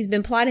 I mean, he's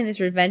been plotting this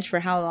revenge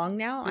for how long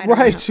now?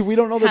 Right. We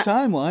don't know the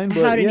timeline.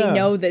 But how did he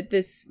know that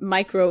this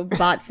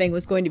microbot thing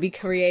was going to be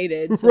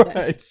created? So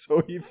right.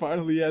 So he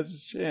finally has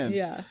his chance.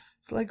 Yeah.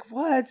 It's like,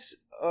 what?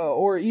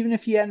 Or even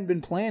if he hadn't been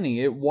planning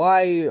it,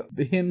 why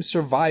him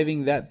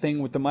surviving that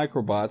thing with the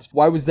microbots?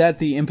 Why was that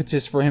the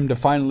impetus for him to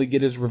finally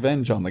get his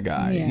revenge on the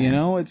guy?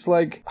 Yeah. It's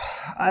like,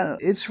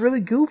 it's really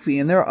goofy.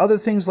 And there are other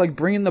things like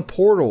bringing the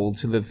portal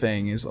to the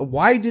thing.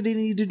 Why did he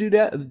need to do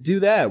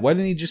that? Why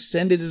didn't he just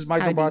send it as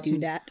microbots? How'd he do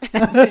that?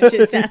 It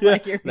just sounded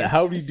like you're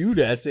how'd he do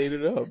that? Ate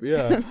it up,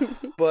 yeah.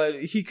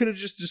 But he could have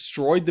just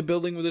destroyed the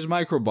building with his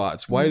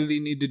microbots. Why did he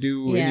need to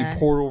do any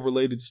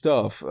portal-related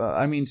stuff?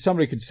 I mean,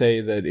 somebody could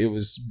say that it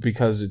was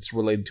because because it's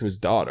related to his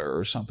daughter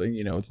or something.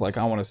 You know, it's like,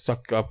 I want to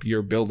suck up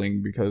your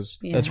building because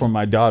that's where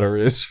my daughter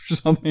is or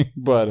something.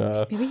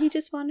 But maybe he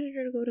just wanted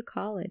her to go to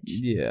college.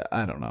 Yeah,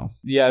 I don't know.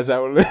 Yeah, is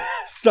that what it is?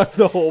 Suck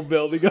the whole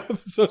building up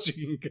so she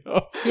can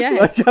go? Yeah.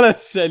 Like, gotta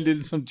send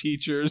in some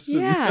teachers.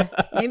 Yeah,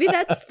 maybe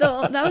that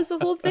was the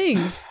whole thing.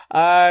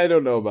 I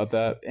don't know about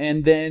that.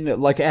 And then,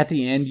 like, at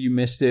the end, you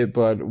missed it,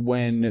 but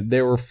when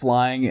they were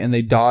flying and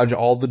they dodge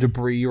all the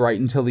debris right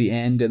until the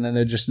end, and then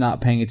they're just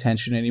not paying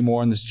attention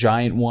anymore, and this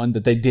giant one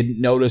that they didn't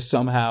notice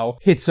somehow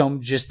hits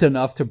him just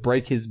enough to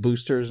break his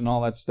boosters and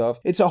all that stuff.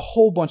 It's a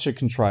whole bunch of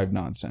contrived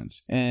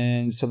nonsense.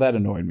 And so that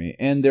annoyed me.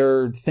 And there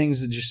are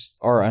things that just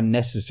are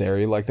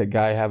unnecessary, like that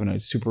guy having a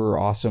super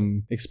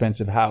awesome,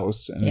 expensive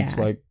house. And it's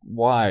like,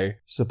 why?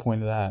 What's the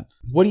point of that?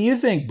 What do you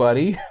think,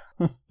 buddy?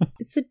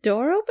 Is the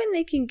door open?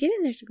 They can get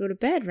in there to go to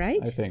bed, right?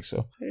 I think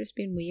so. They're just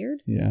being weird.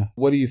 Yeah.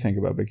 What do you think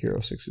about Big Hero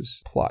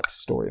 6's plot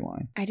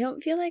storyline? I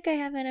don't feel like I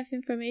have enough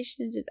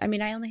information I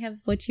I only have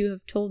what you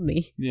have told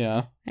me.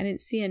 Yeah. I didn't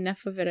see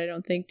enough of it, I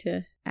don't think,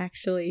 to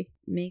actually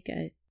make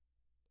a...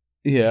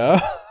 Yeah.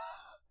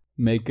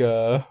 Make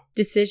a...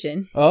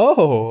 decision.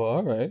 Oh,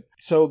 all right.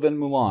 So then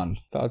Mulan.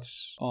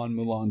 Thoughts on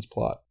Mulan's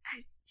plot?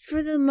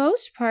 For the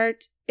most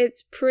part,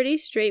 it's pretty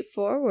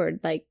straightforward.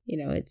 Like,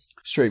 it's...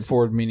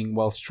 Straightforward meaning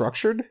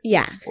well-structured?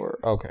 Yeah.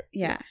 Okay.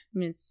 Yeah.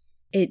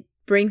 It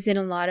brings in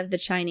a lot of the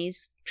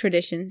Chinese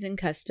traditions and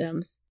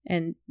customs,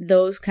 and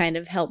those kind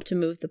of help to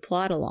move the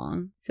plot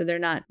along. So they're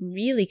not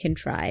really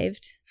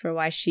contrived for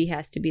why she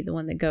has to be the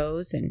one that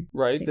goes. And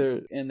right.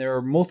 There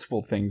are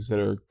multiple things that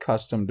are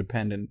custom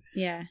dependent.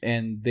 Yeah.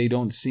 And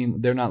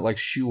they're not like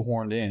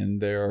shoehorned in.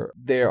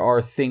 There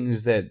are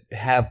things that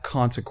have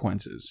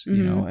consequences,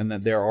 you know, and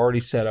that they're already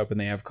set up and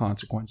they have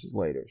consequences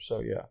later. So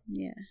yeah.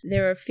 Yeah.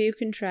 There are a few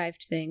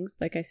contrived things,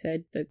 like I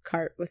said, the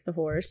cart with the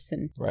horse,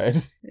 and right.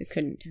 It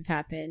couldn't have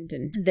happened,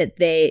 and that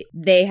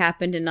they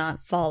happened to not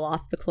fall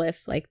off the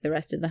cliff like the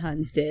rest of the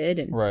Huns did.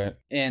 And right.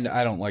 And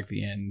I don't like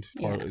the end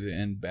part of the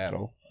end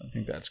battle. I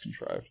think that's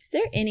contrived. Is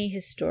there any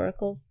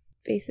historical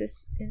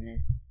basis in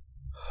this?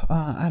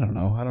 I don't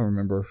know. I don't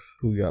remember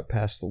who got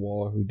past the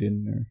wall or who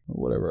didn't, or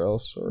whatever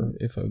else, or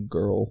if a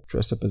girl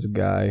dressed up as a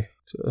guy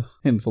to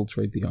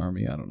infiltrate the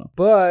army. I don't know.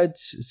 But,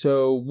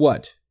 so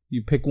what?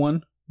 You pick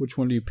one? Which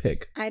one do you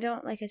pick?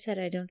 Like I said,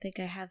 I don't think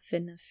I have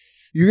enough.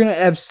 You're going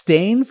to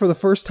abstain for the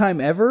first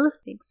time ever?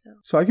 I think so.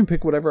 So I can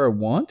pick whatever I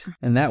want?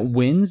 And that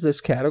wins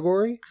this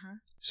category? Uh-huh.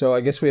 So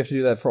I guess we have to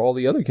do that for all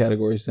the other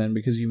categories then,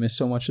 because you missed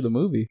so much of the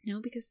movie. No,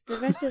 because the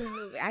rest of the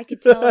movie, I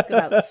could talk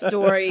about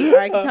story, or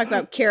I could talk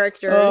about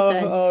characters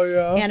and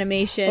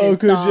animation and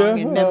song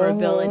and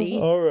memorability.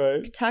 All right.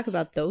 I could talk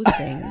about those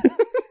things.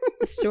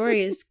 The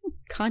story is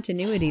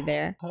continuity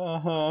there.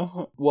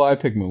 Well, I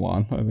picked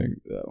Mulan. I think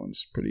that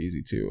one's pretty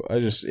easy too.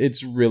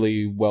 It's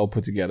really well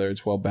put together.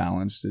 It's well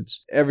balanced.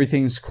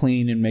 Everything's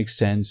clean and makes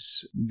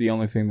sense. The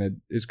only thing that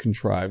is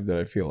contrived that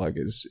I feel like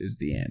is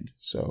the end.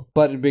 So,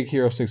 but in Big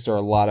Hero 6 there are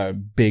a lot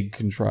of big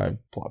contrived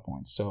plot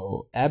points.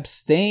 So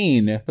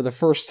abstain for the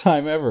first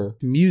time ever.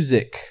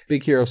 Music.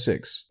 Big Hero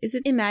 6. Is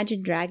it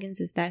Imagine Dragons?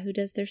 Is that who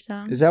does their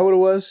song? Is that what it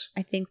was?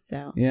 I think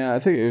so. Yeah, I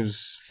think it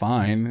was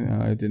fine.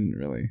 I didn't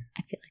really.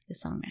 I feel like the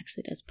song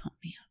actually does pump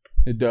me up.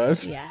 It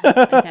does? Yeah.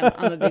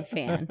 I'm a big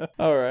fan.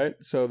 All right.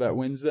 So that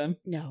wins then?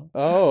 No.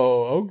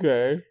 Oh,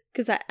 okay.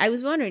 Because I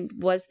was wondering,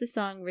 was the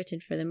song written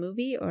for the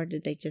movie, or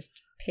did they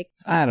just pick...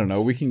 I don't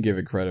know. We can give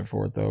it credit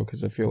for it, though,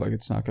 because I feel like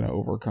it's not going to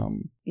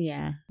overcome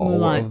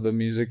all of the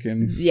music.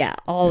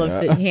 All of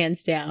it,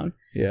 hands down.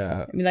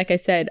 Yeah. I mean, like I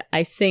said,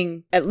 I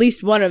sing at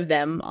least one of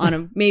them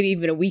on maybe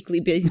even a weekly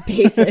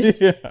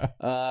basis.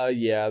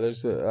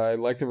 I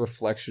like the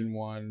reflection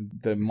one.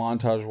 The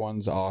montage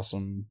one's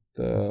awesome.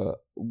 The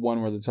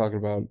one where they're talking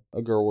about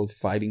a girl with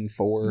fighting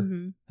for,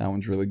 that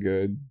one's really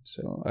good.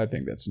 So I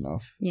think that's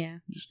enough. Yeah.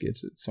 Just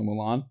gets it. So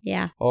Mulan?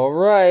 Yeah. All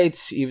right.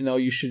 Even though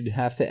you should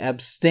have to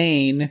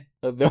abstain.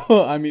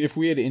 Though, I mean, if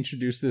we had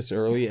introduced this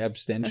early,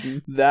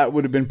 abstention, that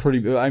would have been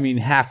pretty... I mean,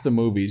 half the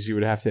movies, you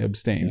would have to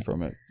abstain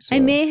from it. So. I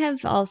may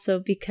have also,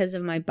 because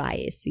of my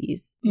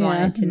biases,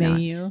 wanted to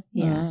not.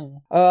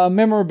 Yeah.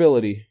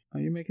 Memorability. Are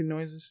you making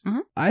noises?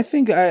 Uh-huh. I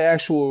think I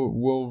actually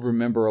will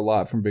remember a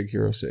lot from Big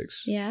Hero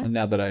 6. Yeah. And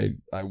now that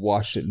I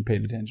watched it and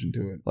paid attention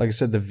to it. Like I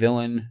said, the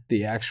villain,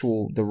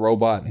 the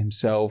robot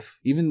himself,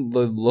 even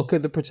the look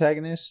of the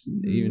protagonist,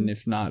 even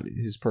if not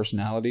his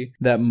personality,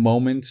 that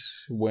moment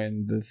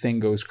when the thing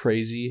goes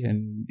crazy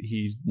and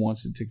he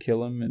wants it to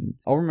kill him. And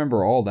I'll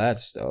remember all that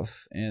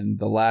stuff and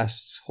the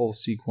last whole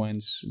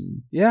sequence.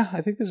 And yeah, I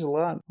think there's a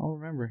lot I'll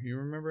remember. You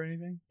remember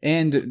anything?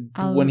 And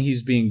when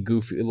he's being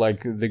goofy,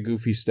 like the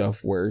goofy stuff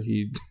where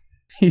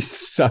he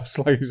sucks,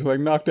 like he's like,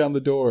 knock down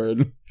the door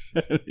and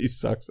he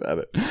sucks at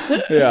it.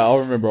 Yeah, I'll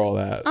remember all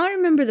that. I'll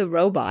remember the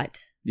robot.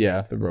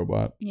 Yeah, the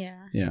robot.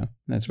 Yeah. Yeah,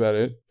 that's about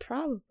it.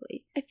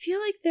 Probably. I feel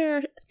like there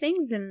are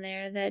things in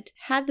there that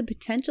had the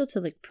potential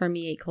to like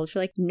permeate culture.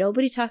 Like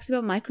nobody talks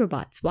about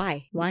microbots.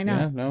 Why? Why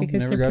not? Yeah, no,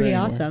 because they're pretty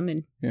awesome.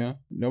 And yeah,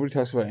 nobody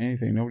talks about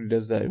anything. Nobody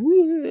does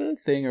that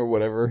thing or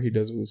whatever he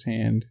does with his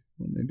hand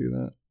when they do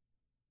that.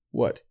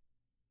 What?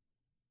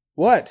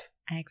 What?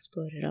 I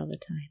exploded all the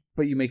time.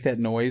 But you make that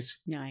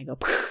noise? No, I go...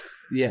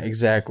 Yeah,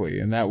 exactly.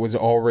 And that was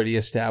already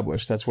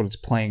established. That's what it's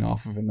playing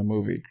off of in the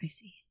movie. I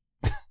see.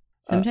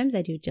 Sometimes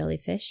I do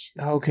jellyfish.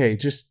 Okay,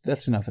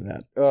 that's enough of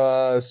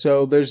that.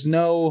 So there's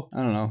no,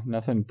 I don't know,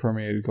 nothing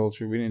permeated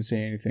culture. We didn't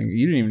say anything.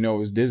 You didn't even know it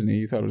was Disney.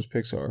 You thought it was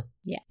Pixar.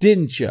 Yeah.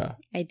 Didn't ya?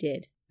 I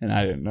did. And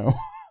I didn't know.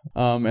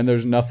 And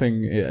there's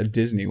nothing at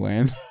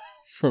Disneyland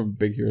from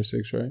Big Hero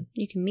 6, right?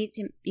 You can meet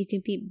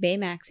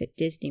Baymax at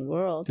Disney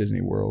World.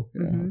 Disney World.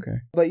 Yeah, okay.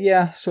 But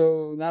yeah,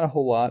 so not a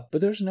whole lot. But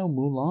there's no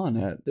Mulan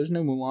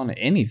at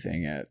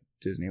anything at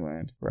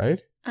Disneyland,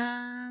 right?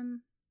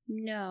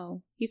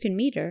 No. You can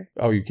meet her.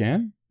 Oh, you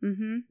can?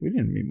 Mm-hmm. We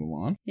didn't meet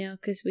Mulan. No,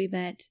 because we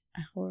met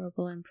a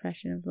horrible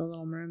impression of the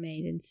Little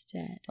Mermaid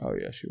instead. Oh,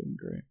 yeah, she wasn't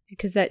great.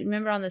 Because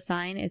remember on the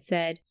sign, it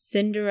said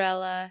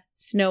Cinderella,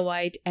 Snow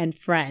White, and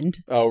friend.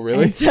 Oh,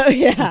 really? And so,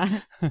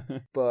 yeah.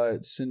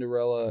 But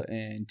Cinderella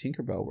and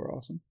Tinkerbell were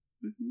awesome.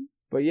 Mm-hmm.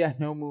 But yeah,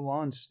 no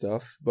Mulan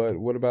stuff. But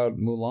what about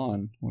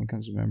Mulan when it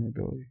comes to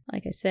memorability?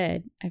 Like I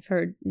said, I've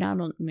heard,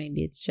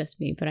 maybe it's just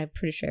me, but I'm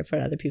pretty sure I've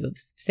heard other people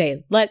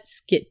say,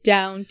 let's get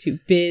down to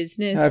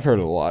business. I've heard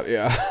it a lot,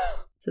 yeah.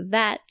 So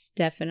that's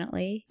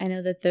definitely. I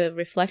know that the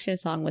Reflection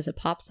song was a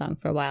pop song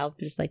for a while,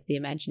 just like the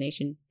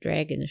Imagination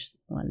Dragon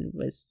one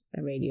was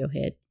a radio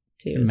hit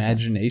too.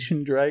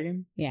 Imagination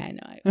Dragon? Yeah, I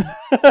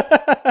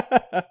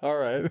know. All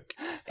right.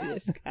 I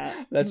just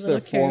got That's their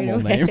formal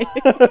name.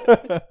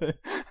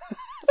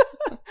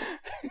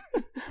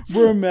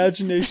 We're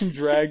Imagination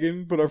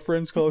Dragon, but our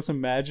friends call us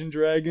Imagine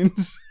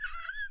Dragons.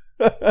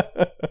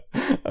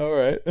 All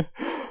right.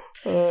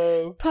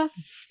 Puff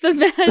the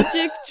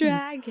Magic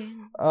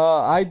Dragon.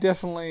 I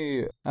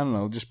definitely, I don't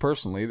know, just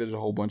personally, there's a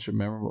whole bunch of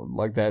memorable,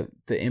 like that,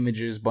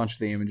 bunch of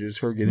the images,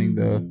 her getting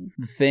the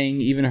thing,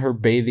 even her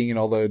bathing and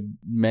all the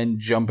men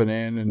jumping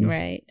in, and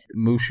right.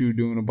 Mushu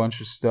doing a bunch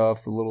of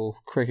stuff, the little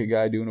cricket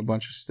guy doing a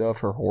bunch of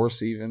stuff, her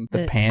horse even,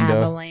 the panda.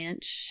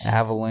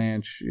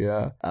 Avalanche,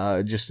 yeah.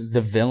 Just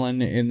the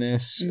villain in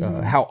this,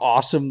 how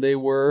awesome they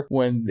were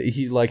when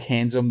he like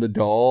hands him the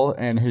doll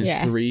and his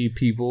 3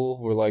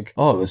 people were like,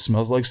 oh, this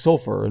smells like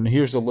sulfur, and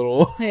here's a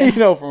little,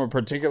 from a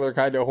particular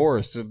kind of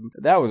horse, and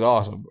that was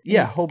awesome.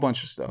 Yeah, a whole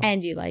bunch of stuff.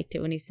 And you liked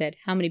it when he said,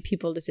 how many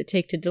people does it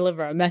take to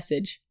deliver a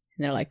message?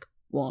 And they're like,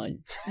 1.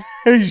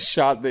 He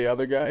shot the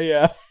other guy,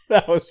 yeah.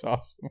 That was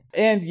awesome.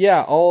 And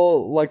yeah,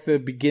 all like the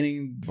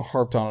beginning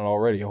harped on it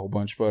already a whole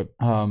bunch, but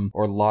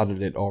or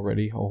lauded it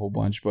already a whole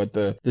bunch, but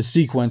the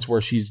sequence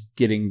where she's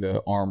getting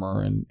the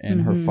armor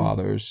and her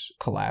father's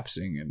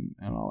collapsing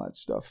and all that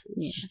stuff.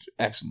 It's just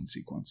excellent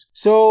sequence.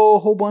 So a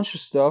whole bunch of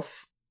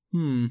stuff.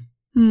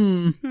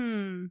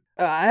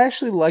 I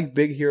actually like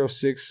Big Hero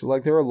 6.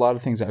 Like, there are a lot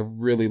of things I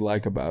really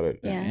like about it.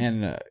 Yeah.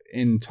 And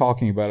in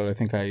talking about it, I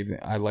think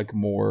I like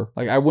more.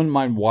 Like, I wouldn't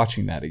mind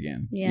watching that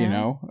again. Yeah. You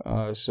know?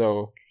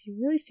 So. Because you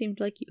really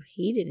seemed like you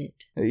hated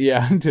it.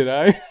 Yeah, did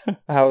I?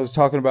 I was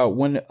talking about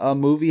when a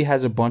movie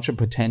has a bunch of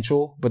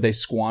potential, but they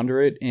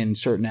squander it in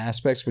certain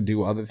aspects, but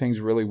do other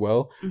things really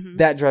well.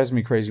 That drives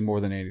me crazy more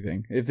than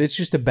anything. If it's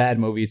just a bad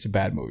movie, it's a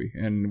bad movie.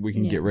 And we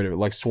can get rid of it.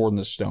 Like Sword in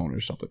the Stone or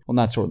something. Well,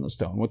 not Sword in the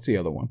Stone. What's the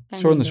other one?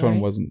 Sword in the Stone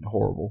wasn't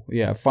horrible.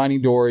 Yeah,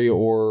 Finding Dory,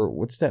 or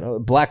what's that?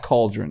 Black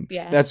Cauldron.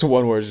 Yeah. That's the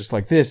one where it's just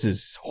like, this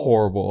is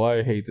horrible.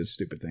 I hate this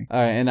stupid thing.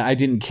 And I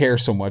didn't care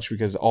so much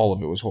because all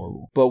of it was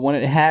horrible. But when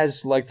it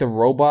has like the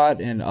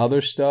robot and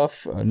other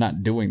stuff,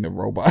 not doing the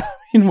robot,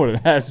 I mean, what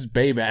it has is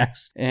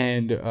Baymax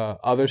and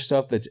other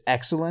stuff that's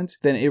excellent,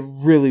 then it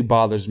really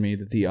bothers me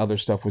that the other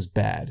stuff was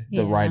bad.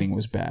 The writing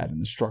was bad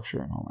and the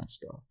structure and all that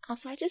stuff.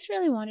 Also, I just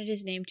really wanted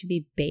his name to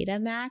be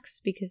Betamax,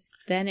 because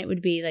then it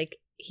would be like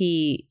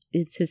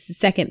it's his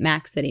second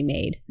Max that he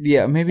made.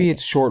 Yeah, maybe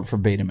it's short for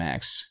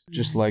Betamax.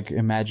 Just like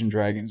Imagine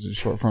Dragons is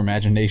short for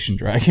Imagination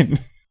Dragon.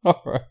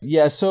 All right.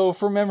 Yeah, so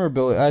for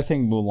memorability, I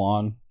think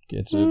Mulan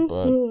gets it,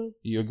 but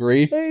you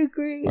agree? I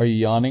agree. Are you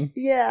yawning?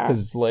 Yeah.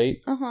 Because it's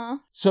late? Uh-huh.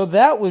 So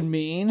that would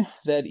mean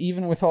that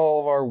even with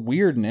all of our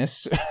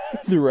weirdness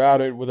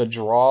throughout it, with a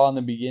draw in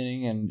the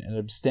beginning and an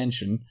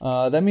abstention,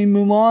 that means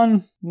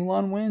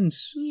Mulan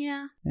wins.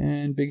 Yeah.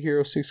 And Big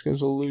Hero 6 goes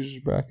to the loser's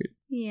bracket.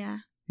 Yeah.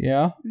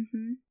 Yeah?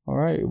 Mm-hmm. All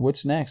right,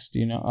 what's next? Do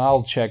you know?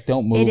 I'll check.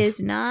 Don't move. It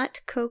is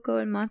not Coco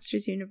and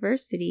Monsters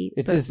University.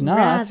 It is not.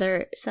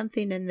 Rather,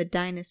 something in the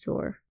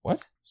dinosaur.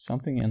 What?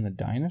 Something in the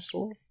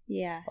dinosaur?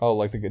 Yeah. Oh,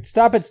 like the good.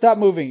 Stop it! Stop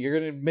moving! You're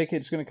gonna make it.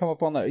 It's gonna come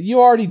up on the. You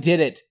already did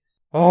it.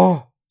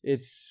 Oh,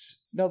 it's.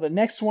 No, the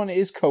next one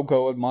is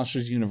Coco at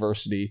Monsters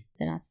University.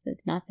 That's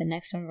not the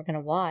next one we're going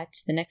to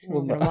watch. The next one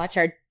we're going to watch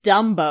are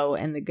Dumbo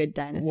and the Good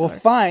Dinosaur. Well,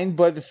 fine,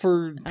 but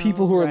for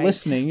people who are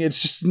listening,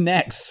 it's just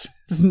next.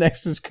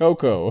 Next is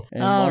Coco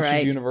and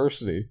Monsters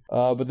University.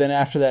 But then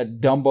after that,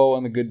 Dumbo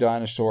and the Good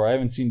Dinosaur. I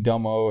haven't seen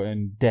Dumbo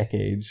in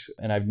decades,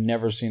 and I've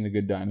never seen the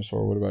Good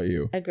Dinosaur. What about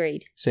you?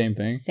 Agreed. Same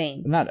thing?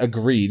 Same. Not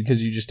agreed,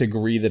 because you just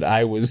agree that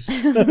I was...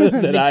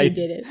 that you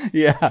did it.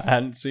 Yeah, I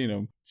hadn't seen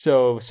him.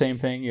 So, same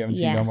thing? You haven't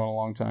seen Dumbo in a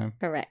long time?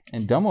 Correct.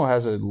 And Dumbo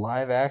has a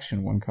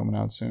live-action one coming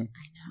out soon.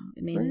 I know.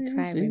 It made me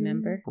cry,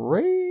 remember?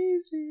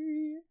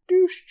 Crazy.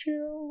 Douche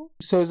chill.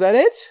 So is that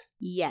it?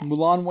 Yes.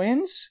 Mulan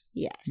wins?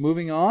 Yes.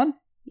 Moving on?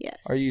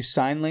 Yes. Are you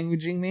sign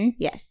languaging me?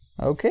 Yes.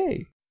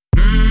 Okay.